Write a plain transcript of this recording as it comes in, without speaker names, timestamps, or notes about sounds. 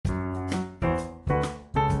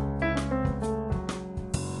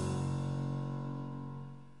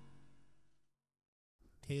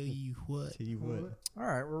tell you what. All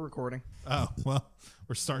right, we're recording. Oh, well,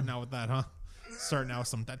 we're starting out with that, huh? Starting out with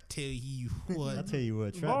some, I tell you what. I'll tell you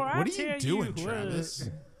what, Travis. Boy, What are you doing, Travis?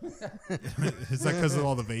 Is that because of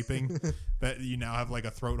all the vaping that you now have like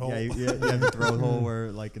a throat hole? Yeah, you have a throat hole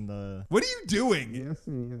where like in the... What are you doing?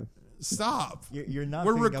 Yes. Stop. You're not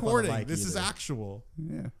We're picking up on the recording. mic This is either. actual.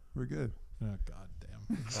 Yeah, we're good. Oh, God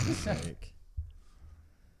damn. Like,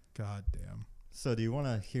 God damn. so do you want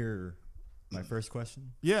to hear my first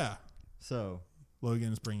question? Yeah. So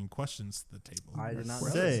Logan is bringing questions to the table. I did not know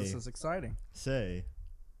Say- this. This is exciting. say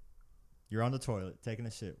you're on the toilet, taking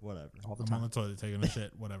a shit, whatever. All the I'm time. on the toilet taking a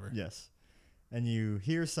shit, whatever. Yes. And you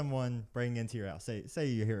hear someone breaking into your house. Say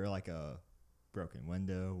you hear like a broken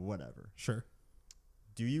window, whatever. Sure.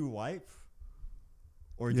 Do you wipe?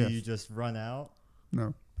 Or do Yes. you just run out?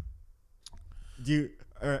 No. Do you,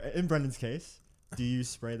 or in Brendan's case, do you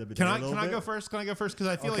spray the bidet Can a I little can I bit? go first? Can I go first?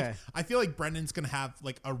 Because Okay. I feel like Brendan's gonna have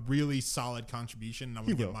like a really solid contribution, and I'm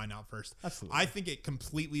He gonna get will. mine out first. Absolutely. I think it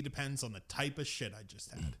completely depends on the type of shit I just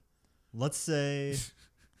had. Let's say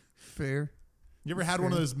Fair. You ever had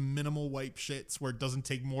one of those minimal wipe shits where it doesn't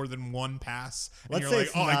take more than one pass? And Let's you're say like,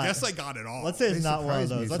 it's oh, I not- guess I got it all. let's say it's They not one of surprise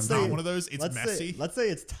me those. Let's it's say not one of those. It's let's messy. let's say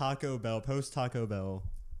it's Taco Bell, post Taco Bell.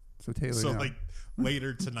 So Taylor. So now. like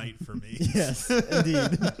later tonight for me. Yes,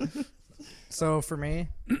 indeed. So for me,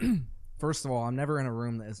 first of all, I'm never in a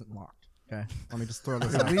room that isn't locked. Okay, let me just throw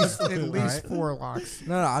this out. at least right. 4 locks.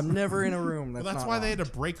 No, I'm never in a room that's Well, that's not why they had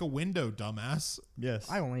locked. to break a window, dumbass. Yes.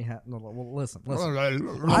 I only had no. Well, listen. I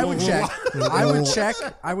I would check.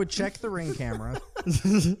 I would check the ring camera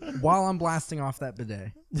while I'm blasting off that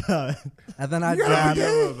bidet, and then I'd grab.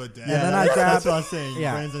 Of a day. And then I'd grab. That's what I was saying.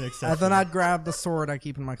 Yeah. Brandon's an exception. And then I'd grab the sword I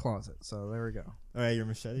keep in my closet. So there we go. All right, your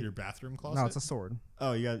machete. Your bathroom closet. No, it's a sword.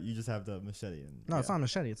 Oh, you just have the machete. And, No, it's not a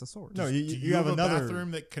machete. It's a sword. No, Do you you have have a another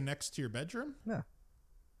bathroom that connects to your bedroom? Yeah.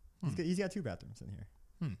 He's got 2 bathrooms in here.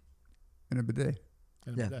 In a bidet.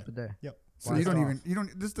 In a Yeah. bidet. Bidet. Yep. So Blast you don't off. even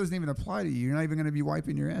this doesn't even apply to you. You're not even going to be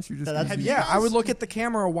wiping your ass. You're just That's- gonna be- Yeah, I guys- would look at the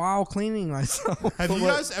camera while cleaning myself. Have you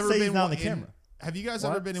guys ever Say he's been not on one the camera. Have you guys What?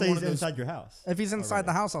 ever been in Say one he's of those? inside your house. If he's inside Already.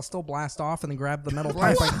 the house, I'll still blast off and then grab the metal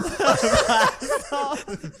pipe.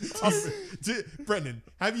 Brendan,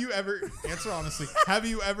 have you ever answer honestly? Have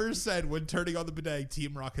you ever said when turning on the bidet,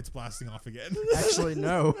 Team Rocket's blasting off again? Actually,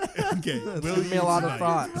 no. Okay, It will took me you a lot of tonight?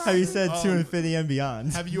 thought. Have you said to Um, infinity and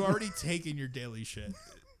beyond? Have you already taken your daily shit?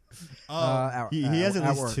 He has at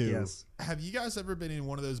least work, 2. Yes. Have you guys ever been in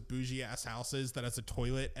one of those bougie ass houses that has a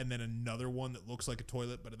toilet and then another one that looks like a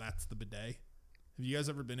toilet, but that's the bidet? Have you guys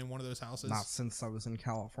ever been in one of those houses? Not since I was in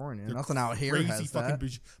California. They're Nothing out here crazy has fucking that.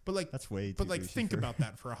 bougie. But like, That's way too But like, bougie think for- about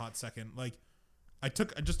that for a hot second. Like, I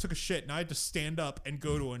just took a shit and I had to stand up and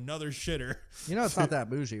go to another shitter. You know, it's not that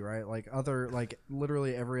bougie, right? Like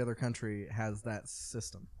literally every other country has that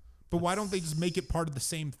system. But why don't they just make it part of the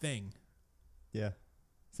same thing? Yeah.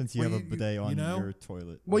 Since you Well, have a you- bidet on know? your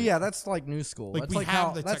toilet. Well, yeah, that's like new school. Like, that's we like have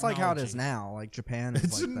how the that's like how it is technology. now. Like Japan is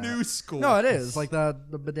It's like a that. new school. No, it is like the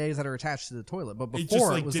bidets that are attached to the toilet. But It before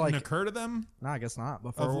just like was didn't like occur to them no, I guess not.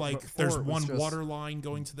 Before of like before there's it was one just- water line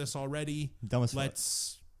going to this already. Dumbest fuck.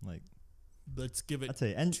 Let's Like, give it I'd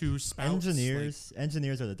say 2 spouts.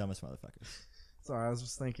 engineers are the dumbest motherfuckers. Sorry, I was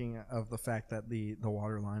just thinking of the fact that the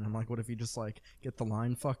water line. I'm like, what if you just like get the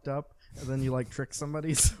line fucked up and then you like trick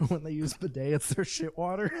somebody so when they use bidet, it's their shit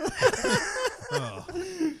water. Oh.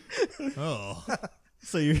 Oh.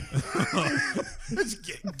 So you Let's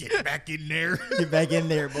get back in there. get back in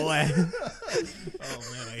there, boy. Oh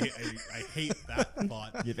man, I hate that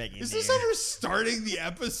thought. Get back in Is there. this ever starting the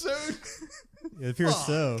episode? It appears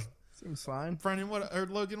so. Seems fine. Brendan,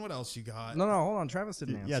 Logan, what else you got? No, hold on. Travis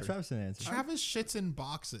didn't answer. Yeah, Travis didn't answer. Travis shits in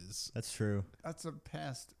boxes. That's true. That's a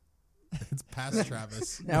past. It's past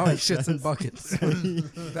Travis. Now he shits in buckets.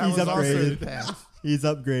 That He's was also upgraded. the past. He's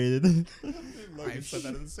upgraded. Logan said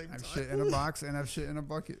that at the same I've time. shit in a box and I've shit in a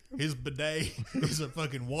bucket. His bidet is a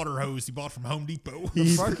fucking water hose he bought from Home Depot.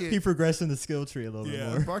 He progressed in the skill tree a little Yeah. bit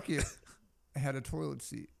The more. bucket had a toilet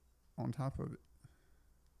seat on top of it.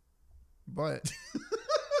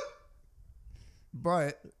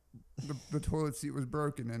 But the toilet seat was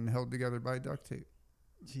broken and held together by duct tape.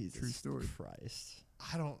 Jesus True story. Christ.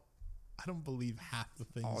 I don't believe half the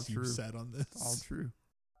All things true. you've said on this. All true.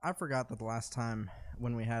 I forgot that the last time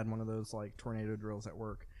when we had one of those like tornado drills at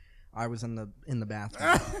work, I was in the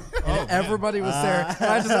bathroom. Oh, And everybody was there. Ah, And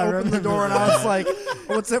I just I opened the remember door and I was that. like,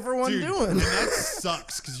 "What's everyone Dude, doing?" and that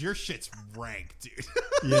sucks because your shit's rank, dude.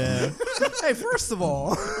 Yeah. Hey, first of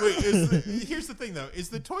all, Wait, here's the thing though: is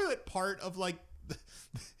the toilet part of like,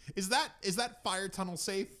 is that fire tunnel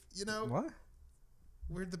safe? You know, what?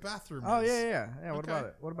 where the bathroom Oh is. yeah. What Okay. about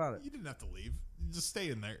it? What about it? You didn't have to leave. just stay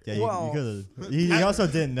in there. Yeah, Well- you could have. He also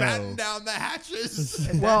didn't know. Batten down the hatches.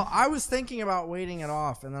 Well, I was thinking about waiting it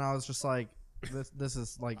off, and then I was just like, this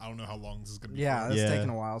is like, I don't know how long this is gonna be. yeah, for. it's Yeah. taking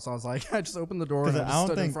a while. So I was like, I just opened the door and 'Cause I I just don't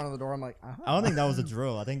stood in think- front of the door. I'm like, I don't think that was a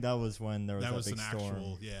drill. I think that was when there was that that was big an storm.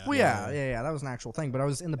 actual. Yeah. well, yeah, that was an actual thing. But I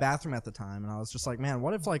was in the bathroom at the time, and I was just like, man,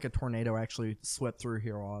 what if like a tornado actually swept through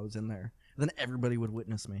here while I was in there? Then everybody would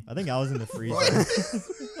witness me. I think I was in the freezer.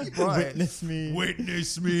 But Witness me.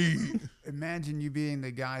 Witness me. imagine you being the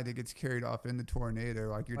guy that gets carried off in the tornado,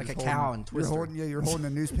 like you're Like just a holding, cow in you're Twister. holding, you're holding a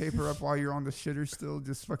newspaper up while you're on the shitter still,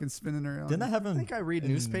 just fucking spinning around. Didn't that I happen? think I read in-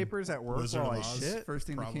 newspapers at work Wizard while of I Oz. shit. First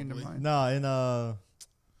thing that came to Probably. mind. No, in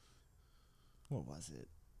what was it?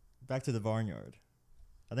 Back to the barnyard.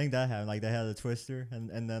 I think that happened. Like they had a twister,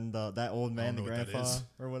 and then that old man, the know what that grandpa is.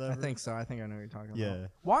 or whatever. I think so. I think I know what you're talking Yeah.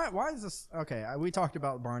 about. Why is this? Okay, we talked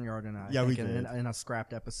about Barnyard in Yeah, we in, did. in a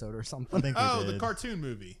scrapped episode or I something. think we Oh, did. the cartoon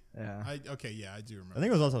movie. Yeah, I do remember. I think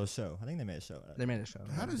it was also a show. I think they made a show. Out of they it. made a show.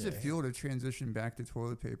 How does it Yeah. feel to transition back to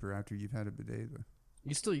toilet paper after you've had a bidet? Though?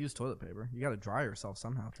 You still use toilet paper. You got to dry yourself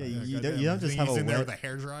somehow. Yeah, Trey. you goddamn. don't just Think have he's a in there wet. with a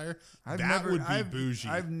hairdryer. I've That never, would be I've, bougie.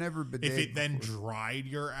 I've never bidet. If it then before. dried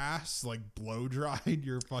your ass, like blow dried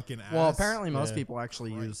your fucking ass. Well, apparently most Yeah. people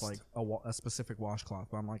actually use Christ. like a specific washcloth,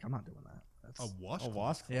 but I'm like, I'm not doing that. a wash. A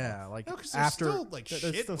washcloth. Yeah, like No, because there's after. still like There's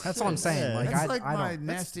shit. still That's what I'm saying. Yeah. Like That's I, like I my don't.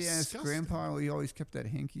 nasty ass disgusting. grandpa. He always kept that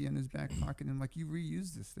hanky in his back pocket, and like you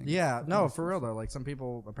reuse this thing. Yeah, no, for real though. Like some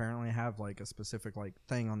people apparently have like a specific like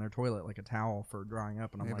thing on their toilet, like a towel for drying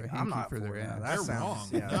up, and I'm They have like, a I'm hanky not for their that. ass. That They're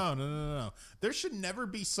sounds wrong. yeah. No. There should never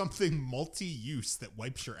be something multi-use that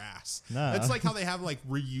wipes your ass. No. It's like how they have like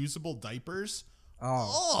reusable diapers.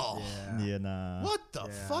 Oh, Oh, yeah. Yeah, nah. what the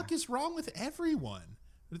Yeah. fuck is wrong with everyone?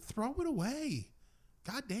 Throw it away.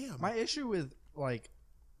 God damn. My issue with like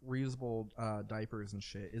reusable diapers and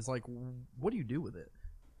shit is like, what do you do with it?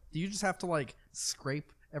 Do you just have to like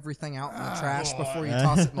scrape everything out in the trash before you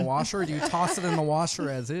toss it in the washer, or do you toss it in the washer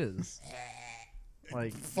as is?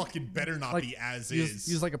 Like, fucking better not like be as use, is.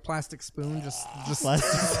 use like a plastic spoon, just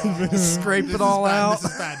Plastic. scrape This it all is bad, out.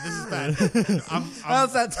 This is bad. This is bad.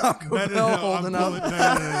 How's that Taco No, Bell I'm holding pulling, up?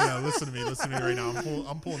 no. Listen to me right now.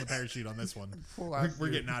 I'm pulling the parachute on this one. Pull out We're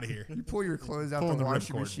your- getting out of here. You pull your clothes out Pulling the the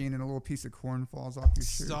washing ripcord. machine, and a little piece of corn falls off your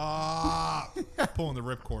shirt. Stop pulling the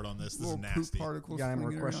ripcord on this. This is Little nasty. poop particles. You got any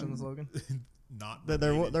more flinging around. questions, Logan? Not There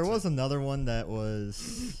related there to- was another one that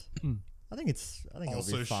was. I think it'll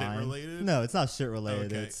Also be shit fine. related? No, it's not shit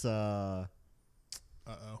related. Okay. It's Uh-oh.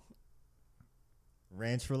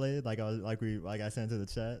 ranch related. Like I sent to the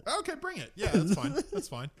chat. Okay, bring it. Yeah, that's fine. That's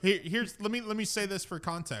fine. Here's let me say this for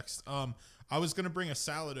context. I was gonna bring a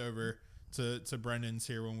salad over to Brendan's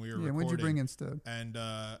here when we were Yeah, recording. what'd you bring instead? And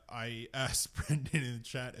I asked Brendan in the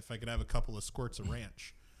chat if I could have a couple of squirts of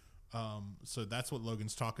ranch. So that's what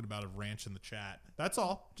Logan's talking about of ranch in the chat. That's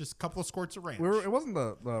all. Just a couple of squirts of ranch. It wasn't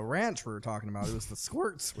the ranch we were talking about. It was the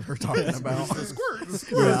squirts we were talking about. Squirts.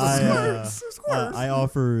 Yeah, I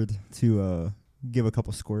offered to give a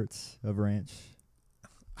couple squirts of ranch.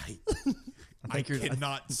 I think you're-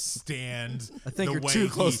 cannot stand. I think the you're way too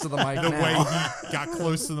close to the mic The now. way he got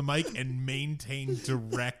close to the mic and maintained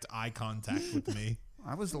direct eye contact with me.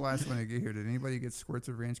 I was the last one to get here. Did anybody get squirts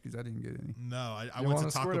of ranch? Because I didn't get any. No, I You went want to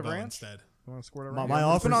a Taco squirt of Bell ranch? instead. You want to squirt it My right? my Put it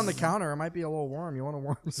offer on the counter. It might be a little warm. You want a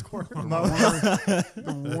warm squirt?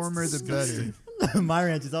 The warmer, the better. my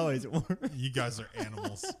ranch is always warm. You guys are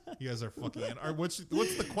animals. You guys are fucking. All right, what's the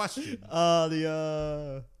question?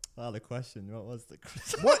 The question. What was the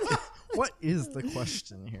question? What is the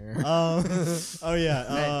question here? Oh yeah.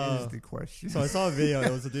 That is the question. So I saw a video.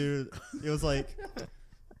 It was a dude. It was like,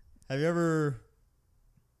 have you ever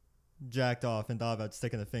jacked off and thought about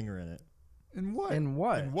sticking a finger in it? And what? In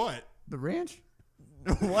what? And what? The ranch?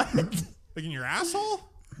 What? Like in your asshole?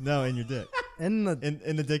 No, in your dick. In the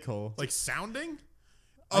In the dick hole. Like sounding?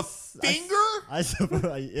 I A s- I s- finger? I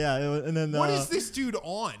suppose. Yeah. It was, and then What is this dude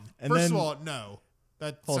on? and First then- of all, no.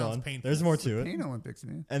 That Hold sounds on. painful. There's more to it. Pain Olympics,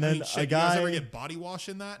 man. And I then mean, shit, a you guys ever guy. get body wash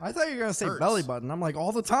in that? I thought you were gonna say Hurts. belly button. I'm like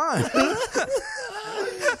all the time.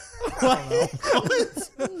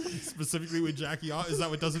 Specifically with Jackie off? Is that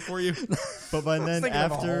what does it for you? But then thinking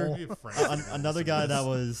of a after hole. Be a friend. another guy that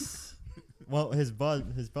was, well, his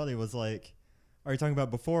buddy was like, "Are you talking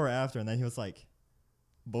about before or after?" And then he was like,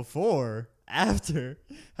 "Before, after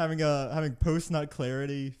having post nut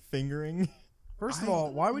clarity fingering." First of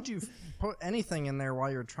all, why would you put anything in there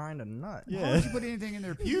while you're trying to nut? Why Yeah. would you put anything in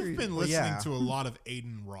there? You've period? been Well, listening yeah. to a lot of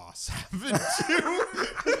Aiden Ross, haven't you?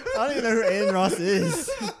 I don't even know who Aiden Ross is.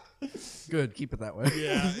 Good, keep it that way.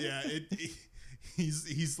 Yeah.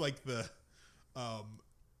 He's like the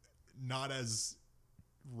not as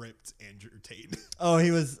ripped Andrew Tate. Oh,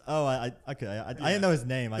 he was. Oh, okay. I didn't know his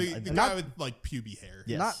name. The guy with like pubic hair.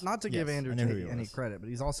 Yes. Not to give Yes, Andrew I know who Tate he any was. credit, but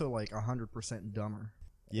he's also like 100% dumber.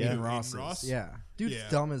 Yeah. Aiden Ross. Aiden Ross? Yeah, dude's Yeah.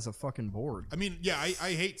 dumb as a fucking board. I mean, yeah,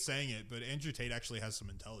 I hate saying it, but Andrew Tate actually has some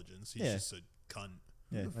intelligence. He's Yeah. just a cunt.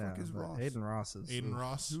 Yeah. Who the fuck is but Ross? Aiden Ross is. Aiden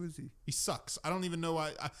Ross. Who is he? He sucks. I don't even know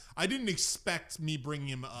why. I didn't expect me bringing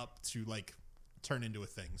him up to like turn into a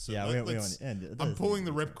thing. So Yeah, we let's, don't. And it I'm doesn't pulling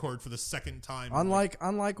the need to be ripcord for the second time. in,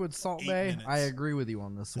 Unlike with Salt 8 Bay, minutes. I agree with you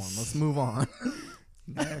on this one. Let's move on.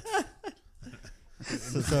 Next.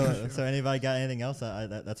 So anybody got anything else?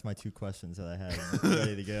 That's my 2 questions that I had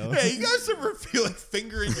ready to go. Hey, you guys ever feel like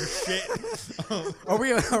fingering your shit?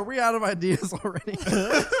 Are we out of ideas already?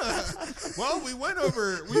 Well, we went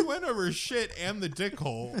over shit and the dick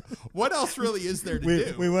hole. What else really is there to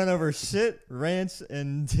do? We went over shit, ranch,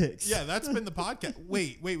 and dicks. Yeah, that's been the podcast.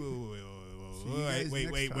 Wait. See you guys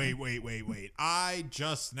next Wait. I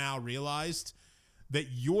just now realized that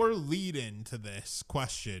your lead into this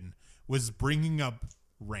question was bringing up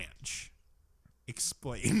ranch.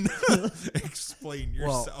 Explain. Explain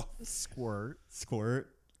yourself. Squirt.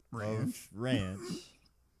 Ranch. Ranch.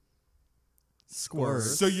 Squirt.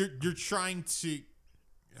 So you're trying to.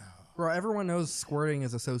 Bro, everyone knows squirting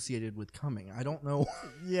is associated with coming. I don't know.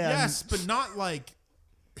 Yeah. Yes, but not like.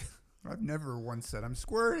 I've never once said I'm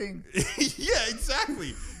squirting. Yeah,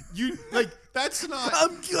 exactly. You like that's not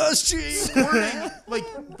I'm gushing. squirting.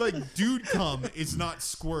 Like dude cum is not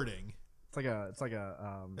squirting. It's like a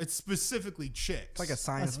It's specifically chicks. it's like a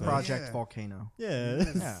science That's project yeah. volcano. Yeah.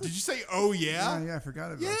 Yeah. Did you say oh yeah? Yeah, I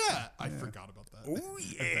forgot about Yeah, that. I forgot about that. Oh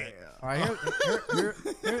yeah. All right,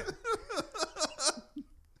 here.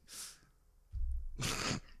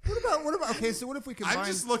 What about? Okay, so what if we combine? I'm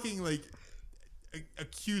just looking like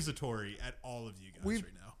accusatory at all of you guys We've-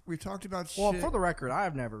 right now. We've talked about Well, shit. for the record,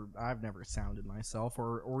 I've never sounded myself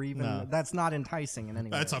or even No. that's not enticing in any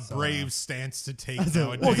way. That's a so- brave stance to take don't-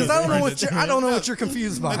 nowadays. Well, because I don't know what Brendan. I don't know what you're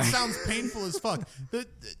confused by. That sounds painful as fuck.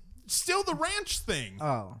 Still the ranch thing.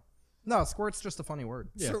 Oh. No, squirt's just a funny word.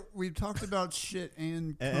 So we've talked about shit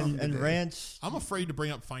and cum and today. ranch. I'm afraid to bring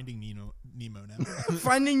up Finding Nemo now.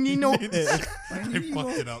 Finding Nemo. I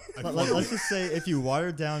fucked it up. Let's just say if you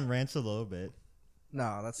water down ranch a little bit.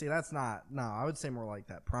 No, that's not. No, I would say more like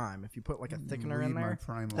that prime. If you put like a thickener Read in my there,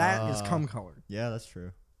 prime that line. is cum colored. Yeah, that's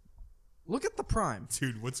true. Look at the prime.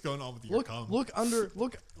 Dude, what's going on with your cum? Look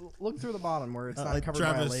through the bottom where it's not like covered by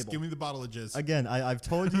a Travis, label. give me the bottle of jizz. Again, I've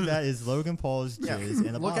told you that is Logan Paul's Yeah, jizz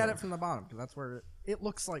in a look at bottle. it from the bottom because that's where it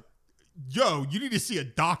looks like Yo, you need to see a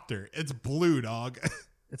doctor. It's blue, dog.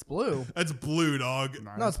 it's blue. That's blue, dog.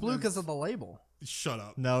 No, it's blue because of the label. Shut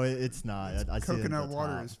up. No, it's not. I see it at Coconut the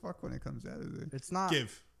water top. is fuck when it comes out of it. It's not.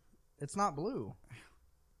 Give. It's not blue.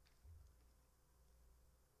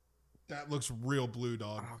 That looks real blue,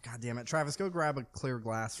 dog. Oh god damn it, Travis! Go grab a clear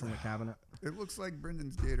glass from the cabinet. It looks like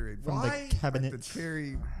Brendan's Gatorade. From Why- the cabinet. The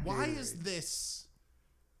cherry. Why Gatorade. is this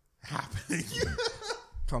happening?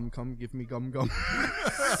 Come, give me gum.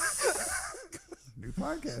 New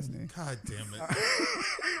podcast name? God damn it.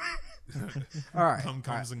 All right, Cum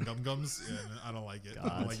comes and gum gums. Yeah, no, I don't like it. I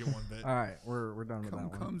don't like it one bit. all right, we're done with that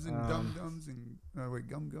one. Comes and dum dums and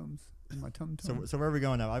gum gums in my tum tum. So where are we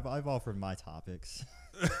going now? I've offered my topics.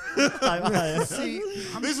 See,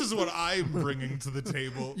 This is what I'm bringing to the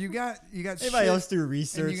table. you got Anybody shit, else do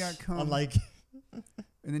research got cum. on like and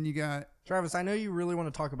then you got. Travis, I know you really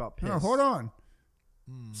want to talk about piss. No, hold on.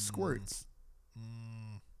 Squirts.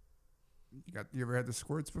 Mm, You ever had the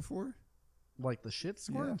squirts before? Like the shit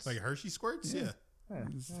squirts. like Hershey squirts? Yeah. Yeah. Yeah,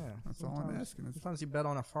 Just- yeah. That's all I'm asking. It's Sometimes you bet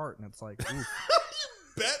on a fart and it's like, oof.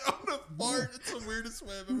 Bet on a fart. It's the weirdest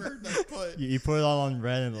way I've ever heard that put. you put it all on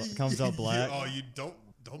red and it comes out black. Oh, you don't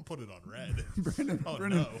put it on red. Brendan. Oh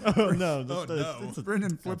Brendan, no. Oh no! Oh, no. It's a,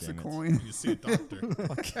 Brendan flips a damn it. coin. You see a doctor.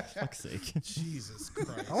 fuck's sake. Jesus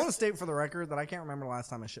Christ. I want to state for the record that I can't remember the last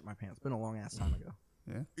time I shit my pants. It's been a long ass time ago.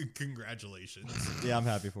 Congratulations. Yeah, I'm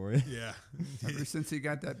happy for you. Yeah. Ever since he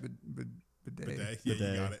got that bidet. Bidet. Yeah, you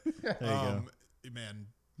Bidet. got it. There you go. Man,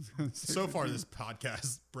 so far this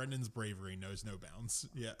podcast, Brendan's bravery knows no bounds.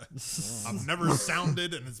 Yeah. I've never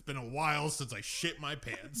sounded, and it's been a while since I shit my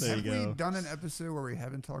pants. There you Have go. we done an episode where we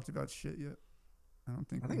haven't talked about shit yet? I don't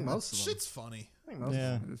think. I we think have. most of them. Shit's funny. I think most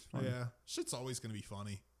Yeah. of them. It is funny. Yeah. Shit's always going to be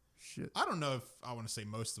funny. Shit. I don't know if I want to say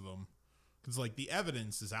most of them, because, like, the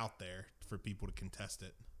evidence is out there for people to contest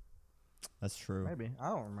it. That's true. Maybe. I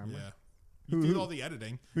don't remember. Yeah. You do all the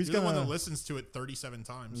editing. who's You're the one gonna- that listens to it 37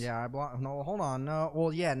 times. Yeah, I blocked. No, hold on. No,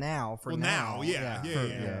 well, yeah, now for Well, now, yeah, yeah, for-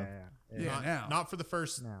 yeah. Yeah, Not, now. not for the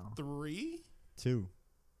first Now. 3. 2.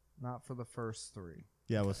 Not for the first 3.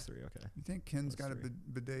 Yeah, it was 3. Okay. You think Ken's got a three.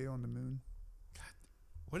 bidet on the moon?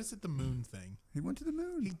 What is it? The moon thing. He went to the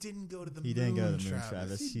moon. He didn't go to the moon. He didn't go to the moon, Travis.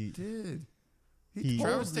 Travis. He did.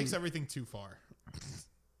 Travis told takes me. everything too far.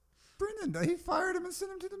 Brendan, he fired him and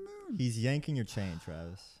sent him to the moon. He's yanking your chain,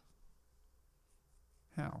 Travis.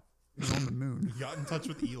 How? He's on the moon. He got in touch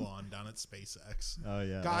with Elon down at SpaceX. Oh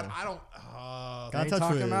yeah. God, I don't. Got in touch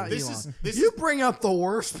talking with about This Elon. is this. You is, bring up the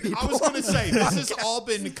worst people. I was gonna say this has all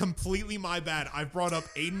been completely my bad. I've brought up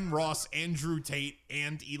Aiden Ross, Andrew Tate,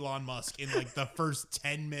 and Elon Musk in like the first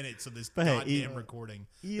 10 minutes of this But hey, goddamn recording.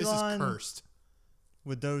 This is Elon- cursed.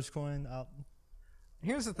 with Dogecoin out.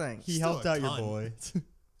 Here's the thing. He Still helped a out your ton. boy.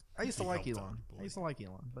 I used to He like helped Elon. out your boy. I used to like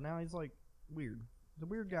Elon, but now he's like weird. He's a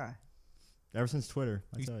weird guy. Ever since Twitter,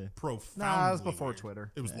 I He's tell you. profoundly. Nah, it was before weird.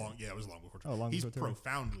 Twitter. It was long. Yeah, it was long before Twitter. Oh, long He's before Twitter.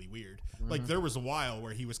 profoundly weird. Like there was a while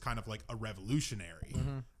where he was kind of like a revolutionary,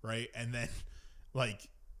 right? And then like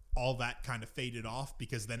all that kind of faded off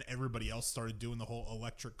because then everybody else started doing the whole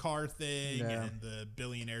electric car thing Yeah. and the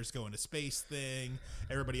billionaires going to space thing.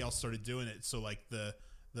 Everybody else started doing it. So like the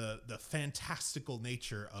fantastical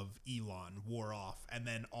nature of Elon wore off, and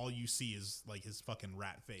then all you see is like his fucking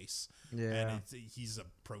rat face. Yeah. And he's a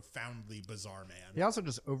profoundly bizarre man. He also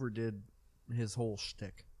just overdid his whole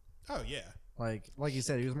shtick. Oh yeah. Like you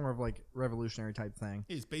said, he was more of like revolutionary type thing.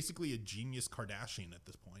 He's basically a genius Kardashian at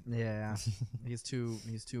this point. Yeah, he's too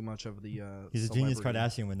much of the. He's a genius celebrity.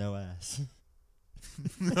 Kardashian with no ass.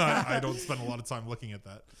 I don't spend a lot of time looking at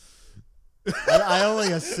that. I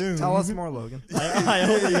only assume. Tell us more, Logan. I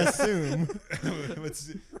only assume.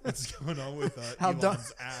 what's going on with How Elon's dumb-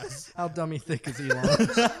 ass? How dummy thick is Elon?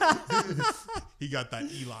 He got that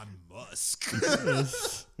Elon Musk.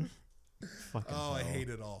 Fucking Oh, I hell. hate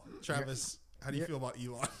it all. Travis, how do you feel about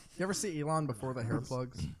Elon? You ever see Elon before the hair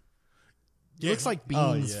plugs? He Yeah, looks like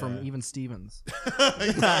Oh, Beans yeah. from Even Stevens.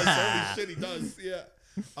 he does. Holy shit, he does. Yeah.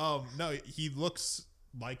 No, he looks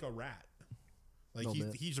like a rat. Like Little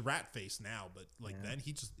bit. he's rat faced now, but like Yeah. then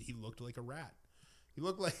he looked like a rat. He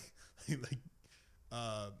looked like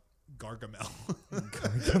Gargamel.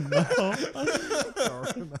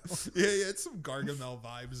 Yeah, it's some Gargamel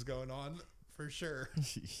vibes going on for sure.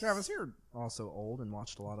 Travis, you're also old and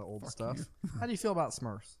watched a lot of old stuff. How do you feel about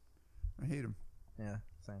Smurfs? I hate him. Yeah,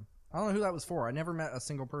 same. I don't know who that was for. I never met a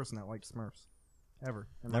single person that liked Smurfs. Ever.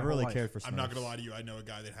 in my Never whole really life. cared for Smurfs. I'm not gonna lie to you. I know a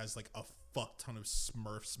guy that has like a fuck ton of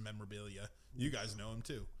Smurfs memorabilia. You guys know him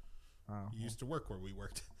too. Oh, He used to work where we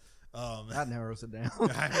worked. that narrows it down.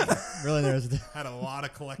 Really, there's. Had a lot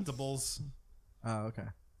of collectibles. Oh, okay.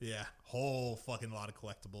 Yeah, whole fucking lot of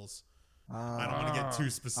collectibles. I I don't want to get too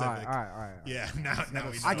specific. All right. Yeah, now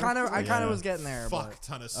we know. I kind of Yeah. was getting there, fuck but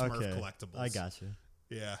ton of Smurf Okay, collectibles. I got you.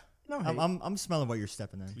 Yeah, no hate. I'm smelling what you're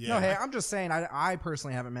stepping in. yeah. No, hey, I'm just saying. I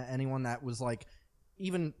personally haven't met anyone that was like,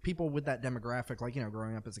 even people with that demographic, like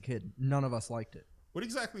growing up as a kid. None of us liked it. What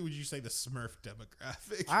exactly would you say the Smurf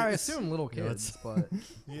demographic? I is? assume little kids, but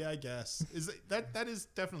Yeah, I guess. Is it, that is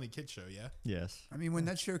definitely a kid show? Yeah. Yes. I mean, when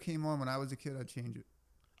that show came on when I was a kid, I'd change it.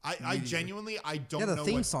 I Immediately. genuinely don't yeah, the know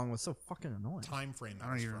theme what song was so fucking annoying. time frame that I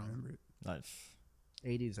don't was even from. remember it. Nice.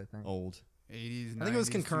 80s, I think. Old. 80s, I think it was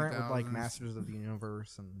 90s, concurrent with like 2000s. Masters of the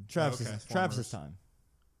Universe and Travis's Okay. Travis's time.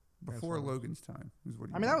 Before Logan's time. Is what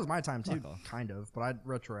he I mean, that meant. was my time too, Fuck off. kind of. But I'd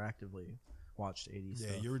retroactively watched 80s. Yeah,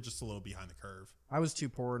 stuff. you were just a little behind the curve. I was too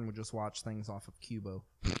poor and would just watch things off of Cubo.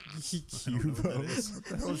 I don't know what that is. What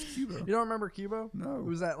the hell is Cuba? You don't remember Cubo? No. It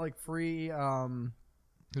was that like free. It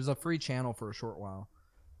was a free channel for a short while,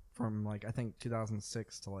 from like I think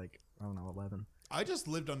 2006 to like I don't know 11. I just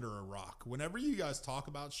lived under a rock. Whenever you guys talk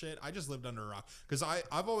about shit, I just lived under a rock because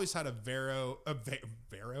I've always had a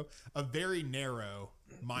very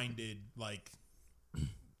narrow-minded like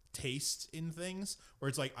taste in things where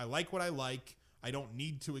it's like I like what I like. I don't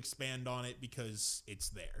need to expand on it because it's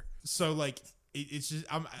there. So like it's just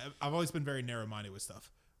I've always been very narrow-minded with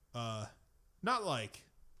stuff. Not like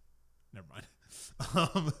never mind.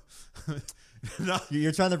 Not,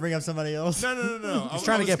 You're trying to bring up somebody else. no. He's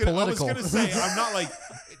trying to get political. I was gonna say I'm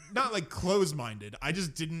not like closed-minded. I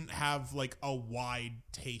just didn't have like a wide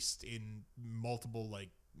taste in multiple like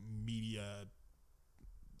media.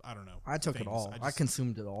 I don't know. I took it things. all. I just-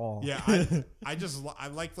 consumed it all. Yeah, I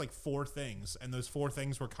liked like 4 things, and those 4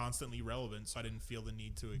 things were constantly relevant, so I didn't feel the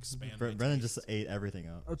need to expand. my Brennan taste. just ate everything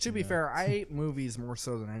up. Oh, to be fair, I ate movies more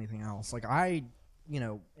so than anything else. Like I,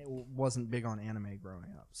 wasn't big on anime growing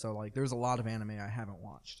up. So like, there's a lot of anime I haven't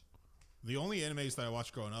watched. The only animes that I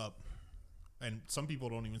watched growing up, and some people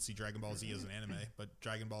don't even see Dragon Ball Z as an anime, but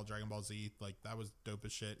Dragon Ball Z, like that was dope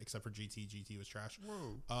as shit. Except for GT. GT was trash.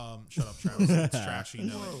 Whoa. Shut up, Travis. It's trash. You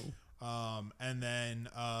know it. And then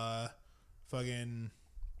fucking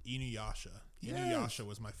Inuyasha. Yes. Inuyasha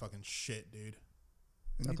was my fucking shit, dude.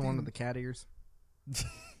 Is that the one with the cat ears?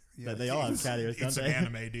 Yeah, They all have cat ears, don't It's an they?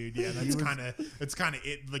 anime, dude. Yeah, that's kind of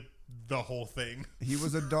it. Like the whole thing. He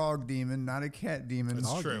was a dog demon, not a cat demon. It's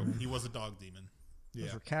dog true. demon. He was a dog demon. Those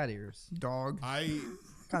Yeah. were cat ears. Dog. I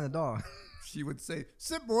Kind of dog. She would say,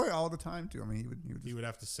 "Sit, boy," all the time to him. he would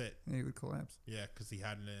have to sit. He would collapse. Yeah, because he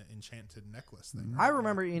had an enchanted necklace thing. I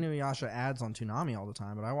remember Inuyasha ads on Toonami all the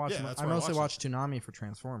time, but I Yeah, that's I where I mostly watch watched Toonami for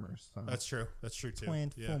Transformers. So. That's true. That's true too. Yeah.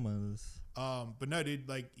 Transformers. But no, dude,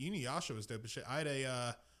 like Inuyasha was dope as shit. I had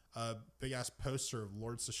a big ass poster of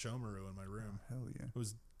Lord Sesshomaru in my room. Hell yeah. It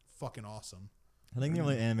was fucking awesome. I think the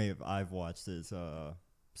only anime I've watched is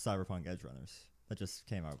Cyberpunk Edge Runners. That just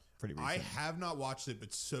came out pretty recently. I have not watched it,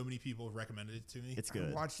 but so many people have recommended it to me. It's I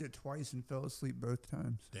good. watched it twice and fell asleep both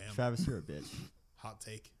times. Damn. Travis, you're a bitch. Hot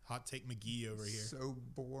take McGee over here. So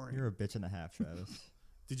boring. You're a bitch and a half, Travis.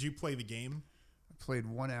 Did you play the game? I played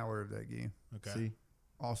 1 hour of that game. Okay. See,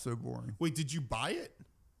 Also boring. Wait, did you buy it?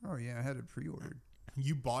 Oh yeah, I had it pre-ordered.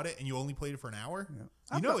 You bought it and you only played it for an hour?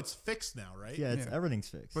 Yeah. You know it's fixed now, right? yeah, Yeah. everything's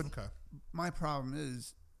fixed. But Okay. my problem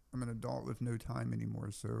is I'm an adult with no time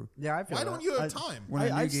anymore. So Yeah, I feel Why that. don't you have time? when a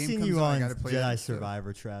new I've game seen comes you out, I on gotta play Jedi it, so-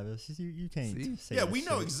 Survivor, Travis. You can't See? say Yeah, that we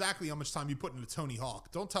know shit. exactly how much time you put into Tony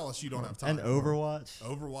Hawk. Don't tell us you don't have time. And Overwatch.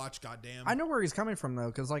 Overwatch, goddamn. I know where he's coming from though,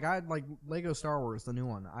 because like I like Lego Star Wars, the new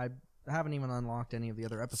one. I haven't even unlocked any of the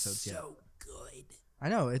other episodes yet. So good. I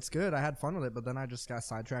know it's good. I had fun with it, but then I just got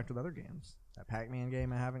sidetracked with other games. That Pac-Man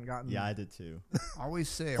game I haven't gotten. Yeah, I did too. I always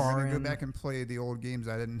say I'm Far going to in. go back and play the old games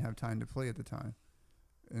I didn't have time to play at the time.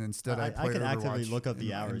 And instead I I play could actively Overwatch look up the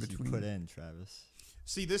in hours you between. put in, Travis.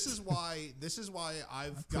 See, this is why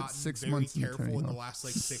I've put gotten 6 very months into careful Tony in the Hawk. last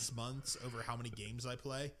like 6 months over how many games I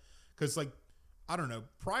play. Because like I don't know,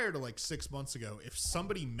 prior to like 6 months ago, if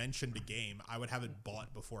somebody mentioned a game, I would have it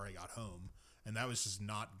bought before I got home, and that was just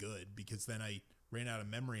not good because then I ran out of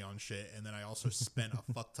memory on shit, and then I also spent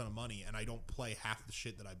a fuck ton of money, and I don't play half the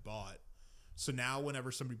shit that I bought. So now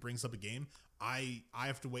whenever somebody brings up a game, I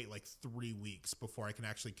have to wait like 3 weeks before I can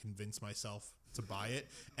actually convince myself to buy it.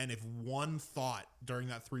 And if one thought during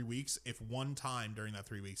that 3 weeks, if one time during that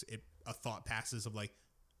 3 weeks, a thought passes of like,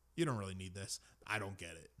 you don't really need this, I don't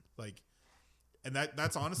get it. Like, and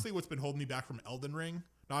that's honestly what's been holding me back from Elden Ring.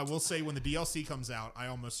 Now, I will say when the DLC comes out, I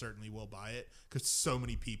almost certainly will buy it because so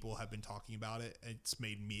many people have been talking about it. It's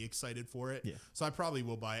made me excited for it. Yeah. So I probably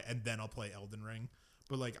will buy it and then I'll play Elden Ring.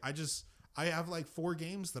 But like, I have like 4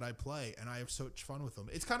 games that I play and I have so much fun with them.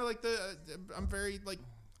 It's kind of like I'm very like,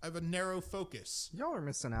 I have a narrow focus. Y'all are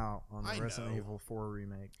missing out on I the Resident know. Evil 4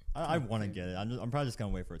 remake. I want to get it. I'm probably just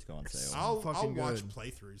gonna wait for it to go on sale. I'll fucking watch good.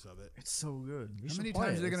 playthroughs of it. It's so good. You How should many play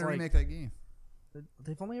times it. are they going It's to like- remake that game?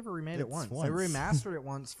 They've only ever remade it It's once. They once. remastered it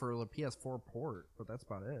once for the PS4 port, but that's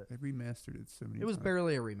about it. They remastered it so many It was times.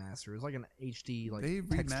 barely a remaster. It was like an HD like They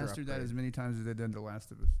texture remastered that upgrade. as many times as they've done The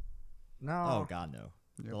Last of Us. No. Oh God, no.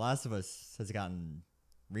 Yep. The Last of Us has gotten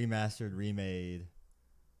remastered, remade,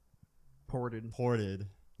 ported. ported.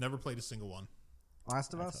 Never played a single one.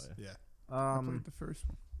 Last of I Us. tell ya. Yeah. I Um, played the first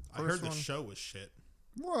one. I heard First the one. show was shit.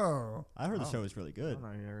 Whoa. I heard the Oh. show was really I good. don't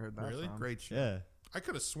know. You ever heard that? Really? from. Great show. Yeah. I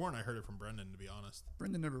could have sworn I heard it from Brendan, to be honest.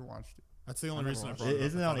 Brendan never watched it. That's the only never reason I watched brought it up.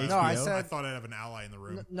 Isn't it I on thought No, I HBO? said- I thought I'd have an ally in the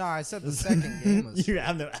room. No, I said the second game was. You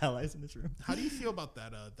have no allies in this room. How do you feel about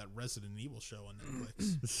that Resident Evil show on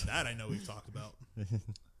Netflix? That I know we've talked about. I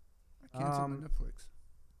canceled my Netflix.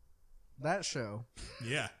 That show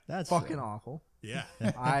Yeah, That's fucking true. awful. yeah.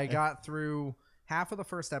 I got through half of the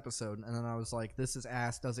first episode, and then I was like, "This is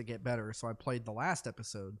ass. Does it get better?" So I played the last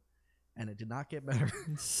episode, and it did not get better.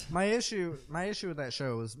 my issue with that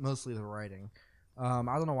show is mostly the writing. I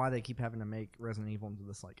don't know why they keep having to make Resident Evil into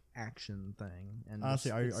this like action thing. And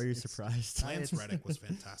Honestly, it's- are you it's- surprised? Lance it's- Reddick was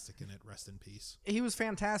fantastic in it. Rest in peace. He was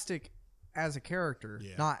fantastic as a character,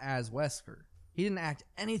 Yeah. not as Wesker. He didn't act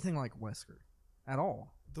anything like Wesker at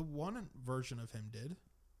all. The one version of him did.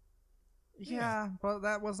 Yeah, but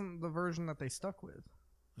that wasn't the version that they stuck with.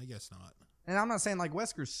 I guess not. And I'm not saying like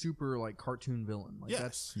Wesker's super like cartoon villain. Like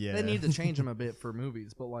that's Yes. Yeah. they need to change him a bit for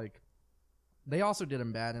movies, but like they also did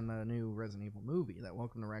him bad in the new Resident Evil movie, that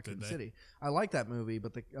Welcome to Raccoon Did they? City. I like that movie,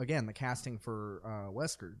 but the casting for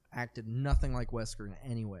Wesker acted nothing like Wesker in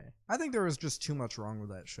any way. I think there was just too much wrong with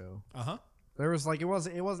that show. Uh huh. There was like it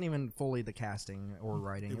wasn't even fully the casting or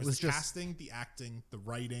writing. It was, the just casting, the acting, the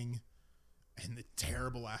writing, and the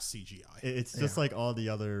terrible ass CGI. It's just like all the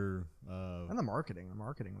other and the marketing. The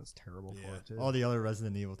marketing was terrible Yeah. for it too. all the other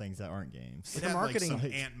Resident Evil things that aren't games. It the had marketing- like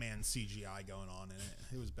some Ant-Man CGI going on in it.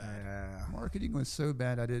 It was bad. yeah. Marketing was so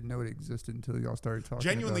bad I didn't know it existed until y'all started talking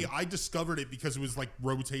Genuinely, about I discovered it because it was like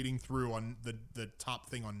rotating through on the top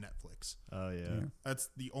thing on Netflix. Oh yeah. Yeah. That's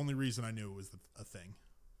the only reason I knew it was a thing.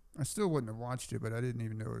 I still wouldn't have watched it, but I didn't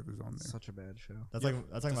even know it was on there. Such a bad show. That's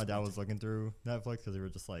like my dad was looking through Netflix because we were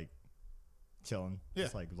just like chilling. Yeah.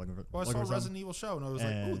 Just like looking for. Well, I looking saw for something. Resident Evil show, and I was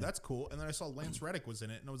like, ooh, And- that's cool. And then I saw Lance Reddick was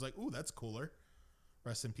in it, and I was like, ooh, that's cooler.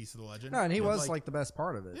 Rest in peace to the legend. No, and he But, was like the best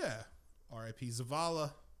part of it. yeah. R.I.P.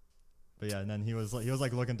 Zavala. But yeah, and then he was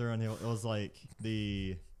like looking through, and it was like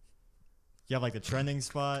you have like the trending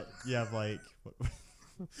spot. You have like.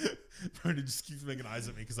 Brandon just keeps making eyes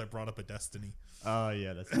at me because I brought up a Destiny. Oh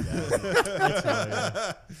yeah, that's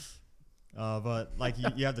yeah. But like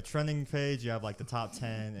you have the trending page, you have like the top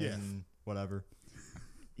 10 and whatever.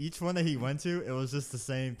 Each one that he went to, it was just the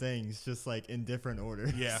same things, just like in different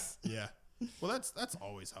order. Yeah, yeah. Well, that's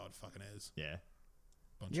always how it fucking is. Yeah.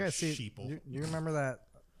 Bunch You of guys see? sheeple. Do you remember that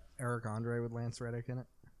Eric Andre with Lance Reddick in it?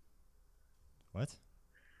 What?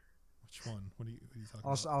 Which one? What are you talking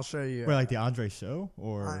I'll about? I'll show you. Wait, like the Andre show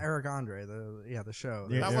or Eric Andre, the show.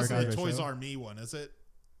 Yeah. That Eric wasn't the Andre Toys show? R Me one, is it?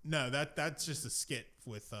 No, that's just a skit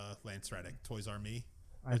with Lance Reddick. Toys R Me.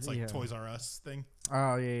 It's like yeah. Toys R Us thing.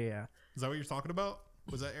 Oh yeah. Is that what you're talking about?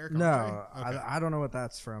 Was that Eric? No, Andre? Okay. I don't know what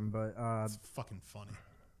that's from, but It's fucking funny.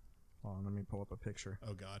 hold on, let me pull up a picture.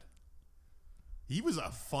 Oh god, he was a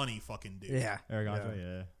funny fucking dude. Yeah, Eric Andre?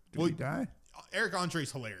 Yeah. Did he die? Eric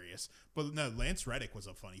Andre's hilarious, but no, Lance Reddick was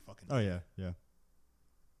a funny fucking dude. Oh yeah, yeah.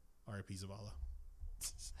 R.I.P. Zavala.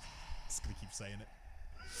 Just gonna keep saying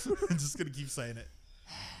it. I'm just gonna keep saying it.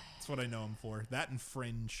 That's what I know him for. That and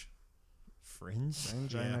Fringe. Fringe?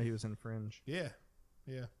 Fringe. I Yeah. know he was in Fringe. Yeah,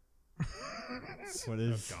 yeah. What Oh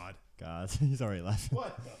is? god. God, he's already laughing.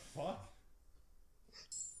 What the fuck?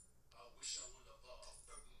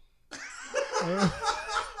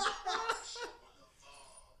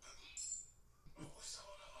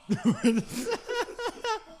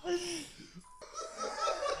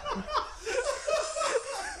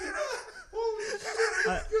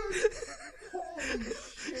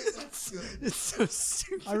 It's so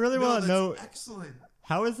stupid. I really want to know Excellent.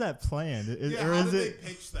 how is that planned? Yeah, Or how is did it they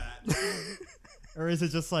pitch that? or is it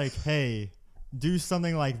just like, hey, do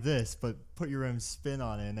something like this, but put your own spin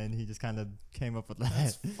on it, and then he just kind of came up with that.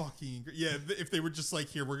 That's fucking yeah. If they were just like,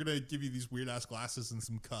 here, we're gonna give you these weird ass glasses and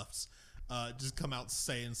some cuffs, just come out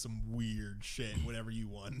saying some weird shit, whatever you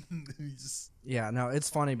want. You just Yeah, no, it's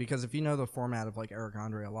funny because if you know the format of like Eric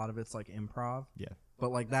Andre, a lot of it's like improv. Yeah.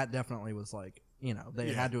 But like that definitely was like, you know, they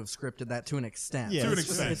Yeah. had to have scripted that to an extent. Yeah, To an It's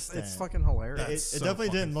just- extent. It's fucking hilarious. It, That's it so definitely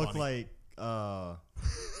didn't fucking look funny. like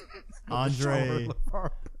Andre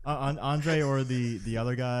Andre or the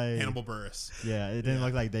other guy. Hannibal Buress. Yeah, it didn't Yeah.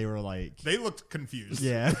 look like they were like. They looked confused.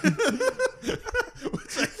 Yeah.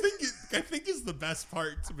 Which I think is the best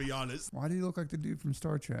part, to be honest. Why do you look like the dude from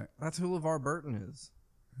Star Trek? That's who LeVar Burton is.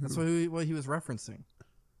 That's what he was referencing.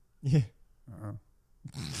 Yeah. Uh-oh.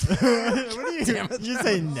 What do you? Did you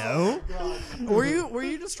say no? Were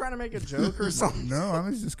you just trying to make a joke or something? No, I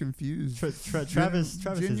was just confused. Travis is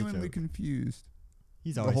a genuinely joke. confused.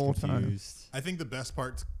 He's the always whole time. confused. I think the best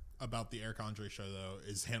part about the Eric Andre show, though,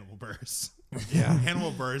 is Hannibal Buress. Yeah.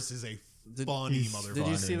 Hannibal Buress is a funny he's- motherfucker. Did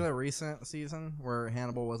you see Funny. the recent season where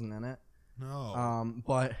Hannibal wasn't in it? No.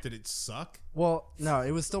 But Did it suck? well, no,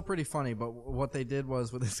 it was still pretty funny. But what they did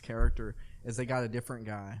was with his character is they got a different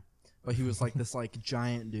guy, but he was like this like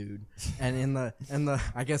giant dude. And in the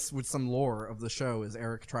I guess with some lore of the show is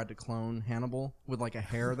Eric tried to clone Hannibal with like a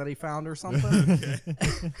hair that he found or something.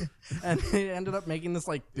 And he ended up making this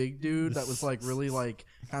like big dude that was like really like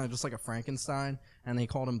kind of just like a Frankenstein, and they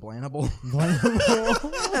called him Blanable.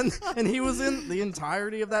 and he was in the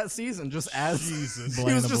entirety of that season just as Jesus. he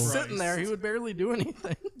was just Blanable. sitting there. He would barely do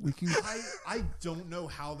anything. We can. I don't know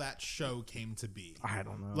how that show came to be. I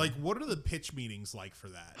don't know. Like, what are the pitch meetings like for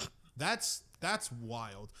that? That's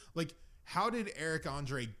wild. Like, how did Eric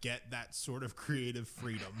Andre get that sort of creative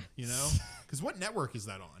freedom? You know, because what network is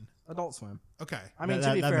that on? Adult Swim. Okay, I mean, That-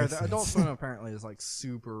 to be that fair, makes the sense. Adult Swim apparently is like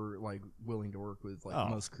super like willing to work with like Oh.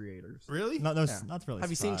 most creators. really? Not no, Yeah. not really. Have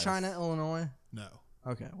you seen surprised. China, Illinois? No.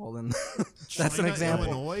 Okay, well then that's an China, example.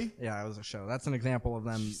 Illinois. Yeah, it was a show. That's an example of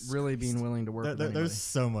them really being willing to work with anybody. There's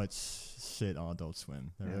so much shit on Adult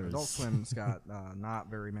Swim. Yeah, There Adult is- Swim's got not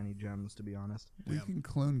very many gems, to be honest. We Damn. can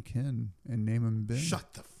clone Ken and name him Ben.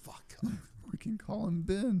 Shut the fuck up. We can call him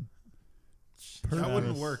Ben. That wouldn't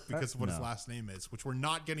Travis. work because of what his No. last name is, which we're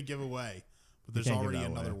not going to give away. But there's can't give already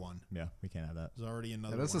that another away. one. Yeah, we can't have that. There's already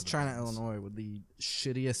another Yeah, this one. is of China, the ones. Illinois, with the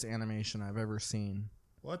shittiest animation I've ever seen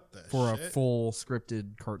What the for shit? a full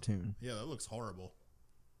scripted cartoon. Yeah, that looks horrible.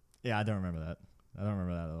 Yeah, I don't remember that. I don't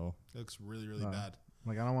remember that at all. It looks really, really Uh, bad.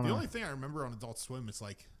 Like I don't want The to. only thing I remember on Adult Swim is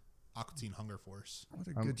like Aqua Teen Hunger Force. What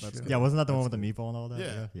a Um, good that's show. good. Yeah, wasn't that the one with the meatball and all that?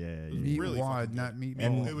 Yeah. yeah. Meat Really wad, fucking not good. meat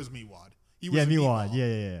And- ball. It was Meatwad. He was Yeah, a Meatwad.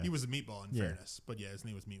 meatball. Yeah. He was a meatball in Yeah. fairness, but yeah, his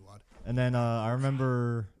name was Meatwad. And then I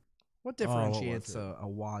remember What what was differentiates it? a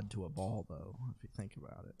wad to a ball, though? If you think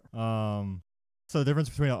about it. so the difference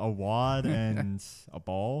between a wad and a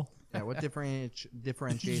ball. Yeah, what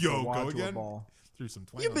differentiates Yo, a wad go to a again? ball? Threw some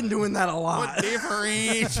twang You've on been that. doing that a lot. What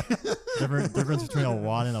difference? Difference between a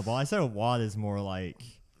wad and a ball. I said a wad is more like,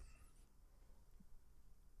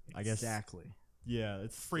 I guess. Exactly. Yeah,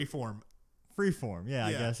 it's Free form. free form. Yeah, I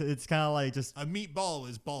Yeah. guess it's kind of like just A meatball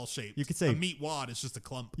is ball shaped. You could say- a meat wad is just a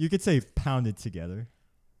clump. you could say pounded together.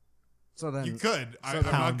 So then, You could. I'm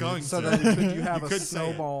not pounded. going so to. then, could you have You a could say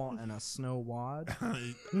it. snowball and a snow wad?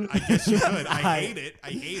 I guess you could. I hate it.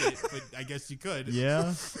 But I guess you could. Yeah,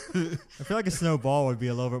 I feel like a snowball would be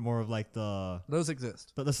a little bit more of like the Those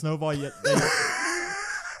exist. snowball.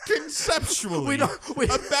 Conceptually, We don't- we-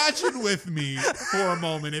 imagine with me for a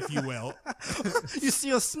moment, if you will. You see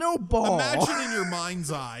a snowball. Imagine in your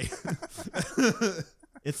mind's eye.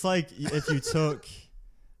 It's like if you took,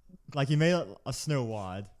 like you made a snow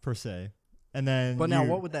wad per se, and then But now,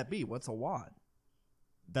 what would that be? What's a wad?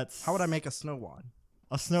 that's How would I make a snow wad?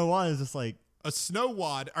 a snow wad is just like A snow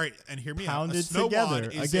wad. All right, and hear me out. A Pounded snow together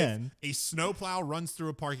wad is again. if a snow plow runs through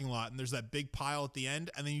a parking lot and there's that big pile at the end,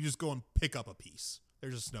 and then you just go and pick up a piece.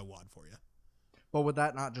 There's a snow wad for you. But would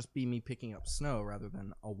that not just be me picking up snow rather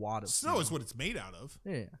than a wad of snow? Snow is what it's made out of.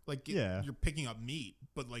 Yeah. Like Yeah. you're picking up meat,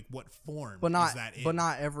 but like what form But not is that in? but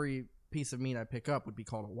not every piece of meat I pick up would be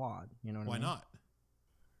called a wad. You know what I Why mean? not?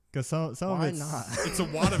 because some of Why it's not? It's a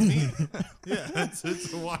wad of meat. Yeah,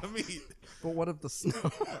 it's a wad of meat. But what if the snow?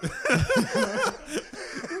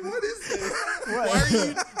 What is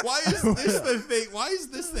this? Why is this the thing? Why is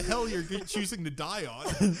this the hell you're choosing to die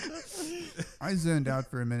on? I zoned out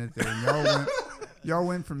for a minute there. And y'all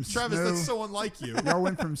went from Travis, snow. that's so unlike you. Y'all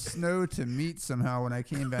went from snow to meat somehow when I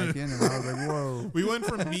came back in, and I was like, "Whoa!" We went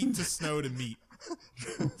from meat to snow to meat.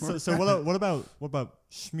 so what about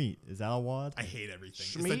schmeat? Is that a wad? I hate everything.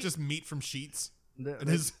 Is that Schmeat? just meat from sheets? They It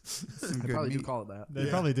is. Some they good probably do meat. call it that. They Yeah.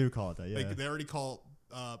 probably do call it that. Yeah. Like they already call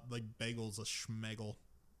like bagels a schmegel.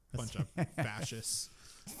 Bunch of fascists.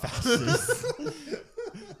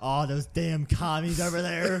 Oh, those damn commies over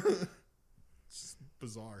there.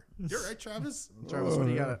 Bizarre. You're right, Travis. Travis, what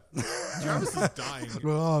do you got? Travis is dying.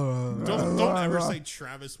 Don't ever say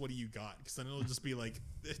Travis. What do you got? Because then it'll just be like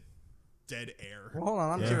dead air. Well, hold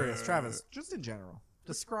on, I'm Yeah. curious. Travis, just in general,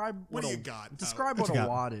 describe What what, do a, you got? Describe What what you a got?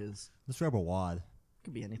 wad is. Describe a wad.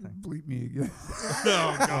 Could be anything. Bleep me again.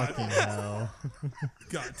 Oh God, Fucking hell.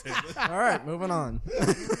 God damn it. All right, moving on.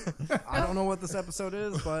 I don't know what this episode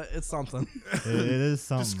is, but it's something. It is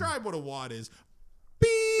something. Describe what a wad is.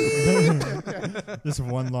 Just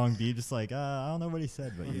one long beat, just like I don't know what he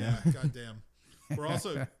said, but Yeah, yeah. goddamn. We're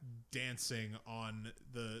also dancing on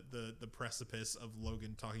the precipice of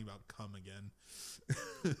Logan talking about cum again.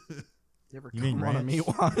 You ever You mean come on a ranch? meat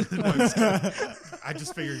wad? I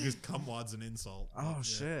just figured because cum wad's an insult. Oh Yeah.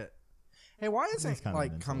 shit! Hey, why It's isn't kind of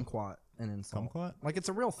like an insult. kumquat an insult? Kumquat? Like it's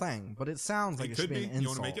a real thing, but it sounds like It it could should be be. an You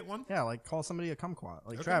insult. wanna make it one? Yeah, like call somebody a kumquat.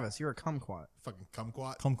 Like Okay. Travis, you're a kumquat. Fucking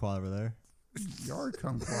kumquat. Kumquat over there. Yard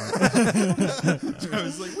kumquat. I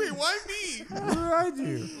was like, wait, why me? What did I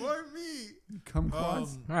do? Why me?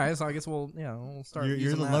 Kumquats? All right, so I guess we'll start. You're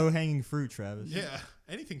using the that. low hanging fruit, Travis. Yeah,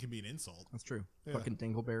 anything can be an insult. That's true. Yeah. Fucking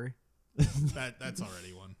dingleberry. That's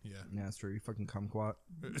already one. Yeah. Yeah, that's true. You fucking kumquat.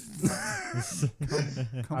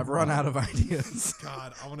 I've run out of ideas.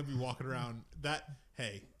 God, I want to be walking around that.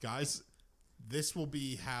 Hey, guys, this will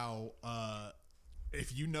be how,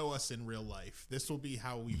 if you know us in real life, this will be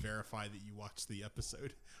how we verify that you watched the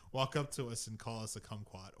episode. Walk up to us and call us a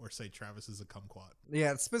kumquat or say Travis is a kumquat.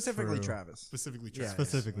 Yeah, specifically True. Travis. Specifically Yeah, Travis.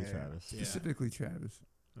 Specifically Yeah. Travis. Yeah. Specifically, Travis.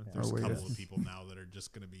 There's Oh, a wait, couple that's- of people now that are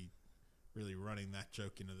just going to be really running that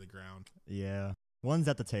joke into the ground. Yeah. One's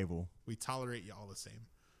at the table. We tolerate you all the same.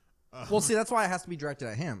 Well, see, that's why it has to be directed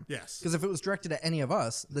at him. Yes. Because if it was directed at any of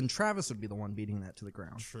us, then Travis would be the one beating that to the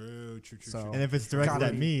ground. True. So- True. And if it's directed Gotta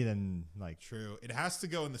at be. me, then like True. It has to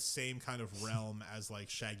go in the same kind of realm as like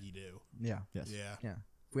Shaggy Do. Yeah. yes. Yeah. Yeah.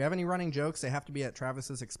 If we have any running jokes, they have to be at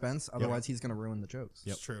Travis's expense. Otherwise, he's going to ruin the jokes.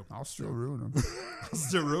 Yep. It's true. I'll still ruin them.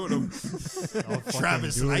 Still ruin him. I'll fucking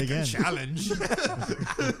Travis, do it like a again. challenge.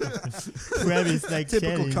 Travis like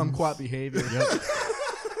Typical challenge. kumquat behavior. Yep.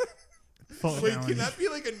 Wait, can that be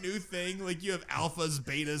like a new thing? Like you have alphas,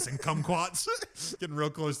 betas, and kumquats? Getting real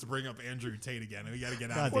close to bring up Andrew Tate again. We got to get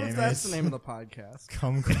out of God What here. if damn that's it. the name of the podcast?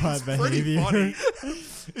 Kumquat Pretty behavior. funny.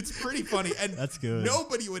 It's pretty funny. And That's good.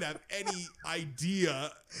 Nobody would have any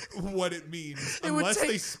idea what it means It would unless they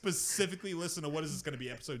take- specifically listen to what is this going to be,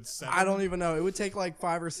 episode 7? I don't even know. It would take like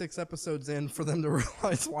 5 or 6 episodes in for them to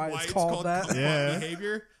realize why it's called that. kumquat Yeah.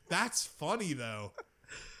 behavior. That's funny though.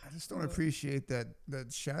 I just don't appreciate that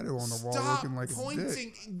shadow on the wall Stop looking like a dick.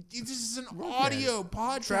 pointing. This is an Look at audio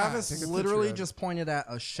podcast. Travis Take a literally picture of just pointed at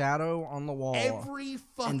a shadow on the wall. Every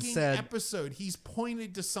fucking said- episode, he's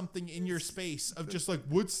pointed to something in your space of just like,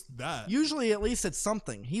 what's that? Usually, at least it's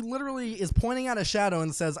something. He literally is pointing at a shadow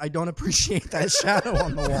and says, "I don't appreciate that shadow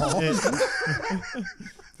on the wall."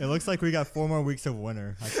 It looks like we got 4 more weeks of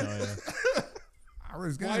winter. I tell you. I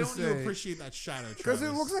was Why gonna don't you say appreciate that shadow, because Travis?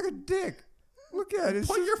 it looks like a dick. Look at it.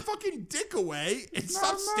 Put your fucking dick away and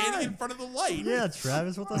stop not standing mine. in front of the light. Yeah,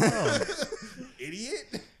 Travis, what the hell?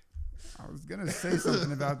 Idiot. I was gonna say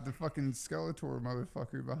something about the fucking Skeletor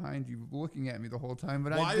motherfucker behind you looking at me the whole time,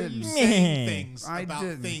 but Why I are didn't. you saying things I about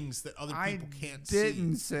didn't. things that other I people can't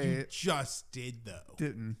didn't see? say You it. just did though.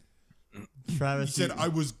 Didn't. You Travis, said I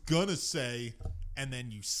was gonna say, and then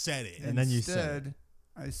you said it. And then you said Instead,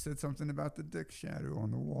 I said something about the dick shadow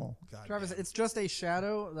on the wall. God Travis, damn. it's just a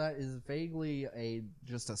shadow that is vaguely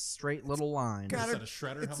just a straight little line. Is that a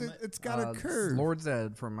shredder helmet? It's got a curve. Lord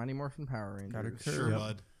Zed from Mighty Morphin Power Rangers. Got a curve. Sure, Yep.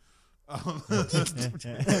 bud.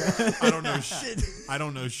 I don't know shit. I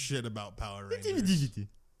don't know shit about Power Rangers. You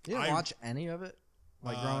didn't watch any of it,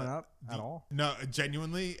 like growing up, at all? No,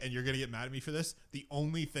 genuinely, and you're gonna get mad at me for this. The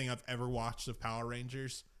only thing I've ever watched of Power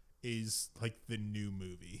Rangers is like the new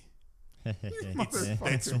movie.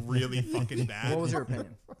 It's really fucking bad. What was your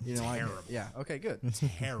opinion? You didn't like it? Terrible. Yeah. Okay. Good.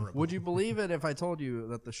 Terrible. Would you believe it if I told you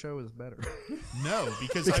that the show is better? No,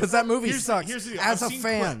 because That movie here's sucks. Here's the deal. As I've a seen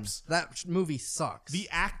fan, clips. that movie sucks. The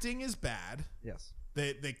acting is bad. yes.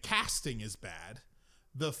 The casting is bad.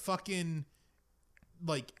 The fucking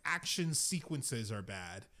like action sequences are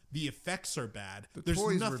bad. The effects are bad. There's toys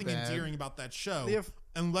were nothing bad. endearing about that show The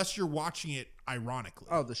unless you're watching it ironically.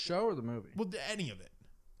 Oh, the show or the movie? Well, any of it.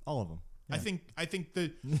 all of them. I think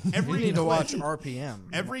the You every need to clip- watch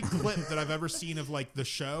RPM. every clip that I've ever seen of like the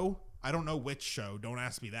show. I don't know which show. Don't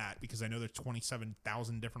ask me that because I know there's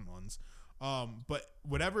 27,000 different ones. But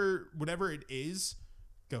whatever it is,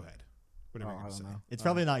 go ahead. Whatever Oh, you're I gonna don't say. know. It's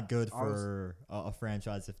probably not good I was- for a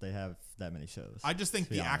franchise if they have that many shows. I just think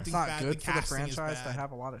To be the honest. acting's It's not bad. good the for the casting is franchise to bad.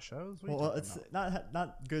 have a lot of shows. What are you well, talking it's about?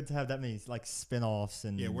 not good to have that many like spin-offs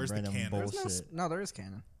and Yeah, where's the random canon? There's bullshit. no, there is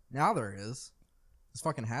canon. Now there is. This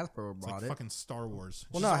fucking Hasbro It's bought like it. fucking Star Wars.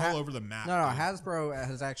 It's Well, just no, all over the map. No, dude. Hasbro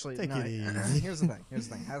has actually. Take no, it easy. Here's the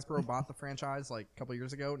thing. Hasbro bought the franchise like a couple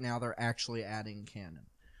years ago. Now they're actually adding canon.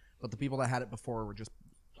 But the people that had it before were just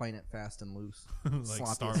playing it fast and loose. Like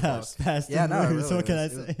Sloppy Star as Wars. fuck. Fast Yeah, and no, Loose, really, what can I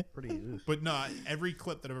it was say? pretty loose. But no, every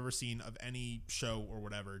clip that I've ever seen of any show or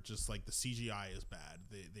whatever, just like the CGI is bad.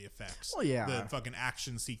 The effects. Well, yeah. The fucking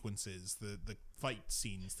action sequences, the fight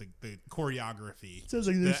scenes, the choreography. Sounds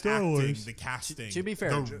like the the Star acting, Wars. the casting. To be fair,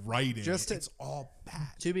 the writing. just to- it's all bad.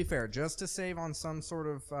 To be fair, just to save on some sort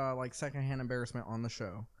of like secondhand embarrassment on the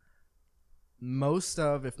show, most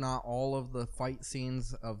of, if not all of the fight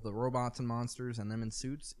scenes of the robots and monsters and them in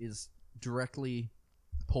suits is directly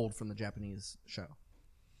pulled from the Japanese show.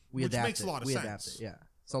 We Which adapt makes it. a lot of we sense. adapt it, yeah.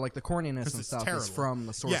 So like the corniness 'Cause and it's stuff terrible. is from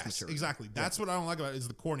the source Yes, material. exactly. That's what I don't like about it is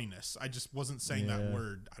the corniness. I just wasn't saying that Yeah.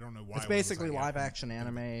 word. I don't know why. It's I wasn't basically saying it. live action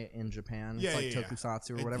anime in Japan. Yeah, it's like yeah, yeah.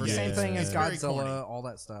 tokusatsu or It- whatever. yeah, Same thing it's as very corny. Godzilla, all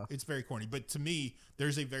that stuff. It's very corny, but to me,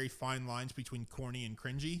 there's a very fine lines between corny and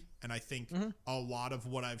cringy, and I think a lot of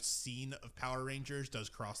what I've seen of Power Rangers does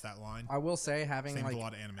cross that line. I will say having Same with like a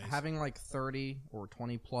lot of animes. having like 30 or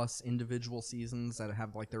 20 plus individual seasons that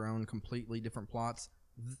have like their own completely different plots,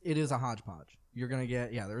 it is a hodgepodge. You're gonna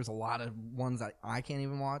get there's a lot of ones that I can't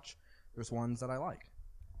even watch. There's ones that I like.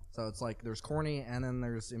 So it's like there's corny and then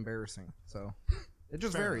there's embarrassing. So it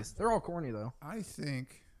just Fair varies. They're all corny though. I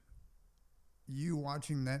think you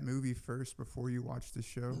watching that movie first before you watch the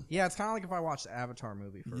show. Yeah, it's kind of like if I watched the Avatar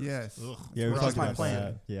movie first. Yes. Ugh. Yeah, we Well, talked that's my about plan.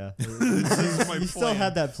 that. Yeah, This is my you still plan.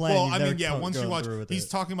 had that plan. Well, you I never mean, yeah. co- Once you going watch, through with he's it.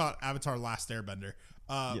 talking about Avatar: Last Airbender.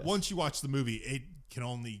 Yes. Once you watch the movie, it can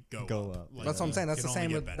only go Up. Like, That's what I'm saying. That's it the can only same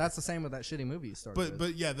get with better. that's the same with that shitty movie you started. with.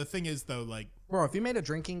 But yeah, the thing is though, like Bro, if you made a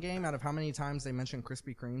drinking game out of how many times they mentioned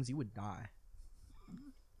Krispy Kremes, you would die.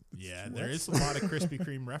 yeah, there is a lot of Krispy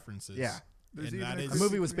Kreme references. Yeah. There's and even that a is The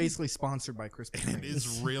movie was basically sponsored by Krispy Kreme. it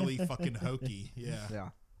is really fucking hokey. Yeah. Yeah,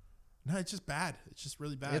 No, it's just bad. It's just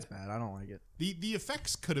really bad. it's bad. I don't like it. The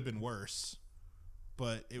effects could have been worse,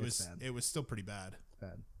 but it was bad. it was still pretty bad. It's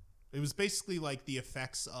bad. It was basically like the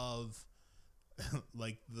effects of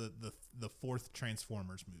like the fourth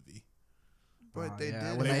Transformers movie. But they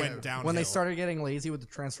yeah, did. when They they went downhill. When they started getting lazy with the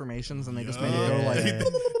transformations and they just Yeah. made it go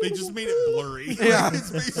like they just made it blurry. Yeah. That's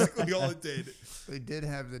basically all it did. They did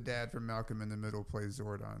have the dad from Malcolm in the Middle play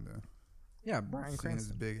Zordon though. yeah, Bryan Seen his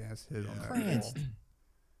Cranston. big ass hit on that. Cranston.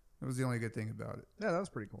 wall. That was the only good thing about it. Yeah, that was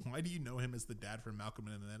pretty cool. Why do you know him as the dad from Malcolm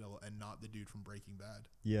in the Middle and not the dude from Breaking Bad?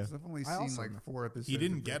 Yeah. 'Cause I've only I seen also like know. 4 episodes. He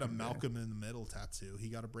didn't of get a Breaking Bad. Malcolm in the Middle tattoo. He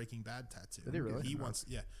got a Breaking Bad tattoo. Did he really? He wants,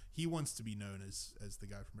 yeah. He wants to be known as the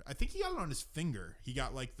guy from. I think he got it on his finger. He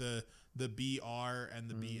got like the BR and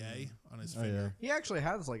the BA on his Oh, finger. He actually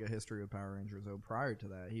has like a history with Power Rangers. Though prior to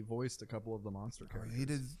that, he voiced a couple of the monster Oh, characters.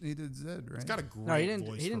 he did Zed, right? He's got a great No, he didn't.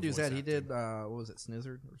 voice He didn't for do voice that. He acting. did. What was it?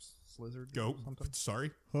 Snizzard or Slizzard? Go. Or something.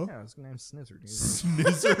 Sorry. Huh? Yeah, his name's Snizzard.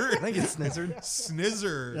 Snizzer. I think it's Snizzard.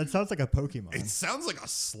 Snizzer. That sounds like a Pokemon. It sounds like a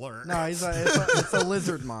slur. No, it's a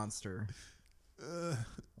lizard monster. Uh,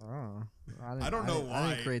 Oh, I don't know why. I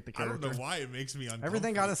didn't create the I character. don't know why it makes me uncomfortable.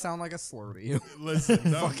 Everything got to sound like a slur to you. Listen,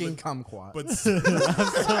 no, Fucking kumquat. but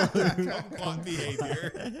kumquat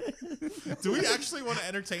behavior. Do we actually want to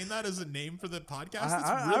entertain that as a name for the podcast?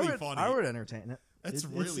 It's really funny. I would entertain it. That's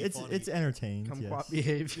really funny. It's entertained. Kumquat yes.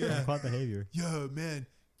 behavior. Kumquat behavior. Yo, man,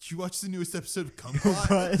 did you watch the newest episode of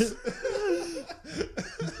Kumquat?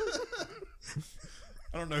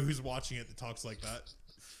 I don't know who's watching it that talks like that.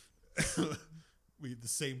 We the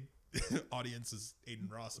same audience as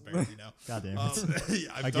Aiden Ross apparently now. God damn it. Yeah,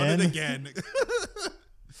 I've done it again.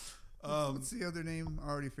 What's the other name? I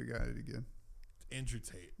already forgot it again. Andrew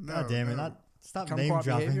Tate. No, God damn it. no, Stop Kumquat name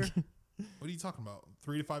dropping. behavior? What are you talking about?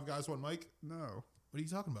 3 to 5 guys, 1 mic? no, What are you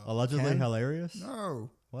talking about? Allegedly Ken? hilarious? no,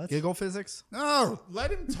 What? Giggle physics. no.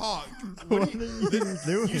 Let him talk. What What are do you, you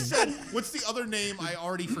doing? you said, what's the other name I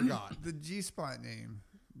already forgot? The G spot name.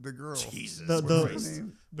 The girl. Jesus The- What's her Christ.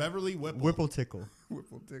 name? Beverly Whipple. Whipple tickle.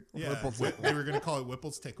 Whipple Tickle. Yeah, Whipple Tickle. they were going to call it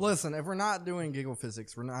Whipple's Tickle. Listen, if we're not doing giggle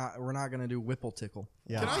physics, we're not gonna do whipple tickle.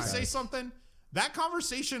 Yeah. Can I okay. say something? That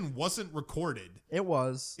conversation wasn't recorded. It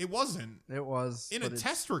was. It wasn't. It was In a but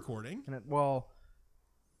test recording.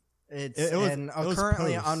 it's It was- an it was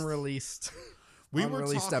currently post. unreleased. We were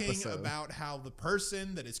unreleased talking episode. about how the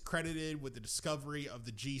person that is credited with the discovery of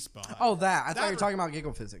the G-spot. Oh, that I thought you were That- talking about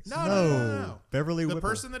giggle physics. No. Beverly The Whipple.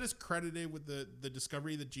 person that is credited with the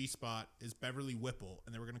discovery of the G-spot is Beverly Whipple,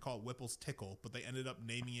 and they were going to call it Whipple's Tickle, but they ended up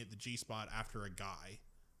naming it the G-spot after a guy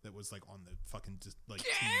that was like on the fucking just like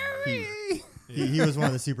team. He was one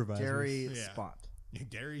of the supervisors. Gary Yeah. Spot. Yeah,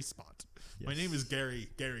 Gary Spot. Yes. My name is Gary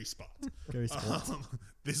Spot. Gary Spot.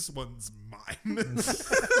 This one's mine.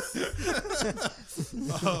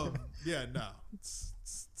 Yeah, no.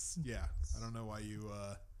 Yeah, I don't know why you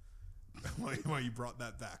why you brought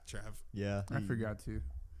that back, Trav. Yeah. I forgot to.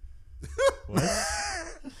 What?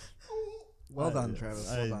 Well I- done, Travis.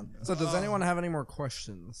 Well I- done. So, does anyone have any more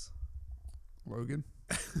questions? Logan.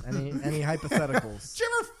 Any hypotheticals? Did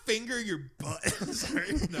you ever finger your butt?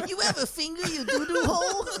 Sorry, no. You have a finger, you doo-doo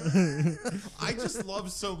hole? I just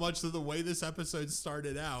love so much that the way this episode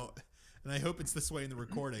started out, and I hope it's this way in the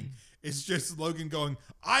recording, is just Logan going,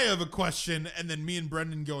 I have a question, and then me and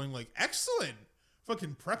Brendan going like, excellent.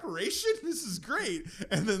 Fucking preparation? This is great.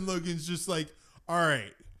 And then Logan's just like, all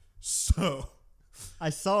right, so I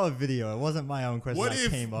saw a video. It wasn't my own question. what I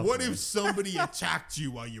if came up what with. if somebody attacked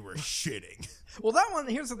you while you were shitting? Well, that one.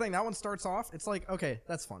 Here's the thing. That one starts off. It's like, okay,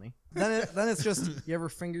 that's funny. Then it's just, you ever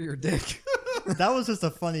finger your dick? That was just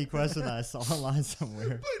a funny question that I saw online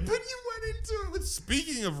somewhere. But you went into it with,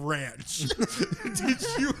 speaking of ranch, did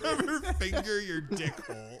you ever finger your dick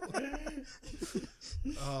hole?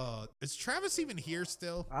 Is Travis even here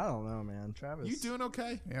still? I don't know, man. Travis. You doing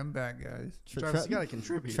okay? Hey, I'm back, guys. Travis, you gotta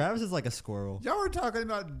contribute. Travis is like a squirrel. Y'all were talking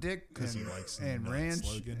about dick 'Cause and, he likes and nuts, ranch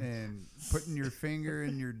Logan. and putting your finger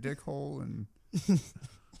in your dick hole and.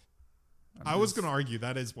 I was going to argue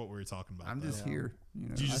that is what we were talking about. I'm though. just here. You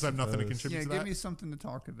know. Do you just have nothing to suppose. contribute Yeah, to give that? me something to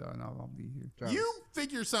talk about, and I'll be here. Travis. You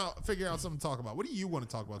figure out something to talk about. What do you want to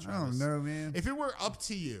talk about, I Travis? don't know, man. If it were up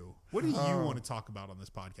to you, what do you Oh. want to talk about on this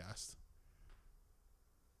podcast?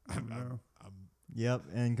 I don't know. Yep,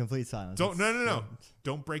 in complete silence. Don't no.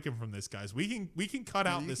 Don't break him from this, guys. We can cut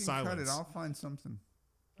out You this can silence. Cut it. I'll find something.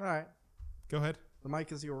 All right. Go ahead. The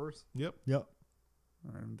mic is yours. Yep. Yep.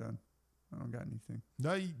 All right, I'm done. I don't got anything.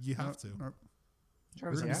 No, you have to. Nope. We're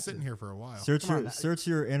Travis, gonna you be have sitting to. here for a while. Search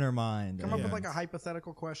your inner mind. Come up Yeah. with like a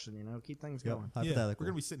hypothetical question. You know, keep things Yep, going. Yeah, hypothetical. we're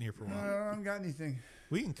gonna be sitting here for a No, while. I don't got anything.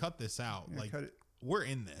 We can cut this out. Yeah, like cut it. we're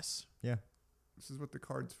in this. Yeah. This is what the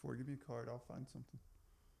card's for. Give me a card. I'll find something.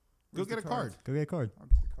 Go Where's get the a card. Go get a card. I'll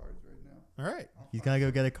get the cards right now. All right. He's gotta go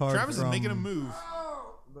get a card. Travis is from... making a move.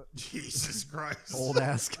 Jesus Christ. Old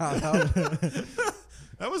ass got out.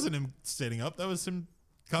 That wasn't him standing up. That was him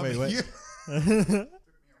coming. Wait.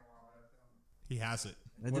 He has it.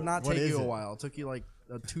 It What- did not what take is you a it? while. It took you like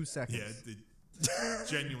 2 seconds. Yeah,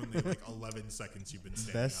 genuinely like 11 seconds you've been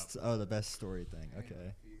standing Best. up. Oh, the best story thing.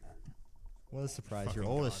 Okay. What a surprise! You're Fucking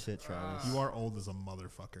old God. as shit, Travis. You are old as a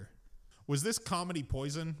motherfucker. Was this comedy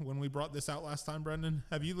poison when we brought this out last time, Brendan?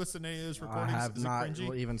 Have you listened to any of those I recordings? have Is it not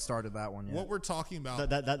cringy? even started that one yet. What we're talking about.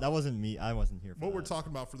 That wasn't me. I wasn't here for What that. we're talking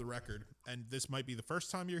about for the record, and this might be the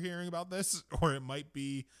first time you're hearing about this, or it might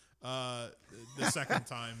be the second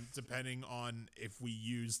time, depending on if we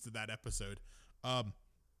used that episode.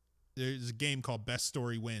 There's a game called Best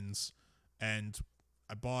Story Wins, and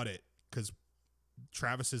I bought it because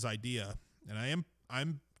Travis's idea, and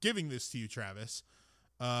I'm giving this to you, Travis,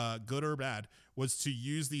 good or bad, was to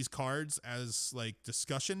use these cards as like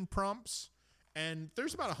discussion prompts. And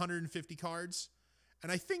there's about 150 cards.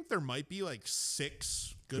 And I think there might be like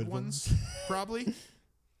 6 good ones, probably.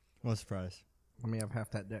 No surprise. Let me have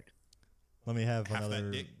half that dick. Let me have Half that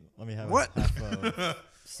another. dick. Let me have What? half of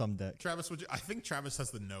some deck. Travis, I think Travis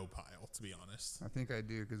has the no pile, to be honest. I think I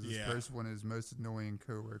do because this Yeah. first one is most annoying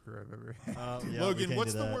coworker I've ever had. Yeah, we Logan, can't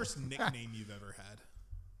what's do the that. worst nickname you've ever had?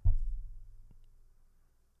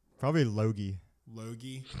 Probably Logie.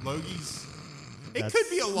 Logie? Logie's. It That's- could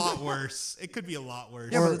be a lot worse. It could be a lot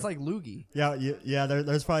worse. Yeah, Or- but it's like loogie. Yeah.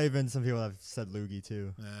 There's probably been some people that have said Loogie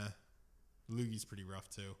too. Logie's pretty rough,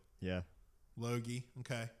 too. Yeah. Logie.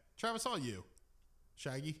 Okay. Travis, all you.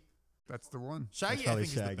 Shaggy? That's the one. Shaggy, I probably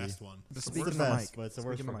think, is Shaggy. the best one. Just It's speak the in the best, mic. but it's the Speak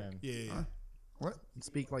worst in the for mic. him. Yeah, yeah, yeah. Huh? What?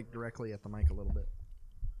 Speak like directly at the mic a little bit.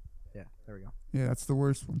 Yeah, there we go. Yeah, that's the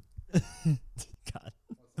worst one. God.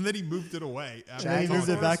 And then he moved it away. after And then he talking moved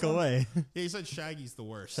it about back away. Yeah, he said Shaggy's the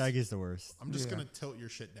worst. Shaggy's the worst. I'm just Yeah. going to tilt your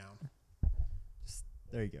shit down.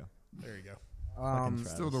 There you go. There you go. Fucking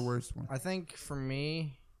Travis. Still the worst one. I think for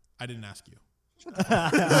me, I didn't ask you.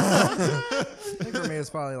 I think for me it's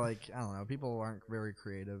probably like, I don't know, people aren't very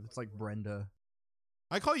creative. It's like Brenda.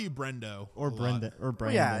 I call you Brendo. Or a lot. Brenda. Or Oh,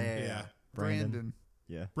 Brandon. Yeah. Brandon.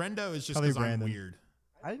 Yeah. Brendo is just Probably because I'm Brandon. weird.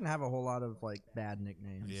 I didn't have a whole lot of like bad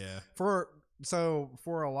nicknames. Yeah. For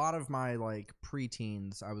a lot of my like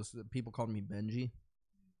preteens, people called me Benji,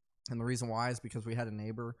 and the reason why is because we had a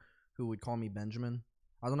neighbor who would call me Benjamin.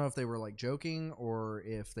 I don't know if they were like joking or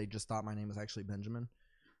if they just thought my name was actually Benjamin.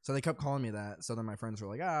 So they kept calling me that. So then my friends were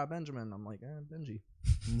like, Benjamin. I'm like, Benji.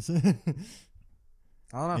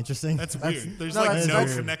 I don't know. Interesting. That's weird. There's no, like that's- no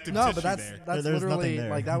that's- connective No, tissue but that's there. that's There's nothing literally there.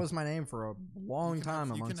 like that was my name for a long time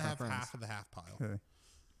You amongst can my have friends. half of the half pile. Okay.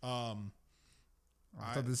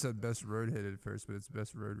 I thought this said best roadhead at first, but it's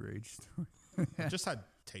best road rage. I just had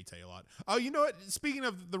Tay-Tay a lot. Oh, you know what? Speaking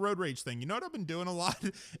of the road rage thing, you know what I've been doing a lot?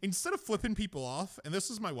 Instead of flipping people off, and this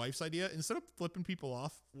is my wife's idea, instead of flipping people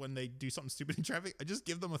off when they do something stupid in traffic, I just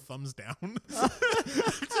give them a thumbs down.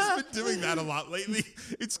 I've just been doing that a lot lately.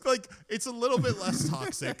 It's like, it's a little bit less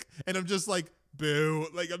toxic, and I'm just like, boo.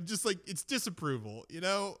 Like, I'm just like, it's disapproval, you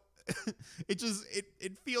know?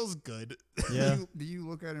 it feels good. Yeah. Do you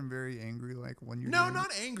look at him very angry, like when you're No, doing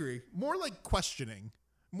not angry. More like questioning.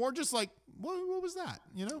 More just like, what was that?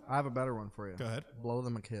 You know? I have a better one for you. Go ahead. Blow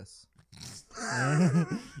them a kiss.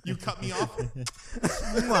 You cut me off.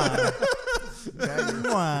 Mwah.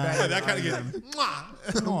 Mwah. Yeah, that kind of good. Mwah.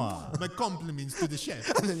 Mwah. My compliments to the chef.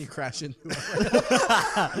 And then you crash into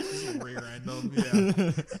it. Just rear end them.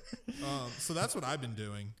 Yeah. So that's what I've been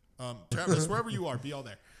doing. Travis, wherever you are, be all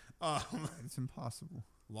there. It's impossible.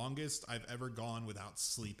 Longest I've ever gone without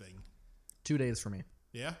sleeping. 2 days for me.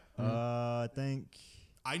 Yeah. I think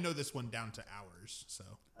I know this one down to hours. So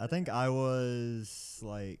I was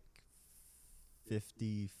like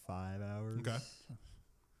 55 hours. okay.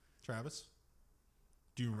 Travis,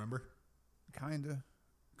 do you remember? Kinda,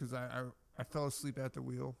 because I fell asleep at the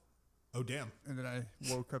wheel, Oh damn. and then I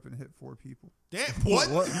woke up and hit 4 people. Damn. What?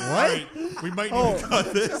 What? All right, we might need to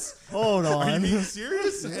cut this. Hold Are you on. being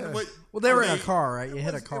serious? Yeah. And what? Well, they were in are a car, right? You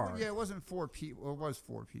hit a car. Yeah, it wasn't 4 people. It was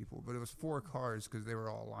 4 people, but it was 4 cars because they were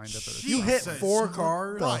all lined up at a You hit Jesus 4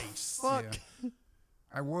 cars? Christ. Fuck. Yeah.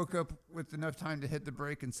 I woke up with enough time to hit the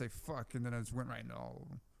brake and say fuck, and then I just went right into all of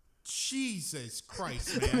them. Jesus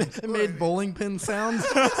Christ, man. It made bowling pin sounds.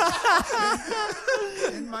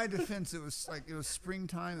 In my defense, it was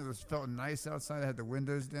springtime. It felt nice outside. I had the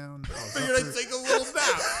windows down. I was Figured up I'd for- take a little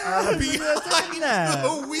nap behind nap.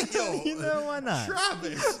 the wheel. You know why not?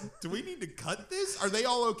 Travis, do we need to cut this? Are they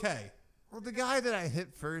all okay? Well, the guy that I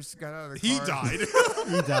hit first got out of the He car. died.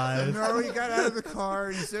 He died. No, he got out of the car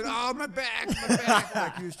and he said, "Oh, my back, my back!"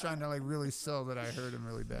 Like he was trying to like really sell that I hurt him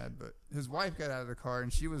really bad. But his wife got out of the car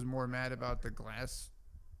and she was more mad about the glass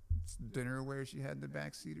dinnerware she had in the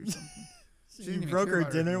back seat or something. She didn't You even broke care her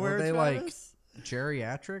about her dinnerware, Were they like Travis?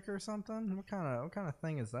 geriatric or something? What kind of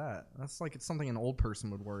thing is that? That's like it's something an old person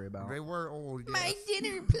would worry about. They were old. Yes.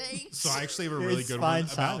 dinner plate. So I actually have a really It's good fine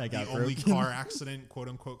one china about got the only broken. car accident, quote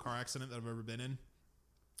unquote car accident that I've ever been in.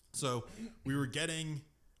 So we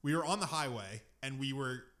were on the highway and we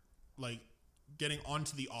were like getting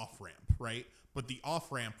onto the off ramp, right? But the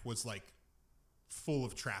off ramp was like full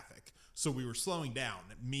of traffic. So we were slowing down.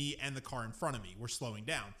 Me and the car in front of me were slowing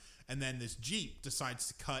down. And then this Jeep decides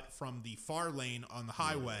to cut from the far lane on the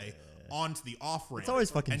highway onto the off ramp. It's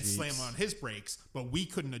always fucking and Jeeps. slam on his brakes. But we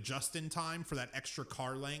couldn't adjust in time for that extra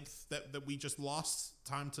car length that we just lost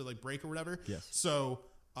time to like brake or whatever. Yes. So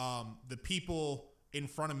the people in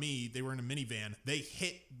front of me, they were in a minivan. They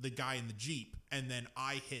hit the guy in the Jeep, and then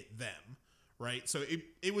I hit them. Right. So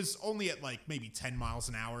it was only at like maybe 10 miles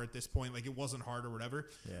an hour at this point. Like it wasn't hard or whatever.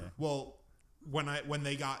 Yeah. Well, when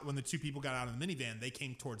the two people got out of the minivan, they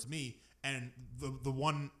came towards me, and the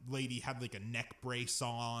one lady had like a neck brace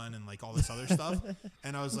on and like all this other stuff.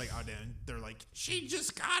 And I was like, oh damn. They're like, she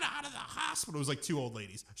just got out of the hospital. It was like two old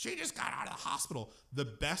ladies. She just got out of the hospital. The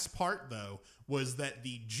best part though was that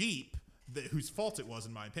the Jeep, whose fault it was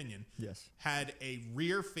in my opinion, Yes. had a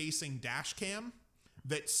rear facing dash cam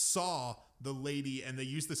that saw the lady, and they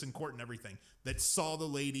used this in court and everything, that saw the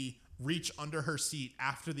lady reach under her seat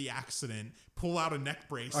after the accident, pull out a neck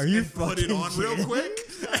brace, and put it on real quick.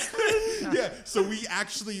 Yeah, so we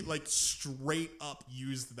actually like straight up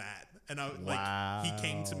used that, and he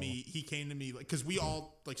came to me like, because we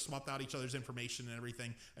all like swapped out each other's information and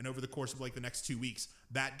everything, and over the course of like the next 2 weeks,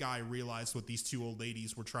 that guy realized what these two old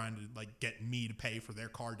ladies were trying to like get me to pay for their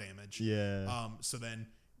car damage. Yeah. So then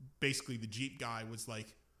basically the Jeep guy was like,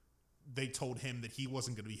 they told him that he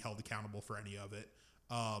wasn't going to be held accountable for any of it.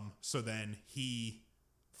 So then he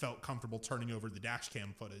felt comfortable turning over the dash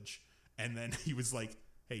cam footage. And then he was like,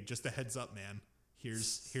 hey, just a heads up, man.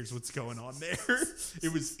 Here's what's going on there.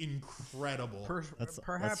 It was incredible.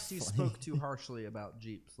 Perhaps you funny. spoke too harshly about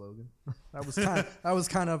Jeeps, Logan. That was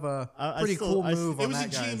kind of a pretty still- cool move. It on was that a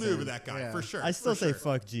G guy's move end. of that guy, Yeah. for sure. I still for say sure.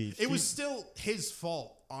 fuck Jeeps. It was still his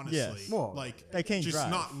fault, honestly. Yes. Well, like they can't just drive.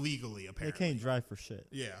 not legally, They apparently. can't drive for shit.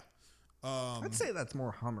 Yeah. I'd say that's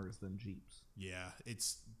more Hummers than Jeeps. Yeah,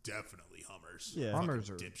 it's definitely Hummers. Yeah. Hummers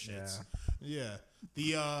Fucking are dipshits. Yeah.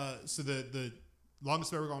 The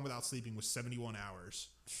longest I've ever gone without sleeping was 71 hours,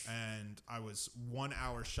 and I was 1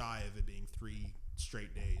 hour shy of it being 3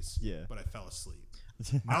 straight days. Yeah. But I fell asleep,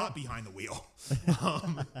 not behind the wheel.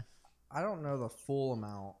 I don't know the full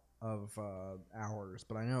amount of hours,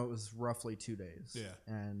 but I know it was roughly 2 days. Yeah.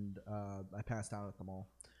 And I passed out at the mall.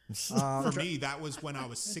 For me, that was when I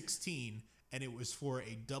was 16, and it was for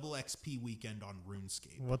a double XP weekend on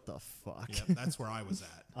RuneScape. What the fuck? Yep, that's where I was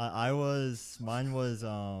at. Mine was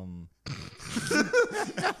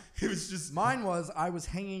It was just Mine was I was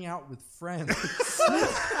hanging out with friends.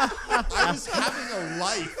 I was having a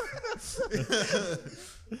life.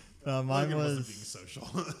 mine Logan wasn't was being social.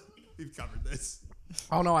 We've covered this.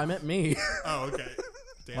 Oh no, I meant me. Oh, okay.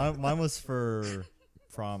 Damn. mine was for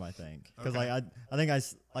prom, I think, because Okay. like I think I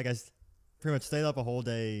pretty much stayed up a whole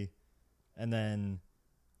day, and then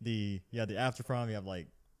the after prom you have like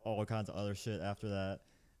all kinds of other shit after that,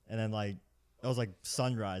 and then like it was like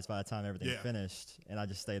sunrise by the time everything Yeah. finished, and I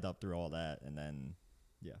just stayed up through all that, and then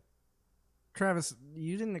Travis,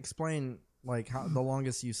 you didn't explain like how the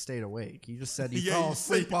longest you stayed awake. You just said you Yeah, fell you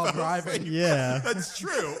asleep said you while fell driving. asleep. yeah. That's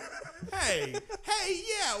true. Hey,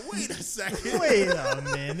 yeah, wait a second. Wait a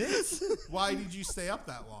minute. Why did you stay up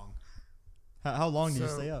that long? How long do you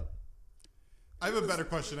So- stay up? I have a better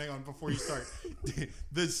question. Hang on, before you start.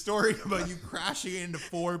 The story about you crashing into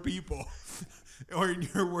 4 people, or in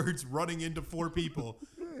your words, running into 4 people,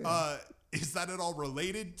 is that at all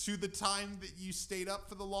related to the time that you stayed up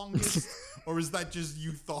for the longest? Or is that just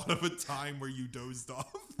you thought of a time where you dozed off?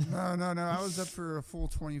 No. I was up for a full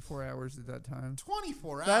 24 hours at that time.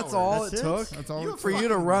 24 hours. That's all That's it it? took That's all You it for took. you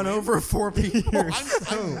to run over 4 people. I'm I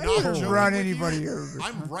not didn't joking run with anybody you. over.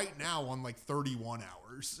 I'm right now on like 31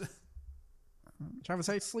 hours. Travis,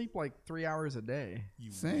 I sleep like 3 hours a day.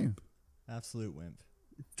 You Same. Absolute wimp.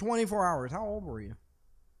 24 hours. How old were you?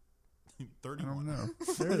 I 31. don't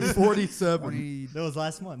know. 47. 20. That was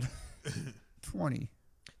last month. 20.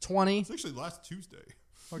 20. It's actually last Tuesday.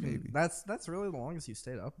 Maybe. That's really the longest you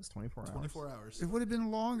stayed up. Is 24 hours. 24 hours. It would have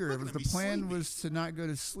been longer. Look It was at the me plan sleepy. was to not go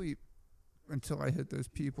to sleep until I hit those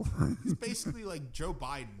people. It's basically like Joe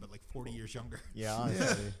Biden, but like 40 years younger. Yeah,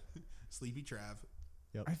 honestly. Sleepy Trav.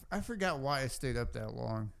 I forgot why I stayed up that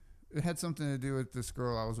long. It had something to do with this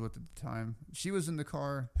girl I was with at the time. She was in the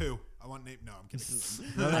car. Who? I want name. No, I'm kidding.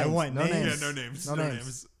 No I names. want No names. Yeah, names. no names. No No, names.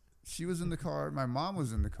 names. She was in the car. My mom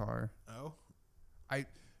was in the car. Oh.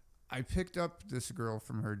 I picked up this girl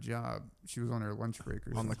from her job. She was on her lunch break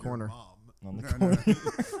or On the something. corner. Mom. On the No,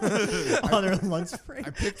 corner. On her lunch break. I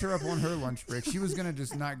picked her up on her lunch break. She was gonna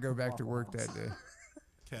just not go back to work that day.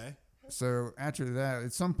 Okay. So after that,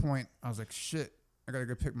 at some point, I was like, "Shit, I gotta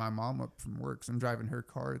go pick my mom up from work." So I'm driving her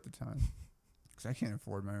car at the time. because I can't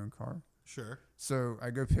afford my own car. Sure. So I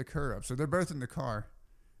go pick her up. So they're both in the car.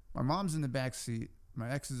 My mom's in the back seat. My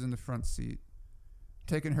ex is in the front seat.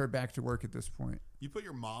 Taking her back to work at this point. You put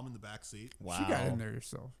your mom in the back seat. Wow. She got in there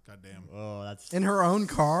herself. Goddamn. Oh, that's. In her own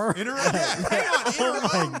car. In her, hang on, in her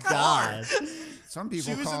Oh own my car. god. Some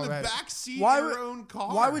people She was call in the that back seat Why in would- her own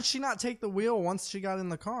car. Why would she not take the wheel once she got in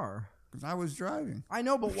the car? because I was driving. I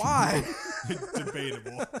know, but why?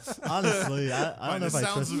 Debatable. Honestly, I don't know if I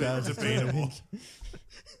sounds trust of it Travis. debatable.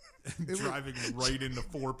 Driving right into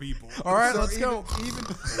 4 people. All right, So let's go.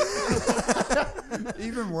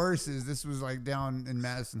 Even worse is this was like down in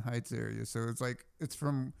Madison Heights area. So it's like it's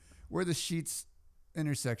from where the Sheets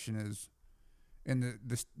intersection is. And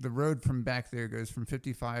the road from back there goes from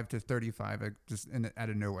 55 to 35. Out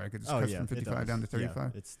of nowhere. I could just Oh cut yeah, from it 55 down to does. Yeah,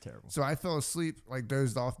 35. it's terrible. So I fell asleep, like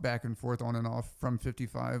dozed off back and forth on and off from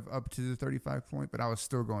 55 up to the 35 point, but I was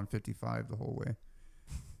still going 55 the whole way.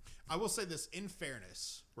 I will say this in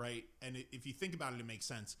fairness, right? And if you think about it, it makes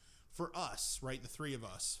sense. For us, right, the 3 of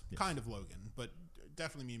us, kind of Logan, but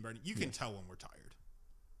definitely me and Bernie, you can tell when we're tired,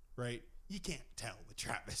 right? You can't tell with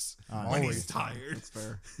Travis when Always he's tired. That's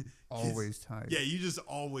fair. Always tired. Yeah, you just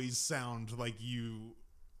always sound like you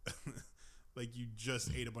just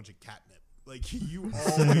ate a bunch of catnip. Like you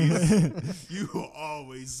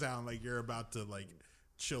always sound like you're about to like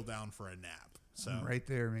chill down for a nap. So Right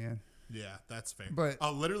there, man. yeah, that's fair. But-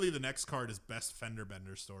 literally the next card is best fender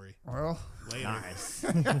bender story. Well, Later. Nice.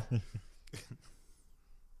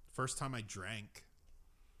 First time I drank.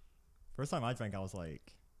 First time I drank, I was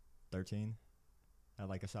like 13. I had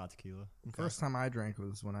like a shot of tequila. First time I drank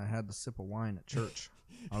was when I had to sip a wine at church.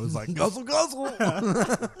 I was like, guzzle, guzzle.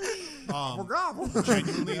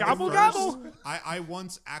 Genuinely, Gobble, the gobble. first- I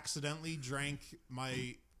once accidentally drank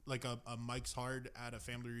my like a Mike's Hard at a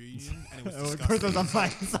family reunion, and it was Of course, disgusting. it was a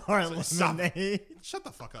Mike's Hard Stop. lemonade. Shut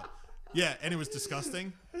the fuck up. Yeah, and it was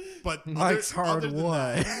disgusting. But Mike's Hard than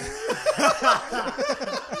what?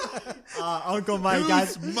 Uncle that- Mike got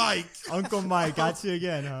Who's Mike? Uncle Mike got you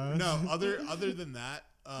again, huh? No, other than that,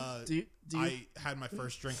 Do you, I had my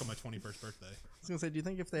first drink on my 21st birthday. I was gonna say, do you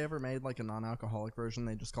think if they ever made like a non-alcoholic version,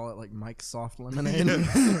 they just call it like Mike's Soft Lemonade,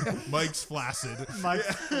 Mike's flaccid.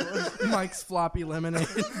 Mike's Floppy Lemonade?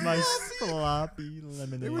 Mike's floppy they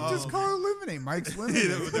lemonade. would just call it lemonade. Mike's they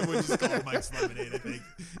lemonade. would just call it Mike's Lemonade, I think.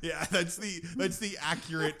 Yeah, that's the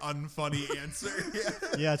accurate, unfunny answer. Yeah.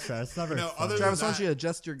 Yeah, Travis. It's not very No, fun. other Travis, than why don't you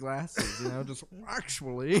adjust your glasses? You know, just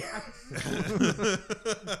actually.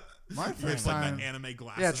 My It's first like time, that anime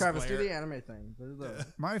glasses. Yeah, Travis, glare. do the anime thing. Do the-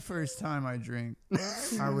 my first time I drank,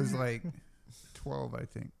 I was like 12, I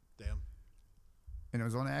think, Damn. and it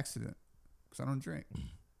was on accident because I don't drink.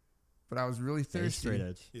 But I was really Yeah, he's thirsty. straight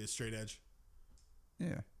edge. Yeah, straight edge.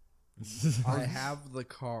 Yeah. I have the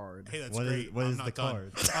card. Hey, that's What is- great. what I'm is not the done.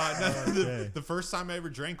 card? The, the first time I ever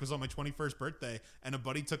drank was on my 21st birthday, and a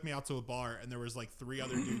buddy took me out to a bar, and there was like 3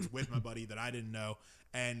 other dudes with my buddy that I didn't know,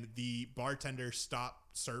 and the bartender stopped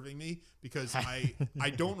serving me because I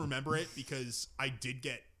don't remember it because I did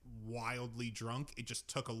get wildly drunk. It just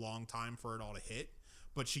took a long time for it all to hit.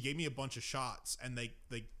 But she gave me a bunch of shots, and they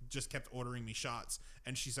just kept ordering me shots.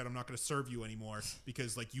 And she said, "I'm not going to serve you anymore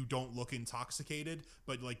because like you don't look intoxicated,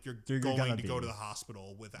 but like you're gonna going to go be. to the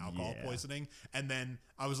hospital with alcohol Yeah. poisoning." And then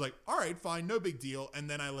I was like, "All right, fine, no big deal." And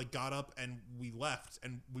then I like got up and we left,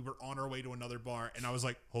 and we were on our way to another bar. And I was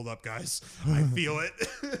like, "Hold up, guys, I feel it."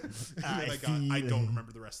 And then I don't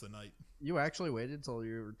remember the rest of the night. You actually waited till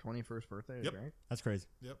your 21st birthday to Yep. drink? That's crazy.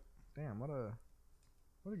 Yep.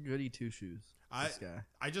 What a goody two shoes. This guy.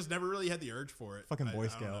 I just never really had the urge for it. Fucking Boy I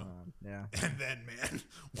Scout. don't know. Yeah. And then, man,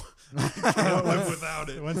 I can't live without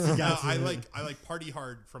it. Once you got to I it. like party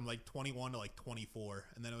hard from like 21 to like 24,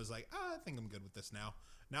 and then it was like, I think I'm good with this now.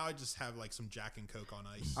 Now I just have like some Jack and Coke on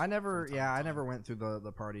ice. I never, from time to I time. never went through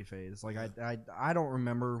the party phase. Like I don't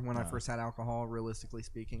remember when I first had alcohol, realistically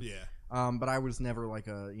speaking. Yeah, But I was never like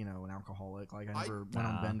an alcoholic. Like I never went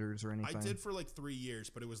on benders or anything. I did for like 3 years,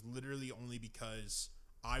 but it was literally only because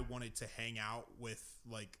I wanted to hang out with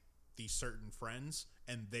like these certain friends,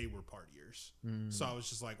 and they were partiers. So I was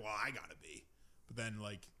just like, well, I gotta be. But then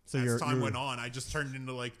like as time went on, I just turned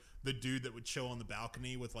into like the dude that would chill on the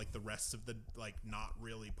balcony with like the rest of the like not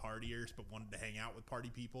really partiers but wanted to hang out with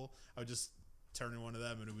party people. I would just turn into one of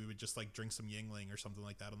them, and we would just like drink some Yingling or something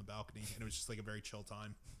like that on the balcony, and it was just like a very chill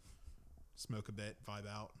time. Smoke a bit, vibe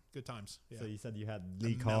out, good times. Yeah. So you said you had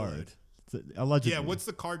Lee mellowed. card. Allegedly. Yeah, what's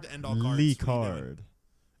the card to end all cards? Lee What are you doing? card.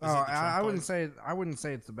 Oh, Is it the trump I wouldn't card?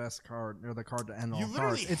 say it's the best card or the card to end all You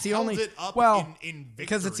literally cards. It's the held only it up in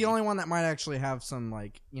because it's the victory. only one that might actually have some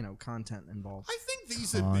like content involved. I think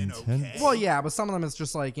these have been Content? okay. Well, yeah, but some of them is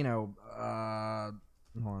just like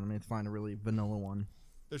Hold on, let me find a really vanilla one.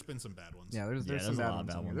 There's been some bad ones. Yeah, there's Yeah, some there's a bad lot of ones.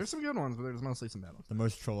 bad in here. ones. There's some good ones, but there's mostly some bad ones. The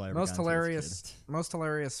most troll I ever Most got into as a hilarious, kid. most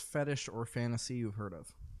hilarious fetish or fantasy you've heard of.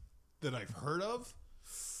 That I've heard of.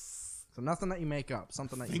 So nothing that you make up,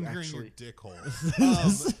 something that you Fingering your actually. dick hole.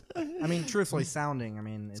 I mean, truthfully sounding. I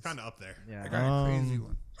mean, It's kind of up there. I Yeah, got a crazy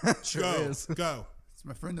one. sure Go, is. go. It's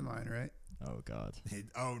my friend of mine, right? Oh God.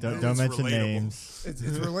 Oh no, Don't it's mention relatable. names. It's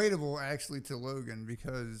relatable actually to Logan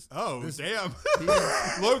because Oh damn,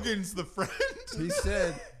 he, Logan's the friend.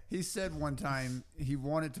 he said one time he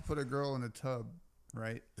wanted to put a girl in a tub,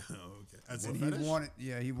 right? Oh, okay. As a And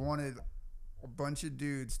fetish? he wanted a bunch of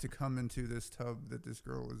dudes to come into this tub that this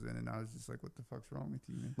girl was in, and I was just like, "What the fuck's wrong with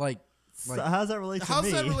you, man?" Like, So how does that relate to How's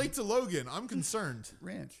me? that relate to Logan? I'm concerned.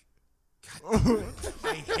 Ranch.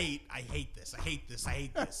 I hate this. I hate this. I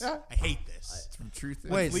hate this. I hate this. It's from Truth.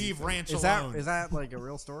 Wait, Leave ranch is alone. that like a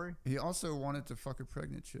real story? He also wanted to fuck a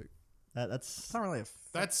pregnant chick. That's It's not really a.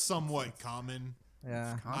 That's somewhat common.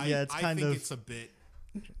 Yeah, Yeah, it's I kind think of- it's a bit.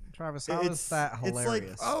 Travis, how It's- is that it's like-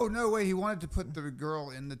 hilarious? Oh no way! He wanted to put the girl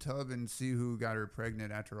in the tub and see who got her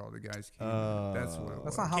pregnant after all the guys came. That's what. It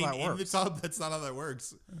That's was. not how Came that in the works. tub. That's not how that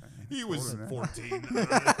works. He was older, man. 14.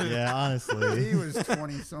 yeah, honestly. He was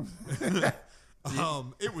 20 something.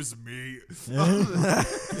 It was me.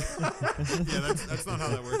 That's not how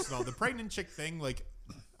that works at all. The pregnant chick thing, like,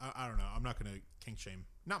 I don't know. I'm not gonna kink shame.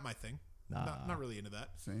 Not my thing. Nah. Not really into that.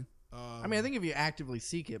 See, I mean, I think if you actively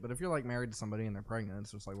seek it, but if you're like married to somebody and they're pregnant,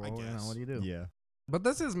 it's just like, well, you know, guess. what do you do? Yeah. But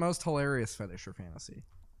this is most hilarious fetish or fantasy.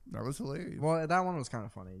 that was hilarious. Well, that one was kind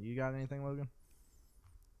of funny. You got anything, Logan?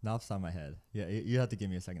 Not off the top of my head. Yeah, you have to give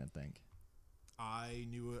me a second to think. I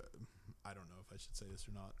knew it. I don't know if I should say this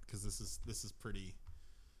or not because this is pretty.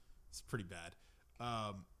 It's pretty bad.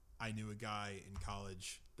 I knew a guy in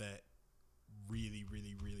college that really,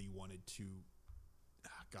 really, really wanted to.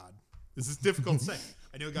 God, this is difficult to say.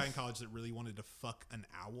 I knew a guy in college that really wanted to fuck an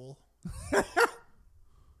owl,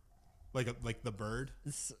 like the bird.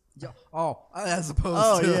 Yeah. Oh, as opposed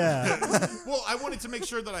Oh to. yeah. Well, I wanted to make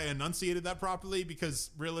sure that I enunciated that properly because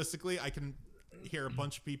realistically, I can hear a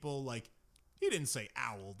bunch of people like, he didn't say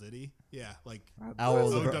owl, did he? Yeah, like Owl.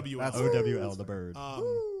 OWL. That's- OWL, the bird.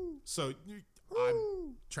 So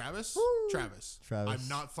I'm Travis. Travis. I'm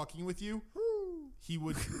not fucking with you. He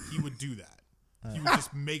would do that. He would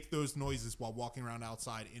just make those noises while walking around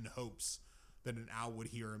outside in hopes that an owl would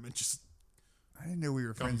hear him and just I didn't know we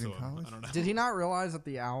were come friends to in him. college. I don't know. Did he not realize that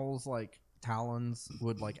the owl's like talons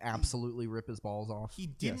would like absolutely rip his balls off? He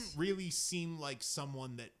didn't Yes. really seem like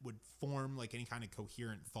someone that would form like any kind of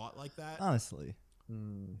coherent thought like that. Honestly.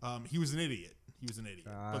 He was an idiot. He was an idiot.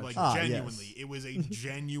 But like Ah, genuinely, yes. it was a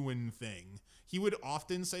genuine thing. He would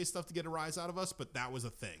often say stuff to get a rise out of us, but that was a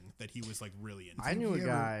thing that he was like really into. I knew a you ever-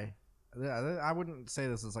 guy. I wouldn't say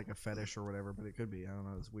this is like a fetish or whatever, but it could be. I don't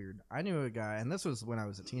know. It's weird. I knew a guy, and this was when I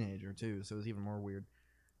was a teenager too, so it was even more weird.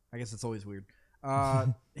 I guess it's always weird.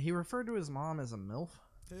 He referred to his mom as a MILF.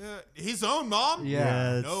 His own mom?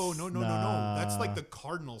 Yeah. No. That's like the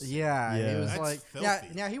cardinal sin. Yeah, Yeah. he was That's like, filthy.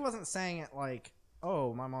 yeah. He wasn't saying it like,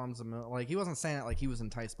 oh, my mom's a MILF. Like he wasn't saying it like he was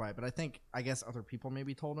enticed by it. But I guess other people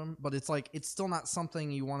maybe told him. But it's like it's still not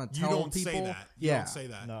something you want to You tell don't people. say that. You Yeah, don't say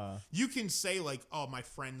that. Nah. You can say like, "Oh, my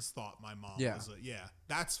friends thought my mom Yeah. was a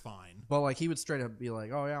that's fine." but like he would straight up be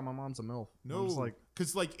like, oh yeah, my mom's a MILF. I'm No, just like,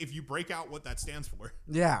 because like if you break out what that stands for,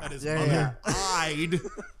 yeah, that is yeah, mother. I'd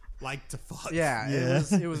like to fuck. yeah.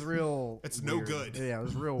 Yeah. It was real. It's no weird. good. Yeah, it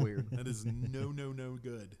was real weird. That is no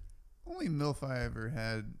good. Only MILF I ever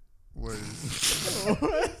had was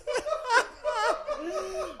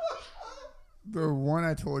the one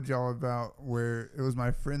I told y'all about where it was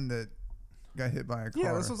my friend that got hit by a car.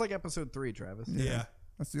 Yeah, this was like episode 3, Travis. Yeah.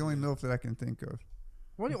 That's the only MILF that I can think of.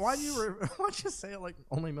 Why'd you say it like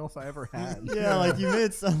only MILF I ever had? Yeah, like you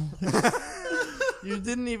made some. You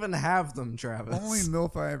didn't even have them, Travis. Only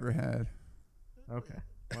MILF I ever had. Okay.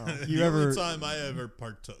 Well, You the ever- only time I ever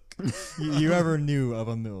partook. you ever knew of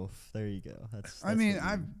a MILF? There you go. That's I mean, what you-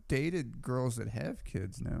 I've dated girls that have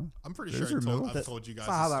kids now. I'm pretty Those sure are MILF. I've told you guys That's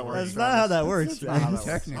not how a that story. works. That's not how that works, That's not how man. that works.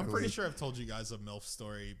 Technically, I'm pretty sure I've told you guys a MILF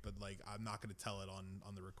story, but like I'm not going to tell it on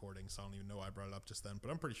the recording, so I don't even know why I brought it up just then.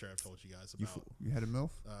 But I'm pretty sure I've told you guys about You had a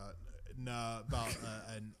MILF? about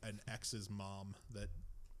an ex's mom that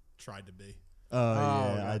tried to be. Oh,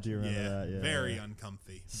 yeah, gotcha. I do remember that. Yeah, very yeah.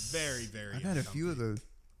 uncomfy. Very. I've had a few of those.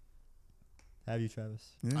 Have you, Travis?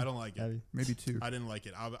 Yeah, I don't like Have it. you? maybe 2. I didn't like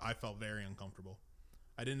it. I felt very uncomfortable.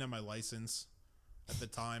 I didn't have my license at the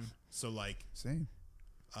time, so like Same.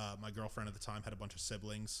 my girlfriend at the time had a bunch of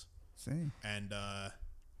siblings, Same. and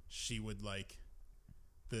she would like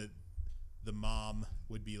the mom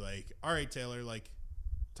would be like, all right, Taylor, like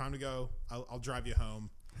time to go. I'll drive you home.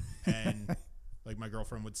 And like my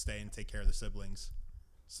girlfriend would stay and take care of the siblings.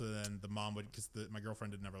 So then the mom would, because my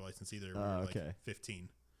girlfriend didn't have a license either. We were like 15.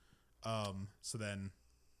 So then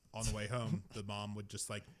on the way home, the mom would just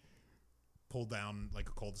like pull down like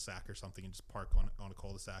a cul-de-sac or something and just park on a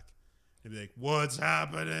cul-de-sac. They'd be like, "What's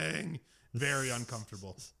happening?" Very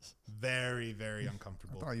uncomfortable. Very, very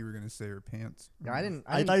uncomfortable. I thought you were gonna say her pants. Yeah,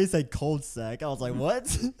 I thought you said cold sack. I was like,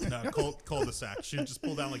 what? No, cul-de-sac. She'd just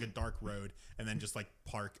pull down like a dark road and then just like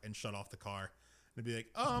park and shut off the car. And be like,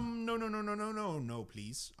 no,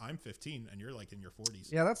 please. I'm 15 and you're like in your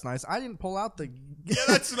 40s. Yeah, that's nice. I didn't pull out the. Yeah,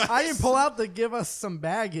 that's nice. I didn't pull out the give us some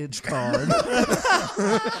baggage card.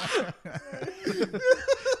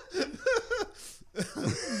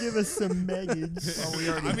 Give us some baggage.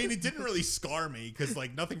 I mean, it didn't really scar me because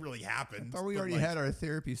like nothing really happened. I thought we already had our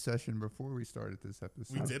therapy session before we started this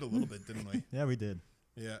episode. We did a little bit, didn't we? Yeah, we did.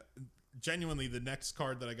 Yeah. Genuinely, the next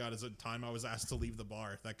card that I got is a time I was asked to leave the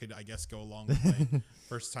bar. That could, I guess, go along with my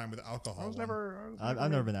first time with alcohol. I've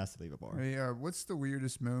never been asked to leave a bar. Hey, what's the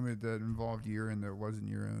weirdest moment that involved urine that wasn't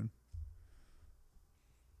your own?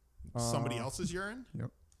 Somebody else's urine?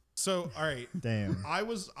 Yep. So, all right. Damn. I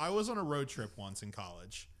was on a road trip once in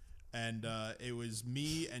college, and it was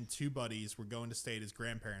me and two buddies were going to stay at his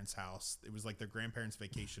grandparents' house. It was like their grandparents'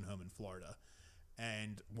 vacation home in Florida.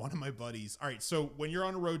 And one of my buddies, all right, so when you're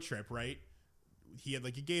on a road trip, right, he had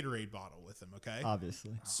like a Gatorade bottle with him, okay?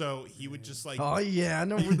 Obviously. So he would just like... Oh, yeah, I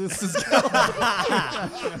know where this is going.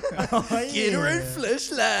 Gatorade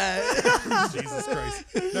flashlight. Jesus Christ.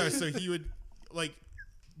 No, so he would, like,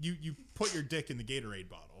 you put your dick in the Gatorade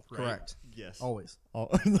bottle, right? Correct. Yes. Always. Oh.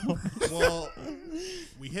 Well,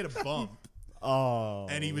 we hit a bump. Oh.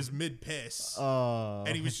 And he was mid-piss. Oh.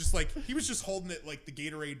 And he was just holding it like the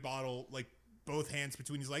Gatorade bottle, like, both hands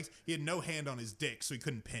between his legs. He had no hand on his dick, so he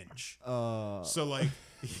couldn't pinch. So like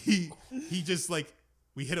he just like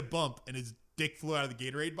we hit a bump and his dick flew out of the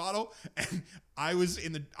Gatorade bottle, and I was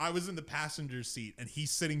in the passenger seat and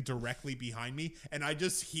he's sitting directly behind me, and I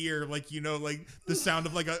just hear like like the sound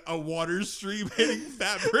of like a water stream hitting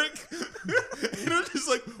fabric. And I'm just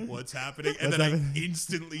like, what's happening? And then I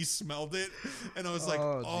instantly smelled it, and I was like,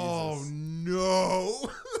 oh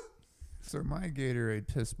no. So my Gatorade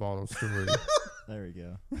piss bottle story. There we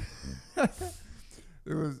go.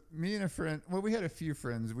 It was me and a friend. Well, we had a few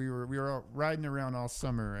friends. We were all riding around all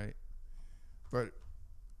summer, right? But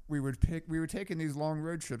we were taking these long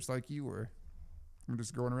road trips like you were. We're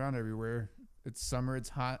just going around everywhere. It's summer. It's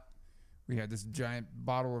hot. We had this giant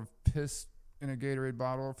bottle of piss in a Gatorade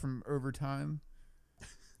bottle from overtime.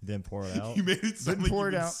 Then pour it out. You made it sound like pour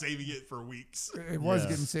you've it been out. saving it for weeks. It was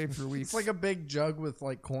getting saved for weeks. It's like a big jug with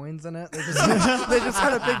like coins in it. They just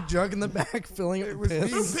had a big jug in the back filling it with Who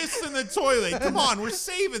piss. pissed in the toilet? Come on, we're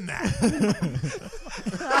saving that.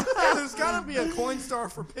 There's gotta be a coin star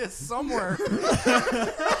for piss somewhere.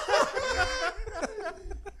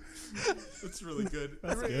 That's really good.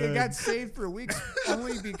 It got saved for weeks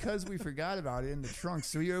only because we forgot about it in the trunk.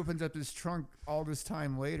 So he opens up his trunk all this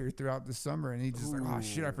time later throughout the summer, and he's just like, "Oh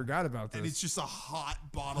shit, I forgot about this." And it's just a hot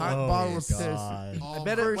bottle. Hot Oh bottle my of piss. God. Oh I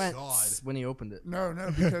bet my it went God. when he opened it. No,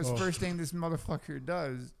 because first thing this motherfucker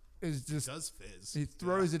does is just It does fizz. he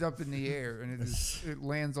throws it up in the air, and it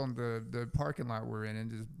lands on the parking lot we're in,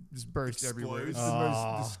 and just bursts everywhere. It's the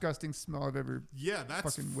most disgusting smell I've ever. Yeah,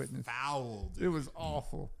 that's fucking witness. foul, dude. It was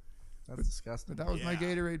awful. That's disgusting. But that was my Yeah.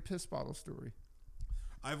 Gatorade piss bottle story.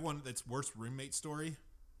 I have one that's worst roommate story.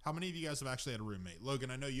 How many of you guys have actually had a roommate?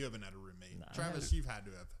 Logan, I know you haven't had a roommate. Nah. Travis, you've had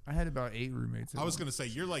to have. I had about 8 roommates. I was going to say,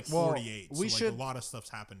 you're like Well, 48, we so should- like a lot of stuff's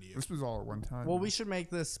happened to you. This was all at one time. Well, we should make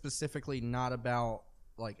this specifically not about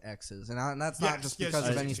like exes, and that's not Yes, just yes, because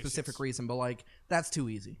of yes, any yes, specific yes. reason, but like that's too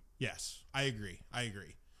easy. Yes, I agree.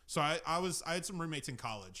 So I had some roommates in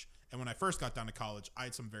college, and when I first got down to college, I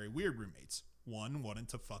had some very weird roommates. One wanted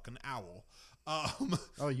to fuck an owl.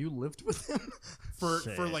 Oh, you lived with him?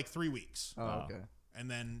 For like 3 weeks. Oh, Wow. okay.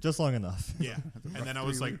 And then Just long enough. yeah. And then I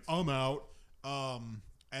was 3 like, weeks. I'm out.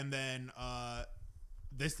 And then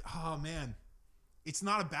this oh man. It's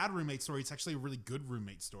not a bad roommate story, it's actually a really good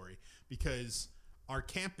roommate story because our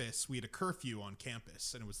campus, we had a curfew on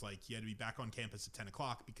campus, and it was like you had to be back on campus at 10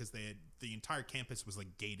 o'clock because the entire campus was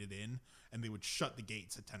like gated in, and they would shut the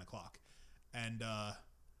gates at 10 o'clock. And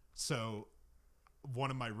so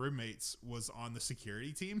one of my roommates was on the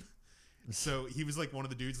security team, So he was like one of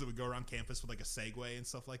the dudes that would go around campus with like a Segway and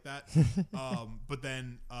stuff like that. But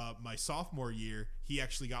then my sophomore year, he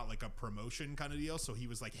actually got like a promotion kind of deal. So he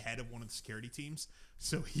was like head of one of the security teams.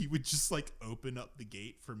 So he would just like open up the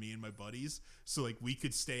gate for me and my buddies. So like we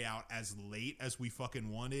could stay out as late as we fucking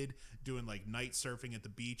wanted, doing like night surfing at the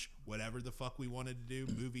beach, whatever the fuck we wanted to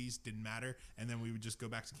do. Movies, didn't matter. And then we would just go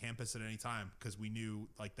back to campus at any time because we knew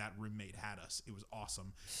like that roommate had us. It was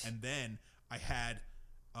awesome. And then I had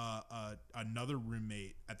another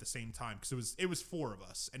roommate at the same time because it was 4 of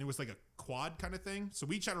us and it was like a quad kind of thing. So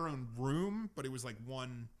we each had our own room, but it was like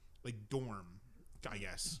one like dorm, I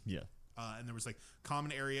guess. Yeah. And there was like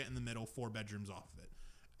common area in the middle, 4 bedrooms off of it.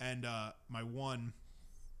 And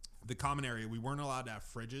the common area, we weren't allowed to have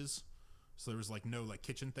fridges. So there was like no like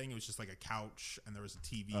kitchen thing. It was just like a couch and there was a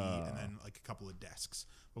TV and then like a couple of desks.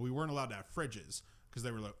 But we weren't allowed to have fridges because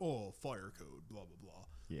they were like, oh, fire code, blah, blah, blah.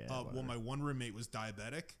 Yeah. Well, my one roommate was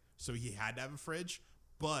diabetic, so he had to have a fridge,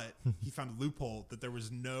 but he found a loophole that there was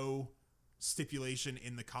no stipulation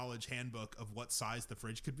in the college handbook of what size the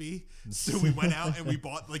fridge could be. So we went out and we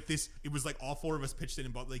bought like this. It was like all 4 of us pitched in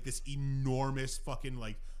and bought like this enormous fucking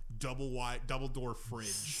like double door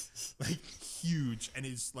fridge, like huge. And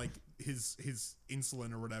his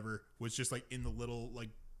insulin or whatever was just like in the little like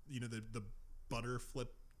the butter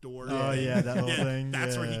flip door. Oh yeah, that little thing.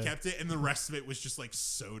 That's where he kept it, and the rest of it was just like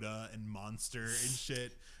soda and Monster and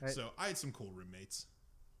shit. So I had some cool roommates.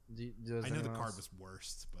 I know the card was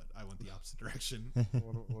worst, but I went the opposite direction.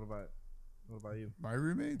 What about you? My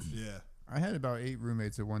roommates? Yeah. I had about 8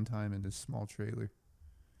 roommates at one time in this small trailer.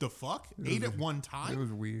 The fuck? 8 at one time? It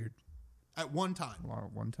was weird. At one time? A lot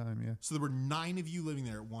at one time, yeah. So there were 9 of you living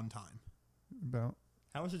there at one time? About.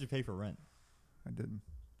 How much did you pay for rent? I didn't.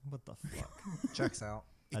 What the fuck? Checks out.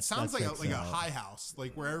 It sounds like a high house,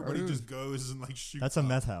 like where everybody just goes and like shoots. That's a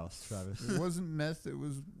meth house, Travis. It wasn't meth. It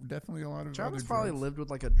was definitely a lot of. Travis other probably drugs. lived with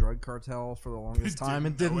like a drug cartel for the longest time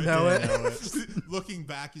and didn't know it. Looking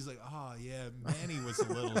back, he's like, "Oh yeah, Manny was a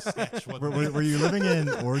little sketch." Were you living in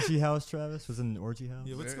an orgy house, Travis? Was it an orgy house?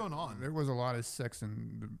 Yeah, what's going on? There was a lot of sex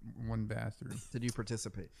in the one bathroom. Did you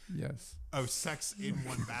participate? Yes. Oh, sex in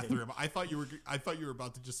one bathroom. I thought you were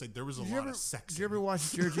about to just say there was a lot of sex. Did you ever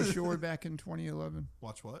watch Jersey Shore back in 2011?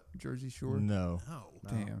 Watch what? Jersey Shore. No.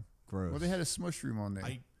 Damn. Gross. Well, they had a smush room on there.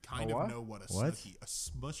 I kind of know what a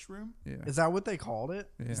smush room. Yeah. Is that what they called it?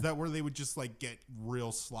 Yeah. Is that where they would just like get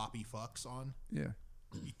real sloppy fucks on? Yeah.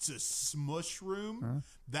 It's a smush room. Huh?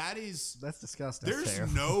 That's disgusting.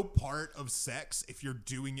 There's no part of sex, if you're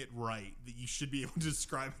doing it right, that you should be able to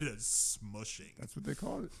describe it as smushing. That's what they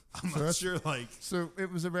called it. I'm not sure. Like, so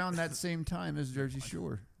it was around that same time as Jersey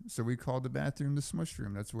Shore. So we called the bathroom the smush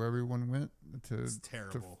room. That's where everyone went to. It's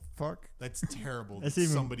terrible. To fuck. That's terrible. It's that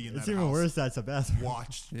even, somebody in that it's even house worse. That's a bathroom.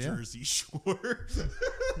 watched Yeah. Jersey Shore.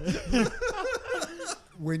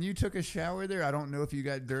 When you took a shower there, I don't know if you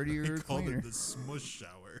got dirtier or They called cleaner. it the smush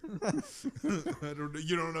shower. I don't know.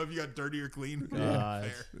 You don't know if you got dirty or clean. God.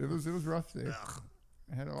 Fair. It was rough there. Ugh.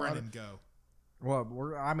 I had a lot Brennan, of, go.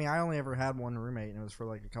 Well, I only ever had one roommate, and it was for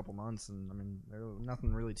like a couple months, and I mean, there was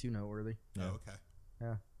nothing really too noteworthy. No. Oh, okay.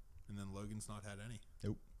 Yeah. And then Logan's not had any.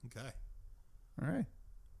 Nope. Okay. all right.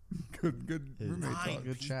 Good His- roommate 9 talk.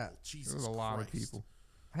 Good people. chat. Jesus There was a lot of Christ. people.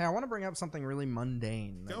 Hey, I want to bring up something really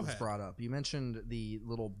mundane that Go was ahead. brought up. You mentioned the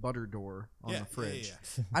little butter door on the fridge.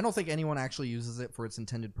 Yeah. I don't think anyone actually uses it for its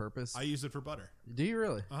intended purpose. I use it for butter. Do you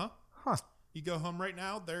really? Uh huh. Huh. You go home right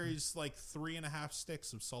now. There is like 3.5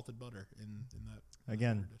 sticks of salted butter in that.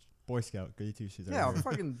 Again, Boy Scout, goody two shoes. Yeah, over here.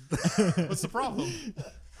 fucking. What's the problem?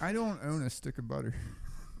 I don't own a stick of butter.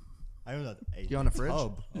 I own a You own a fridge?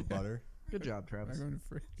 tub of butter. Good job, I Travis. go in the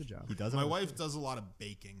fridge. Good job. He doesn't. My wife does a lot of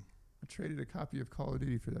baking. I traded a copy of Call of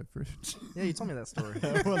Duty for that fridge. Yeah, you told me that story.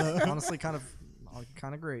 Honestly, kind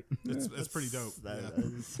of great. That's pretty dope.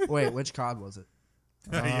 That- Wait, which COD was it?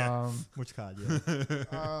 Yeah. Which COD?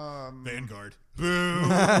 Yeah. Vanguard. Boom.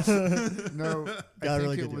 No, I Got think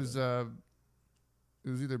really it good was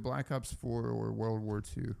either Black Ops 4 or World War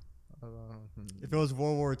II. If it was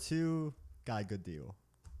World War II, got a good deal.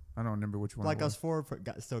 I don't remember which one. Black it was. Ops 4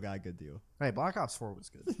 still got a good deal. Hey, Black Ops 4 was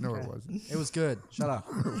good. No, Okay. it wasn't. It was good. Shut up.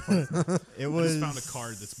 It I was. just found a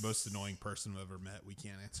card that's most annoying person I've ever met. We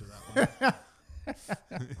can't answer that one. I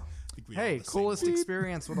think we all Hey, have the same coolest one.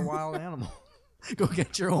 experience with a wild animal. Go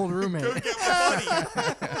get your old roommate. Go get my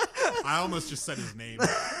buddy. I almost just said his name.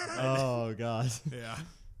 Oh God. Yeah.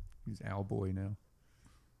 He's Al Boy now.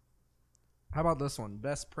 How about this one?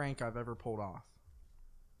 Best prank I've ever pulled off.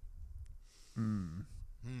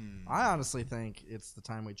 I honestly think it's the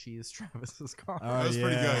time we cheesed Travis's car. Oh, That was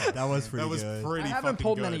pretty yeah, good. That was pretty That was good. pretty I haven't fucking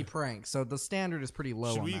pulled good. many pranks, so the standard is pretty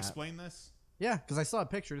low Should on we that. explain this? Yeah, because I still have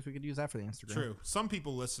pictures. We could use that for the Instagram. True. Some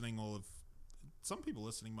people listening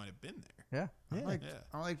might have been there. Yeah. Yeah.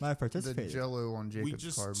 I like Might have the participated. Jello on Jacob's We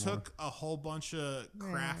just car more. took a whole bunch of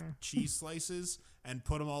Kraft cheese slices and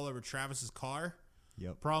put them all over Travis's car.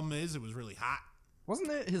 Yep. Problem is, it was really hot. Wasn't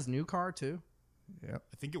it his new car too? Yep.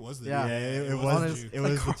 I think it was the Yeah. Yeah, it was was. the his- Duke. It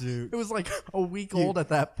was the Duke. It was like a week old at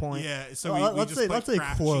that point. Yeah, so Well, we let's just say put let's say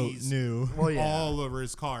Kraft quote cheese new. Well, yeah. all over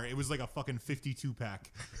his car. It was like a fucking 52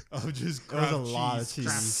 pack of just It was a Kraft lot of cheese. cheese.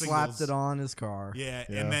 Kraft Slapped singles. it on his car. Yeah,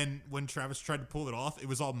 Yeah. and then when Travis tried to pull it off, it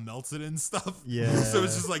was all melted and stuff. Yeah. So it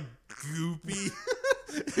was just like goopy.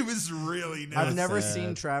 It was really nasty. I've never sad.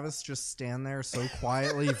 seen Travis just stand there so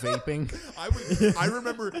quietly vaping. I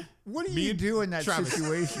remember. What do Me you and do in that Travis,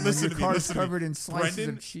 situation listen when to your me, car's listen to me. covered in slices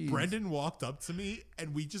Brendan, of cheese? Brendan walked up to me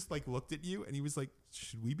and we just like looked at you and he was like,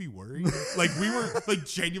 "Should we be worried?" Like we were like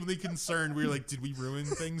genuinely concerned. We were like, "Did we ruin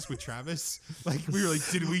things with Travis?" Like we were like,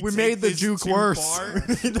 "Did we? We take made the this juke too worse." far?"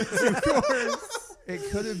 It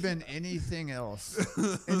could have been anything else,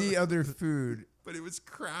 any other food. But it was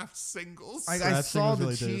Kraft singles. Like Kraft I saw singles the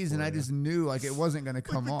really did it cheese and for I you. just knew like it wasn't gonna like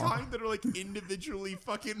come the off. kind that are like individually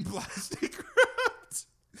fucking plastic wrapped.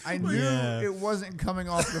 I knew Yeah. it wasn't coming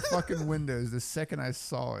off the fucking windows the second I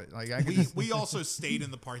saw it. Like I could just, We also stayed in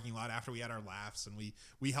the parking lot after we had our laughs and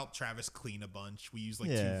we helped Travis clean a bunch. We used like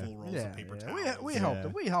Yeah. 2 full rolls Yeah, of paper yeah. towels. We Yeah.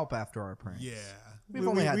 helped. We help after our prank. Yeah. We've We-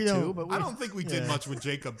 only we- had we 2, don't- but we I don't think we did Yeah. much with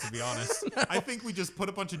Jacob, to be honest. I think we just put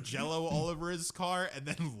a bunch of Jello all over his car and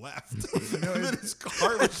then left. And then his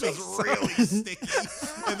car was just really sticky.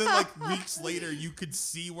 And then like weeks later, you could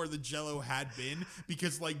see where the Jello had been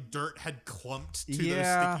because like dirt had clumped to those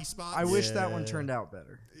sticky spots. I wish that one Yeah. turned out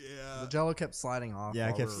better. Yeah. The Jello kept sliding off. Yeah, I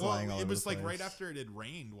while kept we were- sliding Well, all it over was the like place. right after it had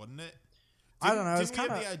rained, wasn't it? I don't know, it's Didn't we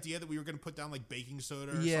have kinda- the idea that we were going to put down like baking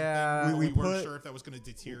soda or Yeah. something? We We weren't put- sure if that was going to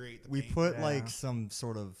deteriorate the We paint. put Yeah. like some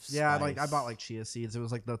sort of Yeah, like I spice. bought like chia seeds. It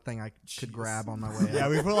was like the thing I Chia could grab on my way. Yeah,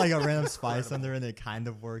 out. we put like a random spice under and it kind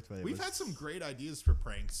of worked, but it We've was, had some great ideas for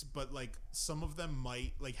pranks, but like some of them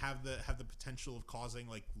might like have the potential of causing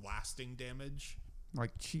like lasting damage,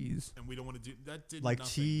 like cheese. and we don't want to do that. Did Like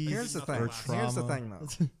nothing. cheese That Here's did the nothing thing. or lasting. Here's the trauma. thing,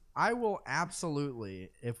 though. I will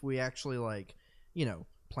absolutely, if we actually like,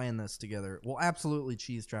 plan this together, we'll absolutely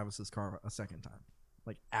cheese Travis's car a second time.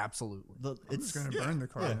 Like absolutely. The- I'm it's just gonna Yeah. burn the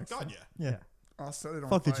car Yeah. next God, time. yeah. yeah. I'll set it on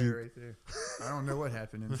Fuck the fire Jeep. right there. I don't know what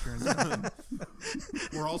happened. Insurance. company.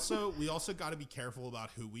 We also got to be careful about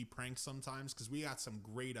who we prank sometimes because we got some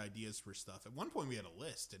great ideas for stuff. At one point, we had a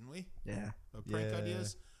list, didn't we? Yeah. Of prank Yeah.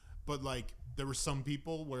 ideas. But like, there were some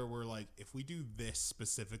people where we're like, if we do this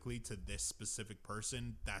specifically to this specific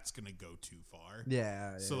person, that's gonna go too far.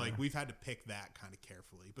 Yeah. So yeah. like, we've had to pick that kind of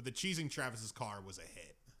carefully. But the cheesing Travis's car was a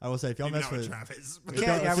hit. I will say if y'all Maybe mess not with with Travis. we If can't,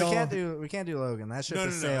 y'all- yeah, if y'all- we can't do Logan. That ship No,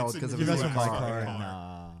 has no, no, sailed it's a- because of if you his mess new with my car. car, Car.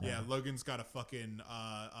 nah. Yeah, Logan's got a fucking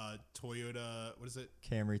Toyota. What is it?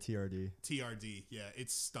 Camry TRD. TRD. Yeah,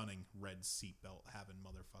 it's stunning. Red seatbelt having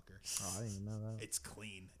motherfucker. Oh, I didn't even know that. It's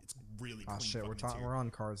clean. It's really Oh clean. shit, we're fucking we're on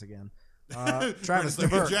cars again. Travis, Brandon's like,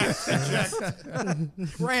 divert.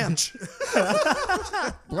 eject. Ranch.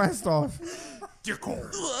 Blast off. You're cold.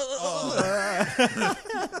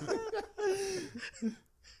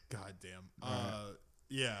 God damn.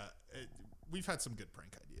 Yeah, we've had some good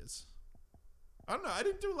prank ideas. I don't know. I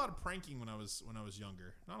didn't do a lot of pranking when I was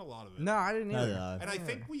younger. Not a lot of it. No, I didn't either. And I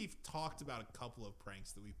think we've talked about a couple of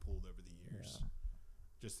pranks that we've pulled over the years,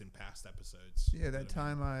 just in past episodes. Yeah, that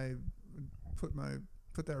time I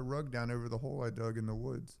put that rug down over the hole I dug in the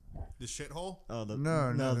woods. The shithole. Oh, the,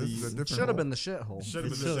 No, this is a different. Should have been the shithole. Should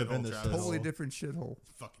have It been should've the been shithole. the Travis. totally different shithole.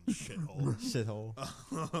 Fucking shithole.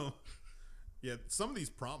 shithole. Yeah, some of these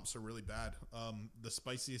prompts are really bad. The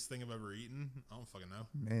spiciest thing I've ever eaten. I don't fucking know.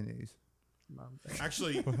 Mayonnaise.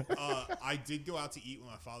 Actually, I did go out to eat with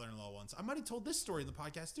my father-in-law once. I might have told this story in the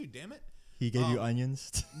podcast too. Damn it. He gave you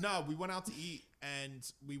onions. No, we went out to eat and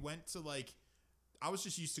we went to like. I was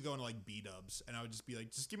just used to going to like B-dubs and I would just be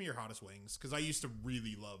like, just give me your hottest wings because I used to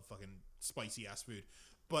really love fucking spicy ass food.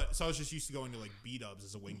 But so I was just used to going to like B-dubs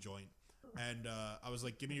as a wing joint. And I was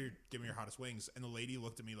like, give me your hottest wings. And the lady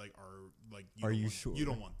looked at me like, Are you sure? You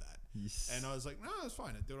don't want that. Yes. And I was like, no, that's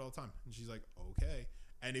fine. I do it all the time. And she's like, okay.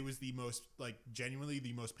 And it was the most, like, genuinely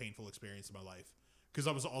the most painful experience of my life. Because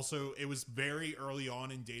it was very early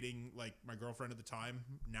on in dating, like, my girlfriend at the time,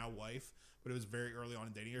 now wife. But it was very early on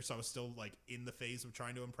in dating her. So I was still, like, in the phase of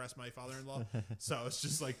trying to impress my father-in-law. So I was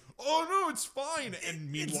just like, oh, no, it's fine.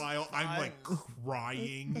 And meanwhile, I'm, like,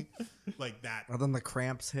 crying like that. And then the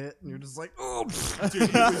cramps hit, and you're just like, oh. Dude,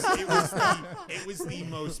 it was the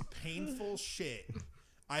most painful shit.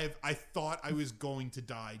 I thought I was going to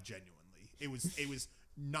die genuinely. It was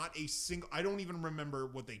not a single. I don't even remember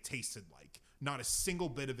what they tasted like. not a single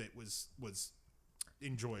bit of it was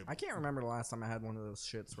enjoyable. I can't remember the last time I had one of those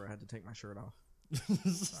shits where I had to take my shirt off.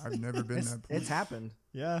 I've never been that. It's happened.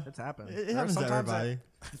 Yeah. It's happened. It happens to everybody.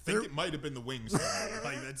 I think it might have been the wings.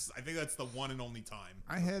 I think that's the one and only time.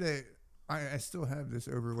 I still have this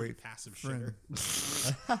overweight Passive friend.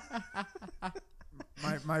 shitter.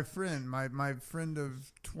 my friend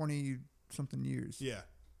of 20 something years. Yeah.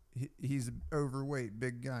 He's overweight,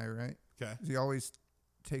 big guy, right? Okay. He always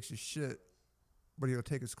takes his shit, but he'll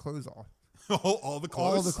take his clothes off. All the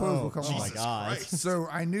clothes. All the clothes will come oh off. my God. Christ. So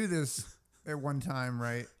I knew this at one time,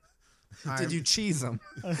 right? Did you cheese him?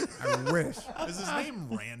 I wish. Is his name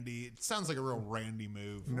Randy? It sounds like a real Randy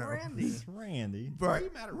move. No. Randy. It's Randy. Why are But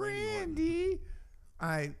you mad at Randy?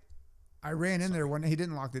 I ran in there one day. He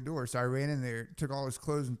didn't lock the door, so I ran in there, took all his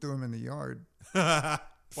clothes, and threw them in the yard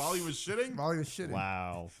While he was shitting? while he was shitting.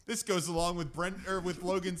 Wow. This goes along with with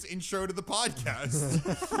Logan's intro to the podcast.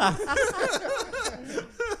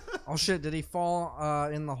 Oh shit! Did he fall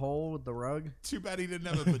in the hole with the rug? Too bad he didn't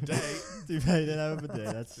have a bidet. Too bad he didn't have a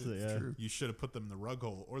bidet. That's yeah. True. You should have put them in the rug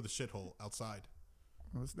hole or the shit hole outside.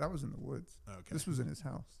 That was in the woods. Okay. This was in his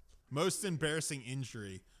house. Most embarrassing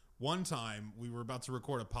injury. One time we were about to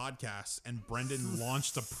record a podcast and Brendan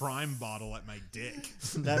launched a Prime bottle at my dick.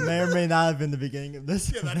 That may or may not have been the beginning of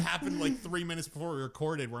this. Yeah, that happened like 3 minutes before we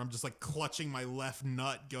recorded, where I'm just like clutching my left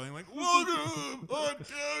nut, going like, "Welcome to the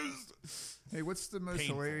podcast." Hey, what's the most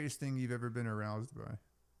Painful. hilarious thing you've ever been aroused by?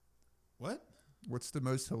 What? What's the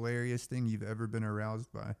most hilarious thing you've ever been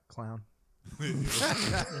aroused by? Clown. Ew.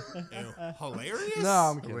 Hilarious? No,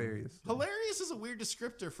 I'm kidding. Hilarious. Hilarious is a weird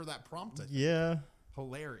descriptor for that prompt. I think. Yeah.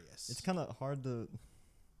 Hilarious. It's kind of hard to.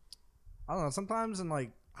 I don't know. Sometimes in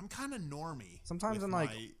like I'm kind of normy. sometimes with in like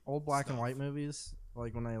my old black and stuff. white movies,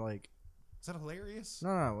 like when they like Is that hilarious?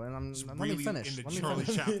 no, and Just let really me finish. into Let me Charlie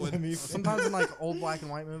finish. Chaplin. Let me Sometimes in like old black and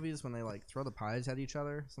white movies, when they like throw the pies at each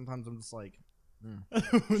other, sometimes I'm just like, What?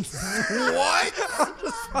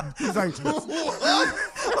 He's like,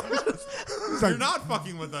 You're not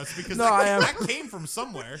fucking with us because No, I am. that came from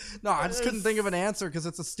somewhere. no, I just couldn't think of an answer because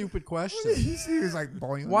it's a stupid question. he was like,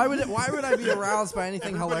 boing. Why would I be aroused by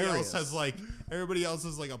anything Everybody hilarious? else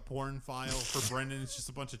has like a porn file. For Brendan, it's just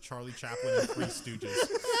a bunch of Charlie Chaplin and Three Stooges.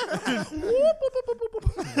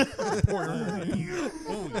 Oh yeah.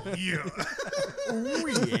 Oh yeah.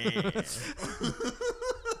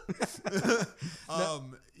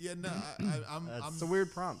 I'm It's a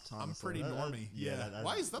weird prompt. I'm Honestly. pretty normie. yeah, Yeah. that-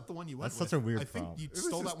 Why is that the one you went that's with? such a weird I think prompt. you was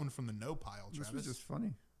stole just- that one from the no pile, This Travis. was just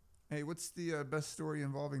funny. Hey, what's the best story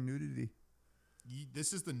involving nudity?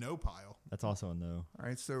 This is the no pile. That's also a no. All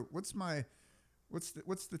right, so what's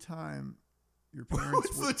the time your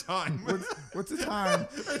parents What's the time? what's the time?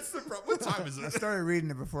 That's the problem. What time is I it? started reading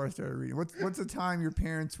it before I started reading. What's the time your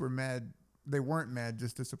parents were mad? They weren't mad,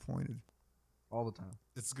 just disappointed. all the time.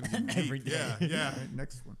 It's gonna be Every deep. day. Yeah, yeah. All right,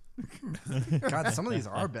 next one. God, some of these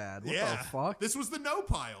are bad. What Yeah. the fuck? This was the no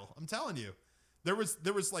pile. I'm telling you. There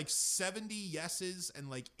was like 70 yeses and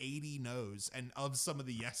like 80 nos. And of some of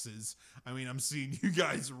the yeses, I mean, I'm seeing you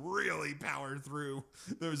guys really power through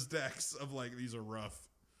those decks of like, these are rough.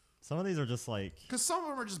 Some of these are just like. Because some of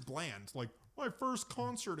them are just bland. Like, my first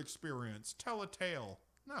concert experience, tell a tale.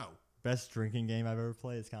 No. Best drinking game I've ever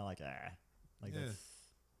played. It's kind of like like Yeah. that's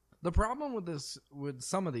The problem with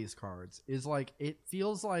some of these cards is like it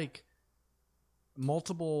feels like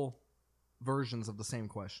multiple versions of the same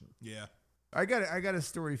question. Yeah. I got a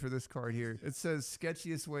story for this card here. It says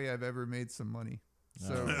sketchiest way I've ever made some money.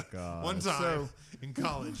 So oh god. One time in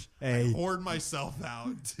college, Hey. I whored myself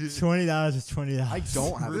out to $20 is $20. I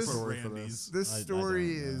don't have a This- story for Randy's. this. this I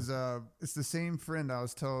story don't know. is it's the same friend I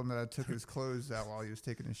was telling that I took his clothes out while he was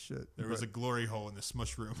taking his shit. There was a But- glory hole in the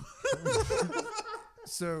smush room.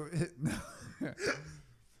 so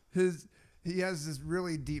he has this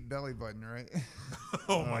really deep belly button, right?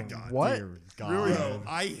 Oh my god. What? Dear God. Really? Bro,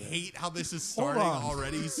 I hate how this is Hold starting on.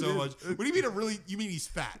 already so much. What do you mean you mean he's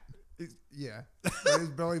fat? Yeah, but his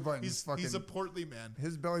belly button is fucking. He's a portly man.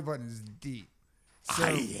 His belly button is deep. So,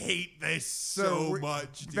 I hate this so we-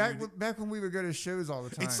 much, dude. Back when we would go to shows all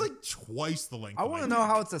the time. It's like twice the length. I of want my to know dick.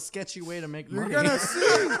 how it's a sketchy way to make you're money. gonna see.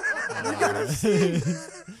 You're gonna see.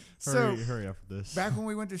 So hurry up with this. back when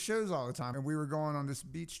we went to shows all the time, and we were going on this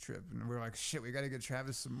beach trip, and we were like, "Shit, we got to get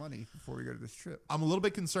Travis some money before we go to this trip." I'm a little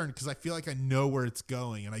bit concerned because I feel like I know where it's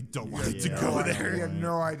going, and I don't want it to Yeah. go Oh, We there. have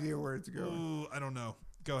no idea where it's going. Ooh, I don't know.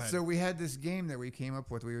 Go ahead. So we had this game that we came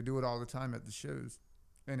up with. We would do it all the time at the shows,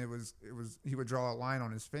 and it was he would draw a line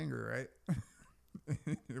on his finger, right?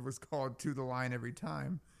 It was called "To the Line Every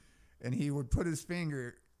Time," and he would put his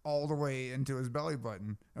finger all the way into his belly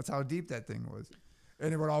button. That's how deep that thing was,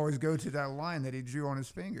 and it would always go to that line that he drew on his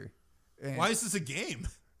finger. And Why is this a game?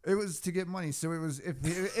 it was to get money. So it was if he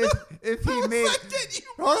made How does that get you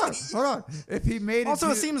hold on. If he made it Also,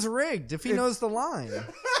 to, it seems rigged if he knows the line.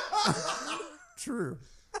 true.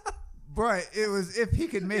 But it was if he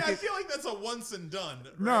could make Yeah, I it. feel like that's a once and done.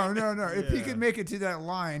 No, right? no. If he Yeah. could make it to that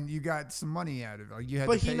line, you got some money out of it. Like you had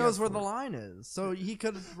But to he pay knows up where for the it. line is, so he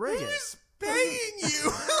could rig it. Who's paying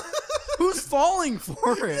you? Who's falling for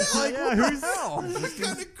it? Like, Yeah, what the who's- hell? What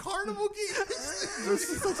kind of carnival game is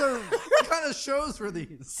this? What kind of shows were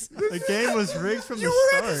these? The game was rigged from You the were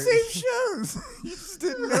start. at the same shows. You just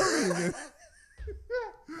didn't know anything.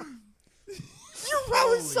 You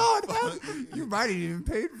probably Holy saw it. fuck. You might have even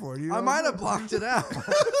paid for it. You I don't might know. have blocked it out.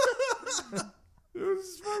 It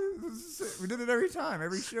was fun. We did it every time,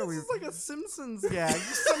 every show. This is like a Simpsons gag.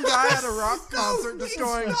 Just some guy at a rock concert just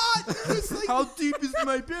going, "How deep is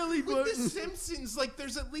my belly With The button?" Simpsons, like,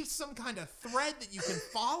 there's at least some kind of thread that you can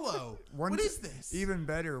follow. One What t- is this? Even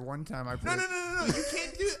better, one time I No, played. no. You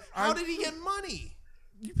can't do it. How did he get money?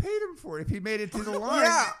 You paid him for it. If he made it to the line.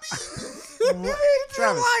 Yeah. If he made it to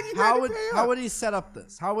Travis, the line, you how had to would pay how up. would he set up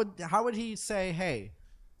this? How would he say, "Hey,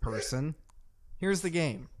 person, here's the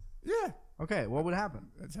game." Yeah. Okay, what would happen?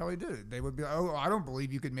 That's how he did it. They would be like, "Oh, I don't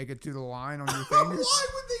believe you could make it to the line on your Why finger."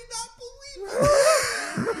 would they not believe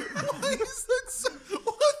it? Why is that so?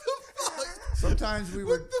 What the fuck? Sometimes we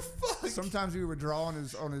would. What the fuck? Sometimes we would draw on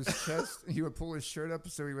his chest. He would pull his shirt up,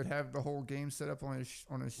 so he would have the whole game set up on his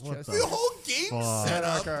What chest. the The whole game Fuck. set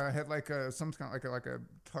up. Had like a some kind of like a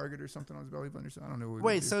target or something on his belly button or something. I don't know. What he would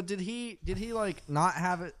Wait, do. so did he like not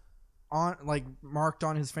have it on like marked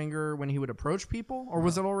on his finger when he would approach people, or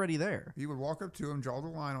was it already there? he would walk up to him, draw the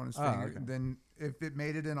line on his Oh, finger, okay. and then if it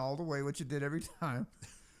made it in all the way, which it did every time,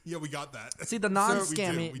 Yeah, we got that. See, the we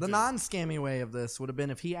non-scammy, do. the non-scammy way of this would have been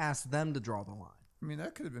if he asked them to draw the line. I mean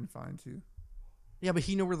that could have been fine too. Yeah, but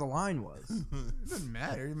he knew where the line was. It doesn't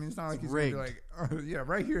matter. I mean, it's not like he's rigged. gonna be like, oh, yeah,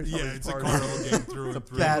 right here. Is Yeah, always it's a part. carnival game through and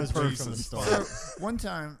through. bad It was rigged from the Jesus start. fuck. So one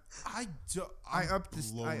time, I I upped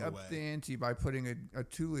blown I away. upped the ante by putting a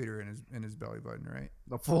 2-liter in his belly button, right?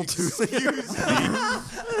 The full two. Excuse me.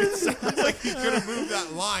 It sounds like he could have moved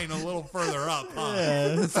that line a little further up, huh?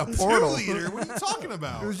 Yeah. It's a portal. 2 liter? What are you talking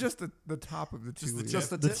about? It was just the top of the 2 Just the liter. Just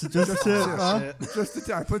the Just tip. just tip, huh? Shit. Just the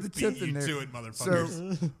tip. I put the tip Beat in you there. to it, So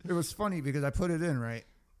motherfuckers. it was funny because I put it in right,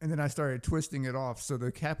 and then I started twisting it off, so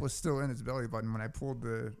the cap was still in his belly button when I pulled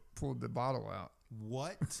the bottle out.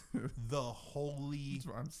 What the holy That's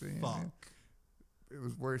what I'm saying. fuck? Man. It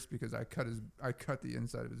was worse because I cut the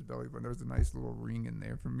inside of his belly button. There was a nice little ring in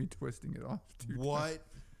there from me twisting it off. 2 times. What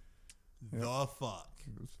Yep. the fuck?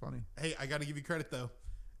 It was funny. Hey, I got to give you credit though.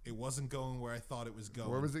 It wasn't going where I thought it was going.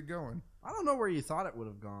 Where was it going? I don't know where you thought it would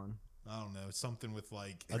have gone. I don't know. Something with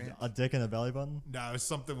like A dick in a belly button? no, it was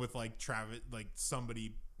something with like Travis, like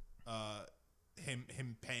somebody,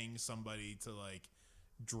 him paying somebody to like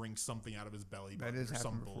drink something out of his belly That button has or some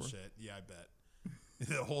happened before. bullshit. Yeah, I bet.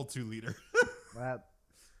 The whole 2 liter. That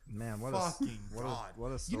man, what Fucking what God. a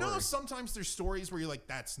You story. know how sometimes there's stories where you're like,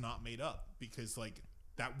 that's not made up because like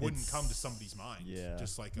that wouldn't come to somebody's mind. Yeah.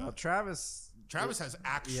 Just like No, Travis Travis has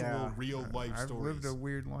actual Yeah. real life I've stories. lived a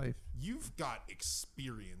weird life. You've got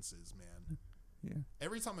experiences, man. Yeah,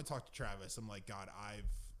 Every time I talk to Travis, I'm like, God,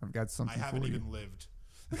 I've got I something haven't for you. even lived.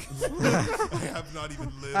 I have not even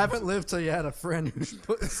lived. I haven't lived till you had a friend who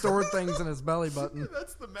stored things in his belly button.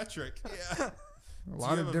 That's the metric. Yeah. A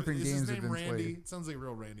lot of different is games his have name been Randy? played. It sounds like a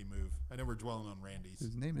real Randy move. I know we're dwelling on Randy's.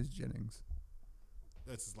 His name is Jennings.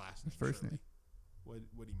 That's his last name. First surely. name.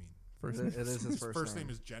 What do you mean? First It name. is his first name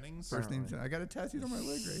name. is Jennings. First name. Apparently. I got it tattooed on my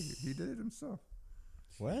leg right here. He did it himself.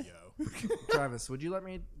 What? Yo. Travis, would you let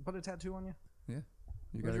me put a tattoo on you? Yeah.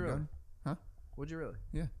 You Would got you a really? gun? Huh? Would you really?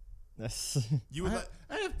 Yeah. That's You would I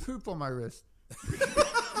let have poop on my wrist.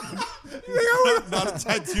 not a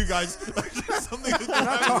tattoo, guys. Something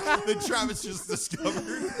that Travis just discovered.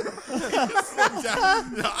 He just looked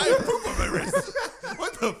down. I have poop on my wrist.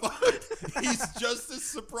 What the fuck? He's just as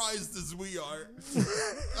surprised as we are.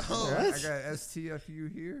 Oh, I got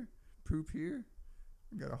STFU here, poop here.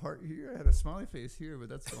 I got a heart here. I had a smiley face here, but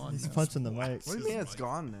that's gone he's now. punching the mic. What do you mean it's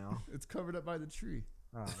gone now? It's covered up by the tree.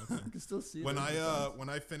 Oh, okay. You can still see it. when there's I the dots. when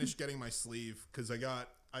I finish getting my sleeve, because I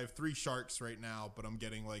have 3 sharks right now, but I'm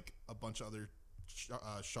getting like a bunch of other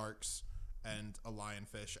sharks and a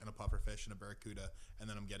lionfish and a pufferfish and a barracuda, and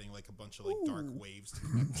then I'm getting like a bunch of like dark waves to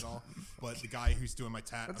connect it all. But the guy who's doing my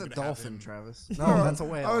tat, That's I'm a gonna have dolphin, him- Travis. No, that's a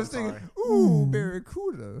whale. I was I'm thinking, sorry. ooh,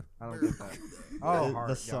 barracuda. I don't get that. Oh, heart. The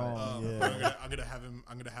got it. song, But yeah. I'm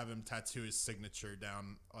gonna have him tattoo his signature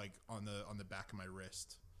down like on the back of my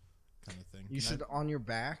wrist, kind of thing. You should on your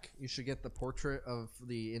back. You should get the portrait of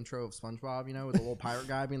the intro of SpongeBob. You know, with the little pirate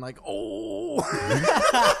guy being like, "Oh."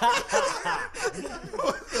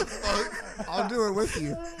 I'll do it with you.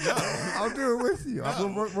 No, I'll do it with you.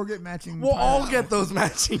 We'll get matching. We'll all get those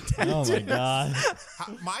matching tattoos. Oh my god.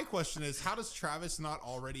 My question is, how does Travis not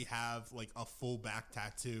already have like a full back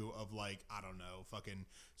tattoo of like, I don't know, fucking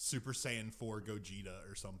Super Saiyan 4 Gogeta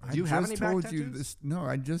or something? Do you have any back told tattoos? you this. No,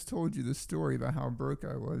 I just told you the story about how broke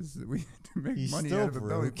I was. That we had to make He's money still out of a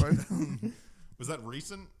belly broke. button. Was that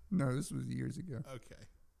recent? No, this was years ago. Okay.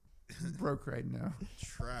 Broke right now.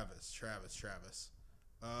 Travis.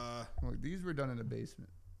 Look, these were done in a basement.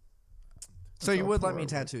 So you how would let poor me I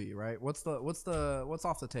was. tattoo you, right? What's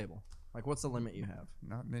off the table? Like, what's the limit you have?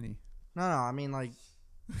 Not many. No, I mean like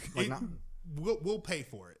not. We'll pay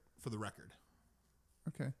for it, for the record.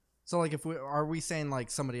 Okay. So like, if are we saying like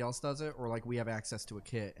somebody else does it, or like we have access to a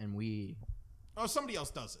kit and we? Oh, somebody else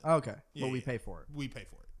does it. Okay, Yeah, but we yeah. pay for it. We pay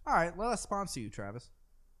for it. All right, let us sponsor you, Travis.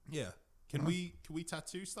 Yeah. Can we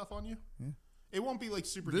tattoo stuff on you? Yeah. It won't be like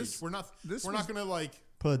super This- niche. We're not this not was- gonna like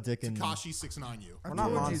Put a dick in. Takashi 6ix9ine you. I We're not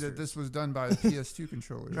told you monsters. that this was done by the PS2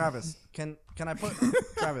 controller. Travis, can I put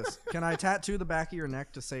Travis? Can I tattoo the back of your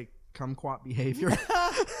neck to say "kumquat behavior"?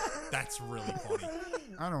 That's really funny.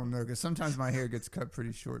 I don't know, because sometimes my hair gets cut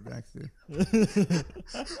pretty short back there.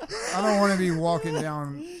 I don't want to be walking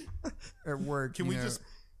down at work. Can we just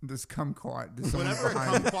this kumquat? This someone's whatever a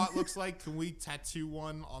behind me. kumquat looks like? Can we tattoo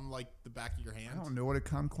one on like the back of your hand? I don't know what a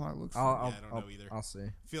kumquat looks like. I'll, Yeah, I don't know either. I'll see.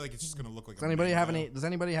 I feel like it's just gonna look like. Does anybody have mango. any? Does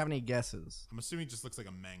anybody have any guesses? I'm assuming it just looks like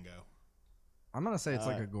a mango. I'm gonna say it's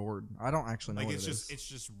like a gourd. I don't actually know Like what it's it just is. it's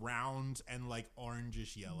just round and like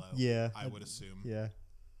orangish yellow. Yeah. I would assume. Yeah.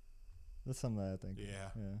 That's something that I think. Yeah.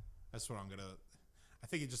 Yeah. That's what I'm gonna. I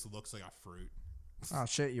think it just looks like a fruit. Oh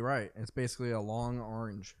shit, you're right. It's basically a long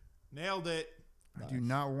orange. Nailed it. I do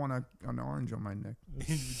not want an orange on my neck. It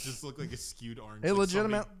just looked like a skewed orange. It like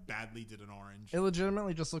legitimate- somebody badly did an orange. It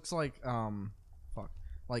legitimately just looks like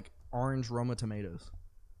like orange Roma tomatoes.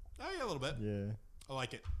 Oh yeah, a little bit. Yeah. I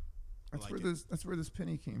like it. That's like where it. this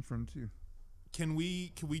penny came from too. Can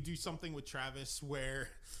we do something with Travis where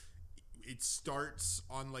it starts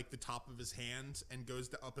on like the top of his hand and goes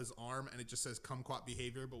to up his arm and it just says kumquat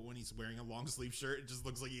behavior, but when he's wearing a long sleeve shirt, it just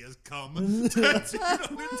looks like he has cum tattooed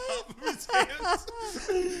on the top of his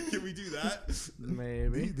hands. Can we do that?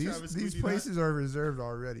 Maybe. Travis, can we These do places are reserved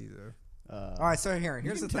already, though. All right, so here's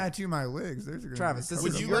You the can thing. tattoo my legs. There's a Travis, this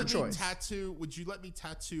Would is you your let choice. me tattoo? Would you let me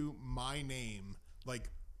tattoo my name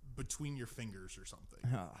like between your fingers or something?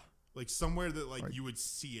 Like somewhere that like you would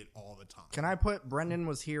see it all the time. Can I put Brendan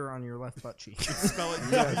was here on your left butt cheek? Spell it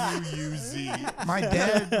W-U-Z. My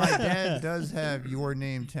dad does have your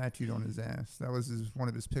name tattooed on his ass. That was one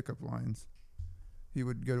of his pickup lines. He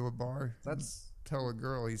would go to a bar. That's Tell a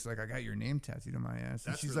girl, he's like, I got your name tattooed on my ass.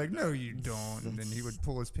 And That's she's really like, no, you don't. And then he would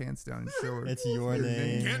pull his pants down and show her. It's your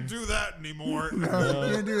name. Can't do that anymore. No,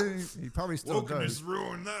 he can't do it. He probably still Logan does. has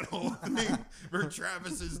ruined that whole thing for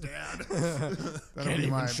Travis's dad. That'll be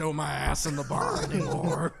my, my ass in the bar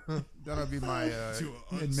anymore. that'll be my To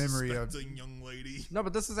an in memory of. unsuspecting young lady. No,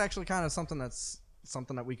 but this is actually kind of something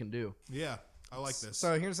that we can do. Yeah, I like this.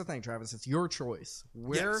 So here's the thing, Travis. It's your choice.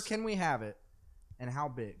 Where Yes. can we have it, and how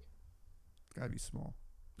big? Gotta be small.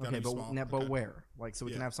 Gotta Okay, be but small. but Okay. where? Like, so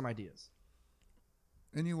we can Yeah. have some ideas.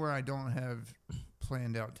 Anywhere I don't have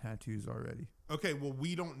planned out tattoos already. Okay, well,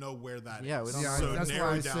 we don't know where that is. Yeah, we don't Yeah, so that's narrow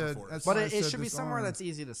why I down said. for us. That's But why I it said should be this somewhere arm. that's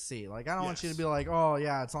easy to see. Like, I don't want you Yes. to be like, oh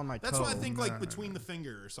yeah, it's on my That's toe. why I think like No, between no, the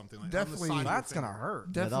finger or something like Definitely- that. On the side of That's your gonna finger. hurt.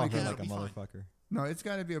 Yeah, that'll Definitely hurt can- like a be fine. motherfucker. No, it's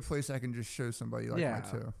got to be a place I can just show somebody like Yeah.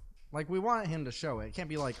 my toe. Like, we want him to show it. It can't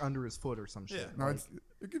be like under his foot or some shit. Yeah. No, Like,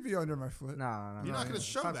 it could be under my foot. no. You're not yeah. gonna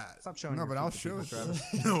show Stop- that. Stop showing. No, your but feet I'll to show people, it.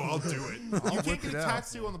 Travis. No, I'll do it. You can't whip get it a out.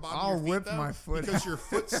 tattoo on the bottom I'll of your feet, whip though, my foot because out. your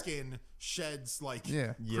foot skin sheds like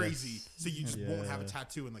Yeah. crazy, Yes. so you just won't have a Yeah.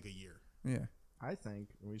 tattoo in like a year. Yeah, I think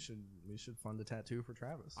we should fund a tattoo for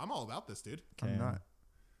Travis. I'm all about this, dude. I'm not.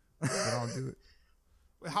 But I'll do it.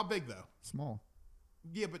 Wait, how big though? Small.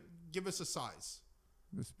 Yeah, but give us a size.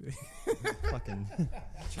 This big. Fucking.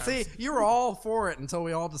 See, you were all for it until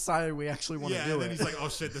we all decided we actually want to Yeah, do and then it. he's like, "Oh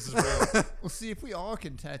shit, this is real." Well, see, if we all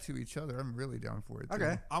can tattoo each other, I'm really down for it. too.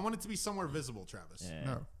 Okay. I want it to be somewhere visible, Travis. Yeah.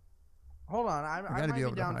 No. Hold on, I gotta might be be able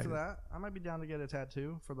to down hide for it. that. I might be down to get a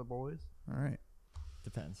tattoo for the boys. All right.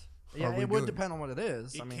 Depends. Yeah, we it would do it? depend on what it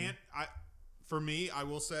is. It I mean, can't. For me, I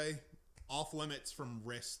will say, off limits from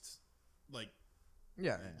wrist, like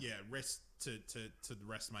wrist to the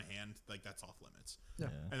rest of my hand, like that's off limits. Yeah.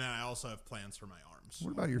 And then I also have plans for my arms.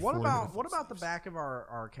 What about your What forehead? about the back of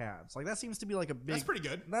our calves? Like that seems to be like a big. That's pretty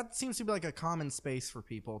good. That seems to be like a common space for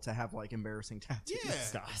people to have like embarrassing tattoos.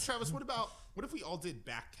 Yeah, Travis. What if we all did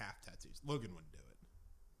back calf tattoos? Logan wouldn't do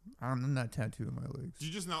it. I'm not tattooing my legs. Do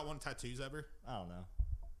you just not want tattoos ever? I don't know.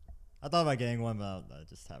 I thought about getting one, but I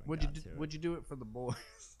just haven't. Would you do it for the boys?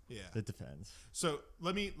 Yeah, It depends. So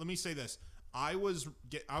let me say this. I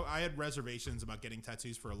had reservations about getting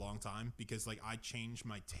tattoos for a long time because like I change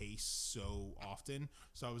my taste so often.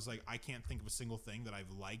 So I was like, I can't think of a single thing that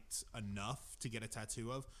I've liked enough to get a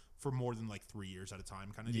tattoo of for more than like 3 years at a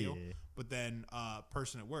time kind of deal. But then a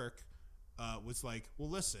person at work was like, well,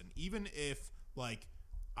 listen, even if like,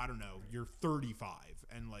 I don't know, you're 35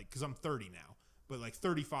 and like, cause I'm 30 now. But like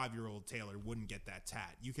 35-year-old Taylor wouldn't get that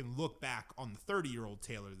tat. You can look back on the 30-year-old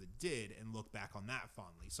Taylor that did and look back on that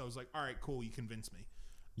fondly. So I was like, all right, cool. You convinced me.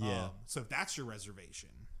 Yeah. So if that's your reservation,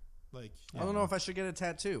 like, I don't know if I should get a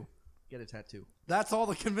tattoo. Get a tattoo. That's all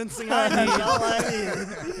the convincing I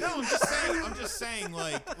need. no, I'm just saying,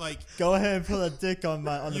 like. Go ahead and put a dick on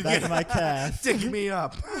the back of my calf. Dick me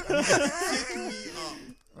up. Dick me up.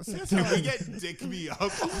 Can we get dick me up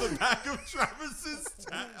on the back of Travis's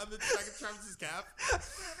calf,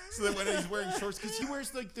 so that when he's wearing shorts, because he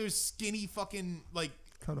wears like those skinny fucking like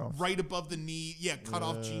cut off right above the knee, cut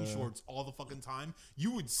off jean shorts all the fucking time.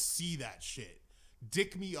 You would see that shit.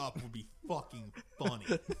 Dick me up would be fucking funny.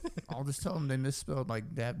 I'll just tell them they misspelled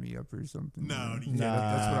like dab me up or something. No, that's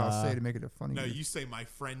what I'll say to make it a funny. No, you say my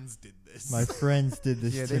friends did this. My friends did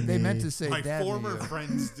this. Yeah, to they me. meant to say my dab former me up.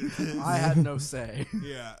 friends did this. I had no say.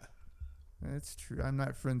 Yeah. That's true. I'm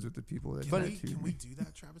not friends with the people that Can tattoo we me. do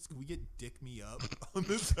that, Travis? Can we get dick me up on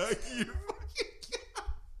the back of your fucking calf?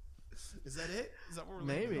 Is that it? Is that what we're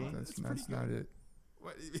Maybe. landing on? That's pretty not good. it.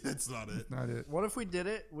 What? That's not it. That's not it. What if we did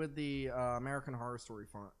it with the American Horror Story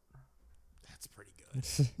font? That's pretty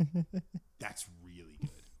good. That's really good.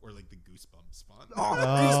 Or like the Goosebumps font.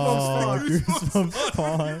 Oh, Goosebumps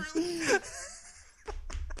font.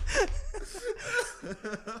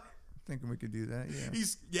 Thinking we could do that. Yeah.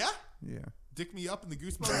 Yeah? Yeah. Dick me up in the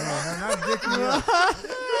Goosebumps No, font? not dick me up.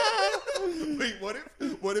 Wait,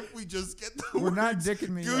 what if we just get the We're not words dicking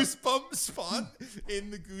me up. Goosebumps font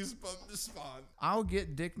in the Goosebumps font? I'll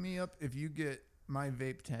get dick me up if you get my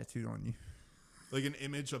vape tattooed on you. Like an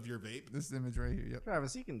image of your vape? This image right here. Yep.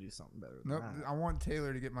 Travis, you can do something better than Nope. that. I want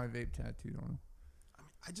Taylor to get my vape tattooed on him.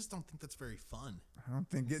 I just don't think that's very fun. I don't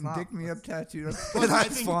think getting not- dick me up tattooed. Plus,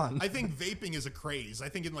 That's fun. I think vaping is a craze. I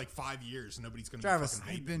think in like 5 years, nobody's going to Travis, be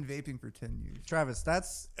fucking I've vaping. been vaping for 10 years. Travis,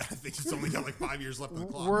 that's I think it's only got like 5 years left on the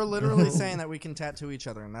clock. we're literally saying that we can tattoo each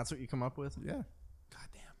other, and that's what you come up with. Yeah.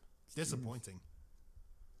 Goddamn. Disappointing.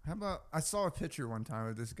 How about I saw a picture one time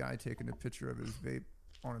of this guy taking a picture of his vape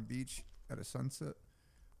on a beach at a sunset.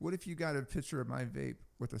 What if you got a picture of my vape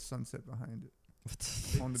with a sunset behind it?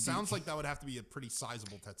 On the Sounds beach? like that would have to be a pretty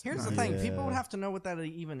sizable tattoo. Here's the thing: people would have to know what that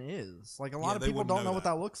even is. Like a lot of they people wouldn't don't know know what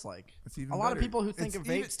that. that looks like. It's even A lot of better. people who think It's of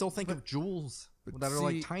vape even- still think of jewels but that are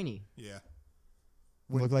like see- tiny. Yeah.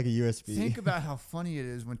 Look like a USB. Think about how funny it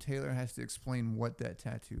is when Taylor has to explain what that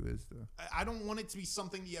tattoo is, though. I don't want it to be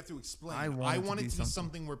something that you have to explain. I I want want it it to to be be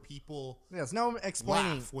something where people Yes, no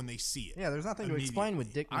explaining. laugh when they see it. Yeah, there's nothing to explain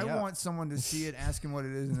with dick me I up. want someone to see it, ask him what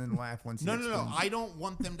it is, and then laugh once. No, he no, no. explains it. I don't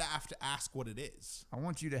want them to have to ask what it is. I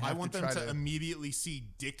want you to have I want to them try to immediately see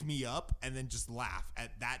dick me up and then just laugh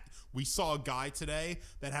at that. We saw a guy today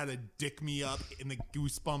that had a dick me up in the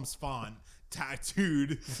Goosebumps font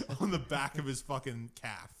tattooed on the back of his fucking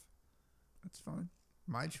calf. That's fine.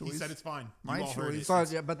 My choice. He said it's fine. My You all heard choice. it.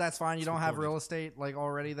 So, yeah, but that's fine. You it's don't have recorded. real estate like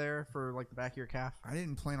already there for like the back of your calf. I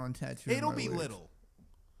didn't plan on tattooing. It'll my be legs. little.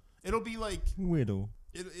 It'll be like Whittle.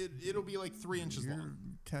 it'll be like 3 inches Your long.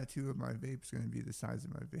 tattoo of my vape is going to be the size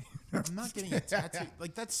of my vape. I'm not getting a tattoo.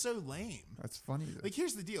 Like that's so lame. That's funny though. Like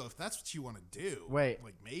here's the deal: if that's what you want to do, Wait.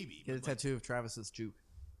 like maybe Get a but, like, tattoo of Travis's juke.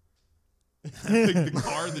 like the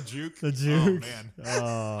car, the juke. The juke. Oh man,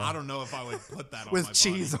 Oh. I don't know if I would put that on With my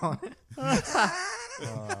cheese body. on it.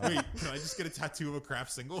 Wait, can I just get a tattoo of a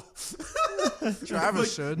craft single? Travis Like,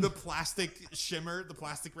 should. The plastic shimmer, the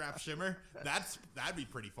plastic wrap shimmer. That'd be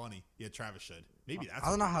pretty funny. Yeah, Travis should. Maybe that's. I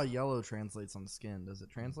don't know how yellow translates on skin. Does it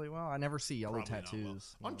translate well? I never see yellow probably not well.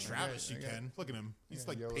 tattoos. On Travis, you can. Look at him. He's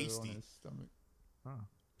like yellow pasty. on his stomach.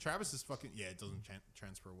 Travis is fucking. Yeah, it doesn't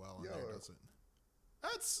transfer well on there, Yellow. does it?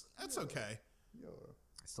 That's okay. Yellow.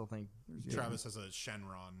 I still think There's yellow. Travis has a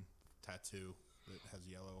Shenron tattoo that has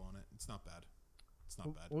yellow on it. It's not bad. It's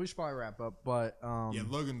not bad. well, we should probably wrap up. But Yeah,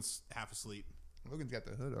 Logan's half asleep. Logan's got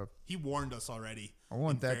the hood up. He warned us already. I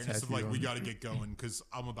want in that fairness of tattoo like, on we me. got to get going because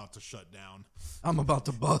I'm about to shut down. I'm about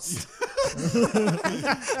to bust.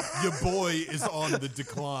 Your boy is on the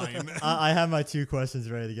decline. I have my 2 questions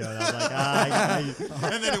ready to go. And I was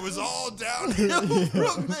like, And then it was all downhill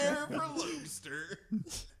from there for Lobster.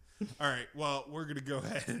 All right, well, we're going to go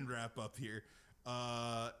ahead and wrap up here.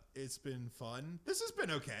 It's been fun. This has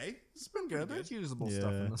been okay. It's been good. There's usable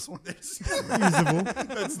stuff Yeah. in this one. usable.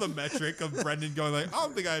 That's the metric of Brendan going like, I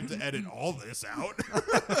don't think I have to edit all this out.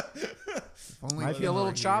 Only Might be a little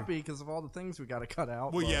right here. choppy because of all the things we got to cut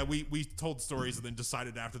out. Well, but yeah, we told stories and then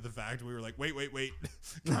decided after the fact. We were like, wait.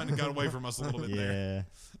 Kind of got away from us a little bit there.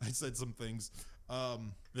 Yeah. I said some things.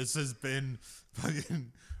 This has been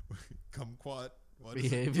fucking kumquat. What is it?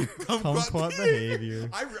 behavior. Kumquat behavior.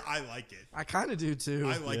 I like it. I kind of do too.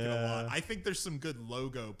 I like it a lot. Yeah. I think there's some good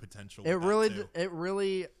logo potential. It with that, really, too. it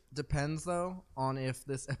really depends though on if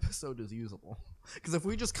this episode is usable. Because if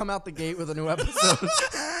we just come out the gate with a new episode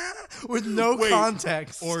with no Wait,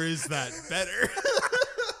 context, or is that better?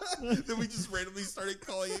 Then we just randomly started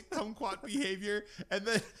calling it kumquat behavior, and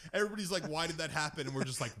then everybody's like, "Why did that happen?" And we're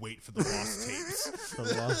just like, "Wait for the lost tapes."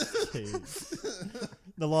 The lost tapes.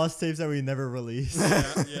 The lost tapes that we never released.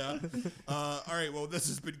 Yeah. All right. Well, this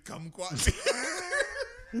has been kumquat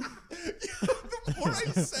behavior. The more I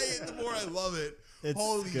say it, the more I love it. It's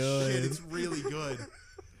Holy good. shit, it's really good.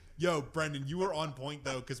 Yo, Brendan, you were on point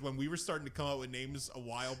though, because when we were starting to come up with names a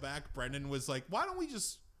while back, Brendan was like, "Why don't we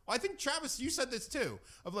just?" I think Travis, you said this too.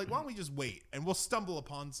 Of like, why don't we just wait and we'll stumble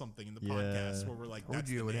upon something in the Yeah. podcast where we're like, Told "That's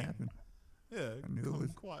you the it would name." happen. Yeah, I knew it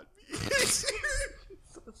was- kumquat.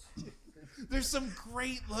 There's some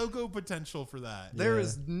great logo potential for that. there Yeah.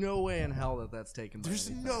 is no way in hell that that's taken. By There's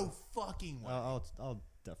anything. no fucking way. I'll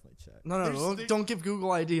definitely check. No, there's- don't give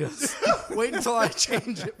Google ideas. Wait until I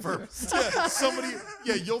change it first.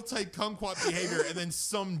 Yeah, you'll type kumquat behavior, and then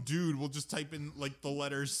some dude will just type in like the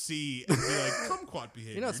letter C and be like kumquat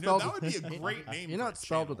behavior. You know, it's spelled. that would be a great name. You know, for it's a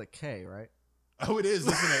spelled channel. with a K, right? Oh, it is,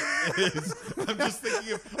 isn't it? It is.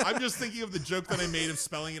 I'm just thinking of the joke that I made of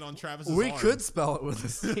spelling it on Travis's We arm. could spell it with a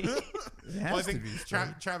C. It has Well, I to think be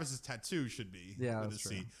spelled. Travis's tattoo should be Yeah, with that's a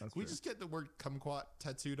C. true. That's Can we true. just get the word kumquat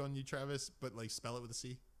tattooed on you, Travis, but like spell it with a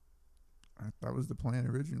C? That was the plan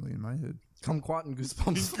originally in my head. Kumquat and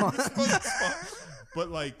goosebumps font. But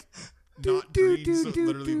like Do, not do, green, do, so it do,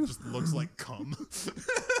 literally do. just looks like cum.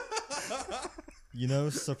 You know,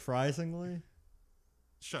 surprisingly,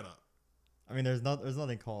 Shut up. I mean, there's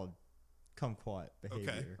nothing called kumquat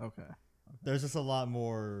behavior. Okay. There's just a lot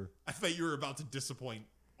more. I thought you were about to disappoint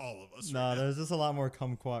all of us. No, right now. there's just a lot more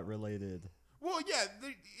kumquat related. Well, yeah,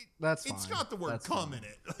 That's it's fine. got the word That's cum fine. in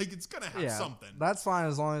it. Like it's gonna have Yeah, something. that's fine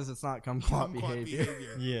as long as it's not kumquat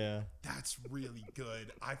behavior. Yeah. That's really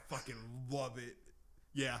good. I fucking love it.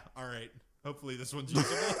 Yeah. All right. Hopefully this one's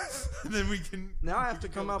usable. And then we can. Now I we have to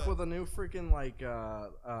can come go up with a new freaking like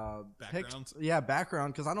Background? Yeah,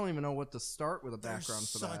 background because I don't even know what to start with a There's background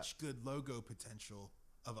for that. such good logo potential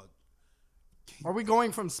of a Are we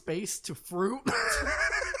going from space to fruit?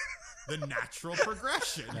 the natural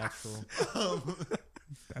progression. Natural.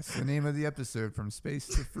 That's the name of the episode, From Space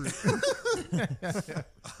to Fruit.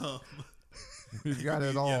 We've got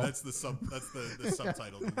it all. Yeah, that's the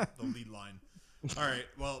subtitle, the lead line. All right.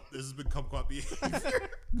 Well, this has been Kumquat Behavior.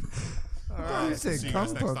 All right. See you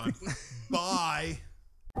guys next time. Bye.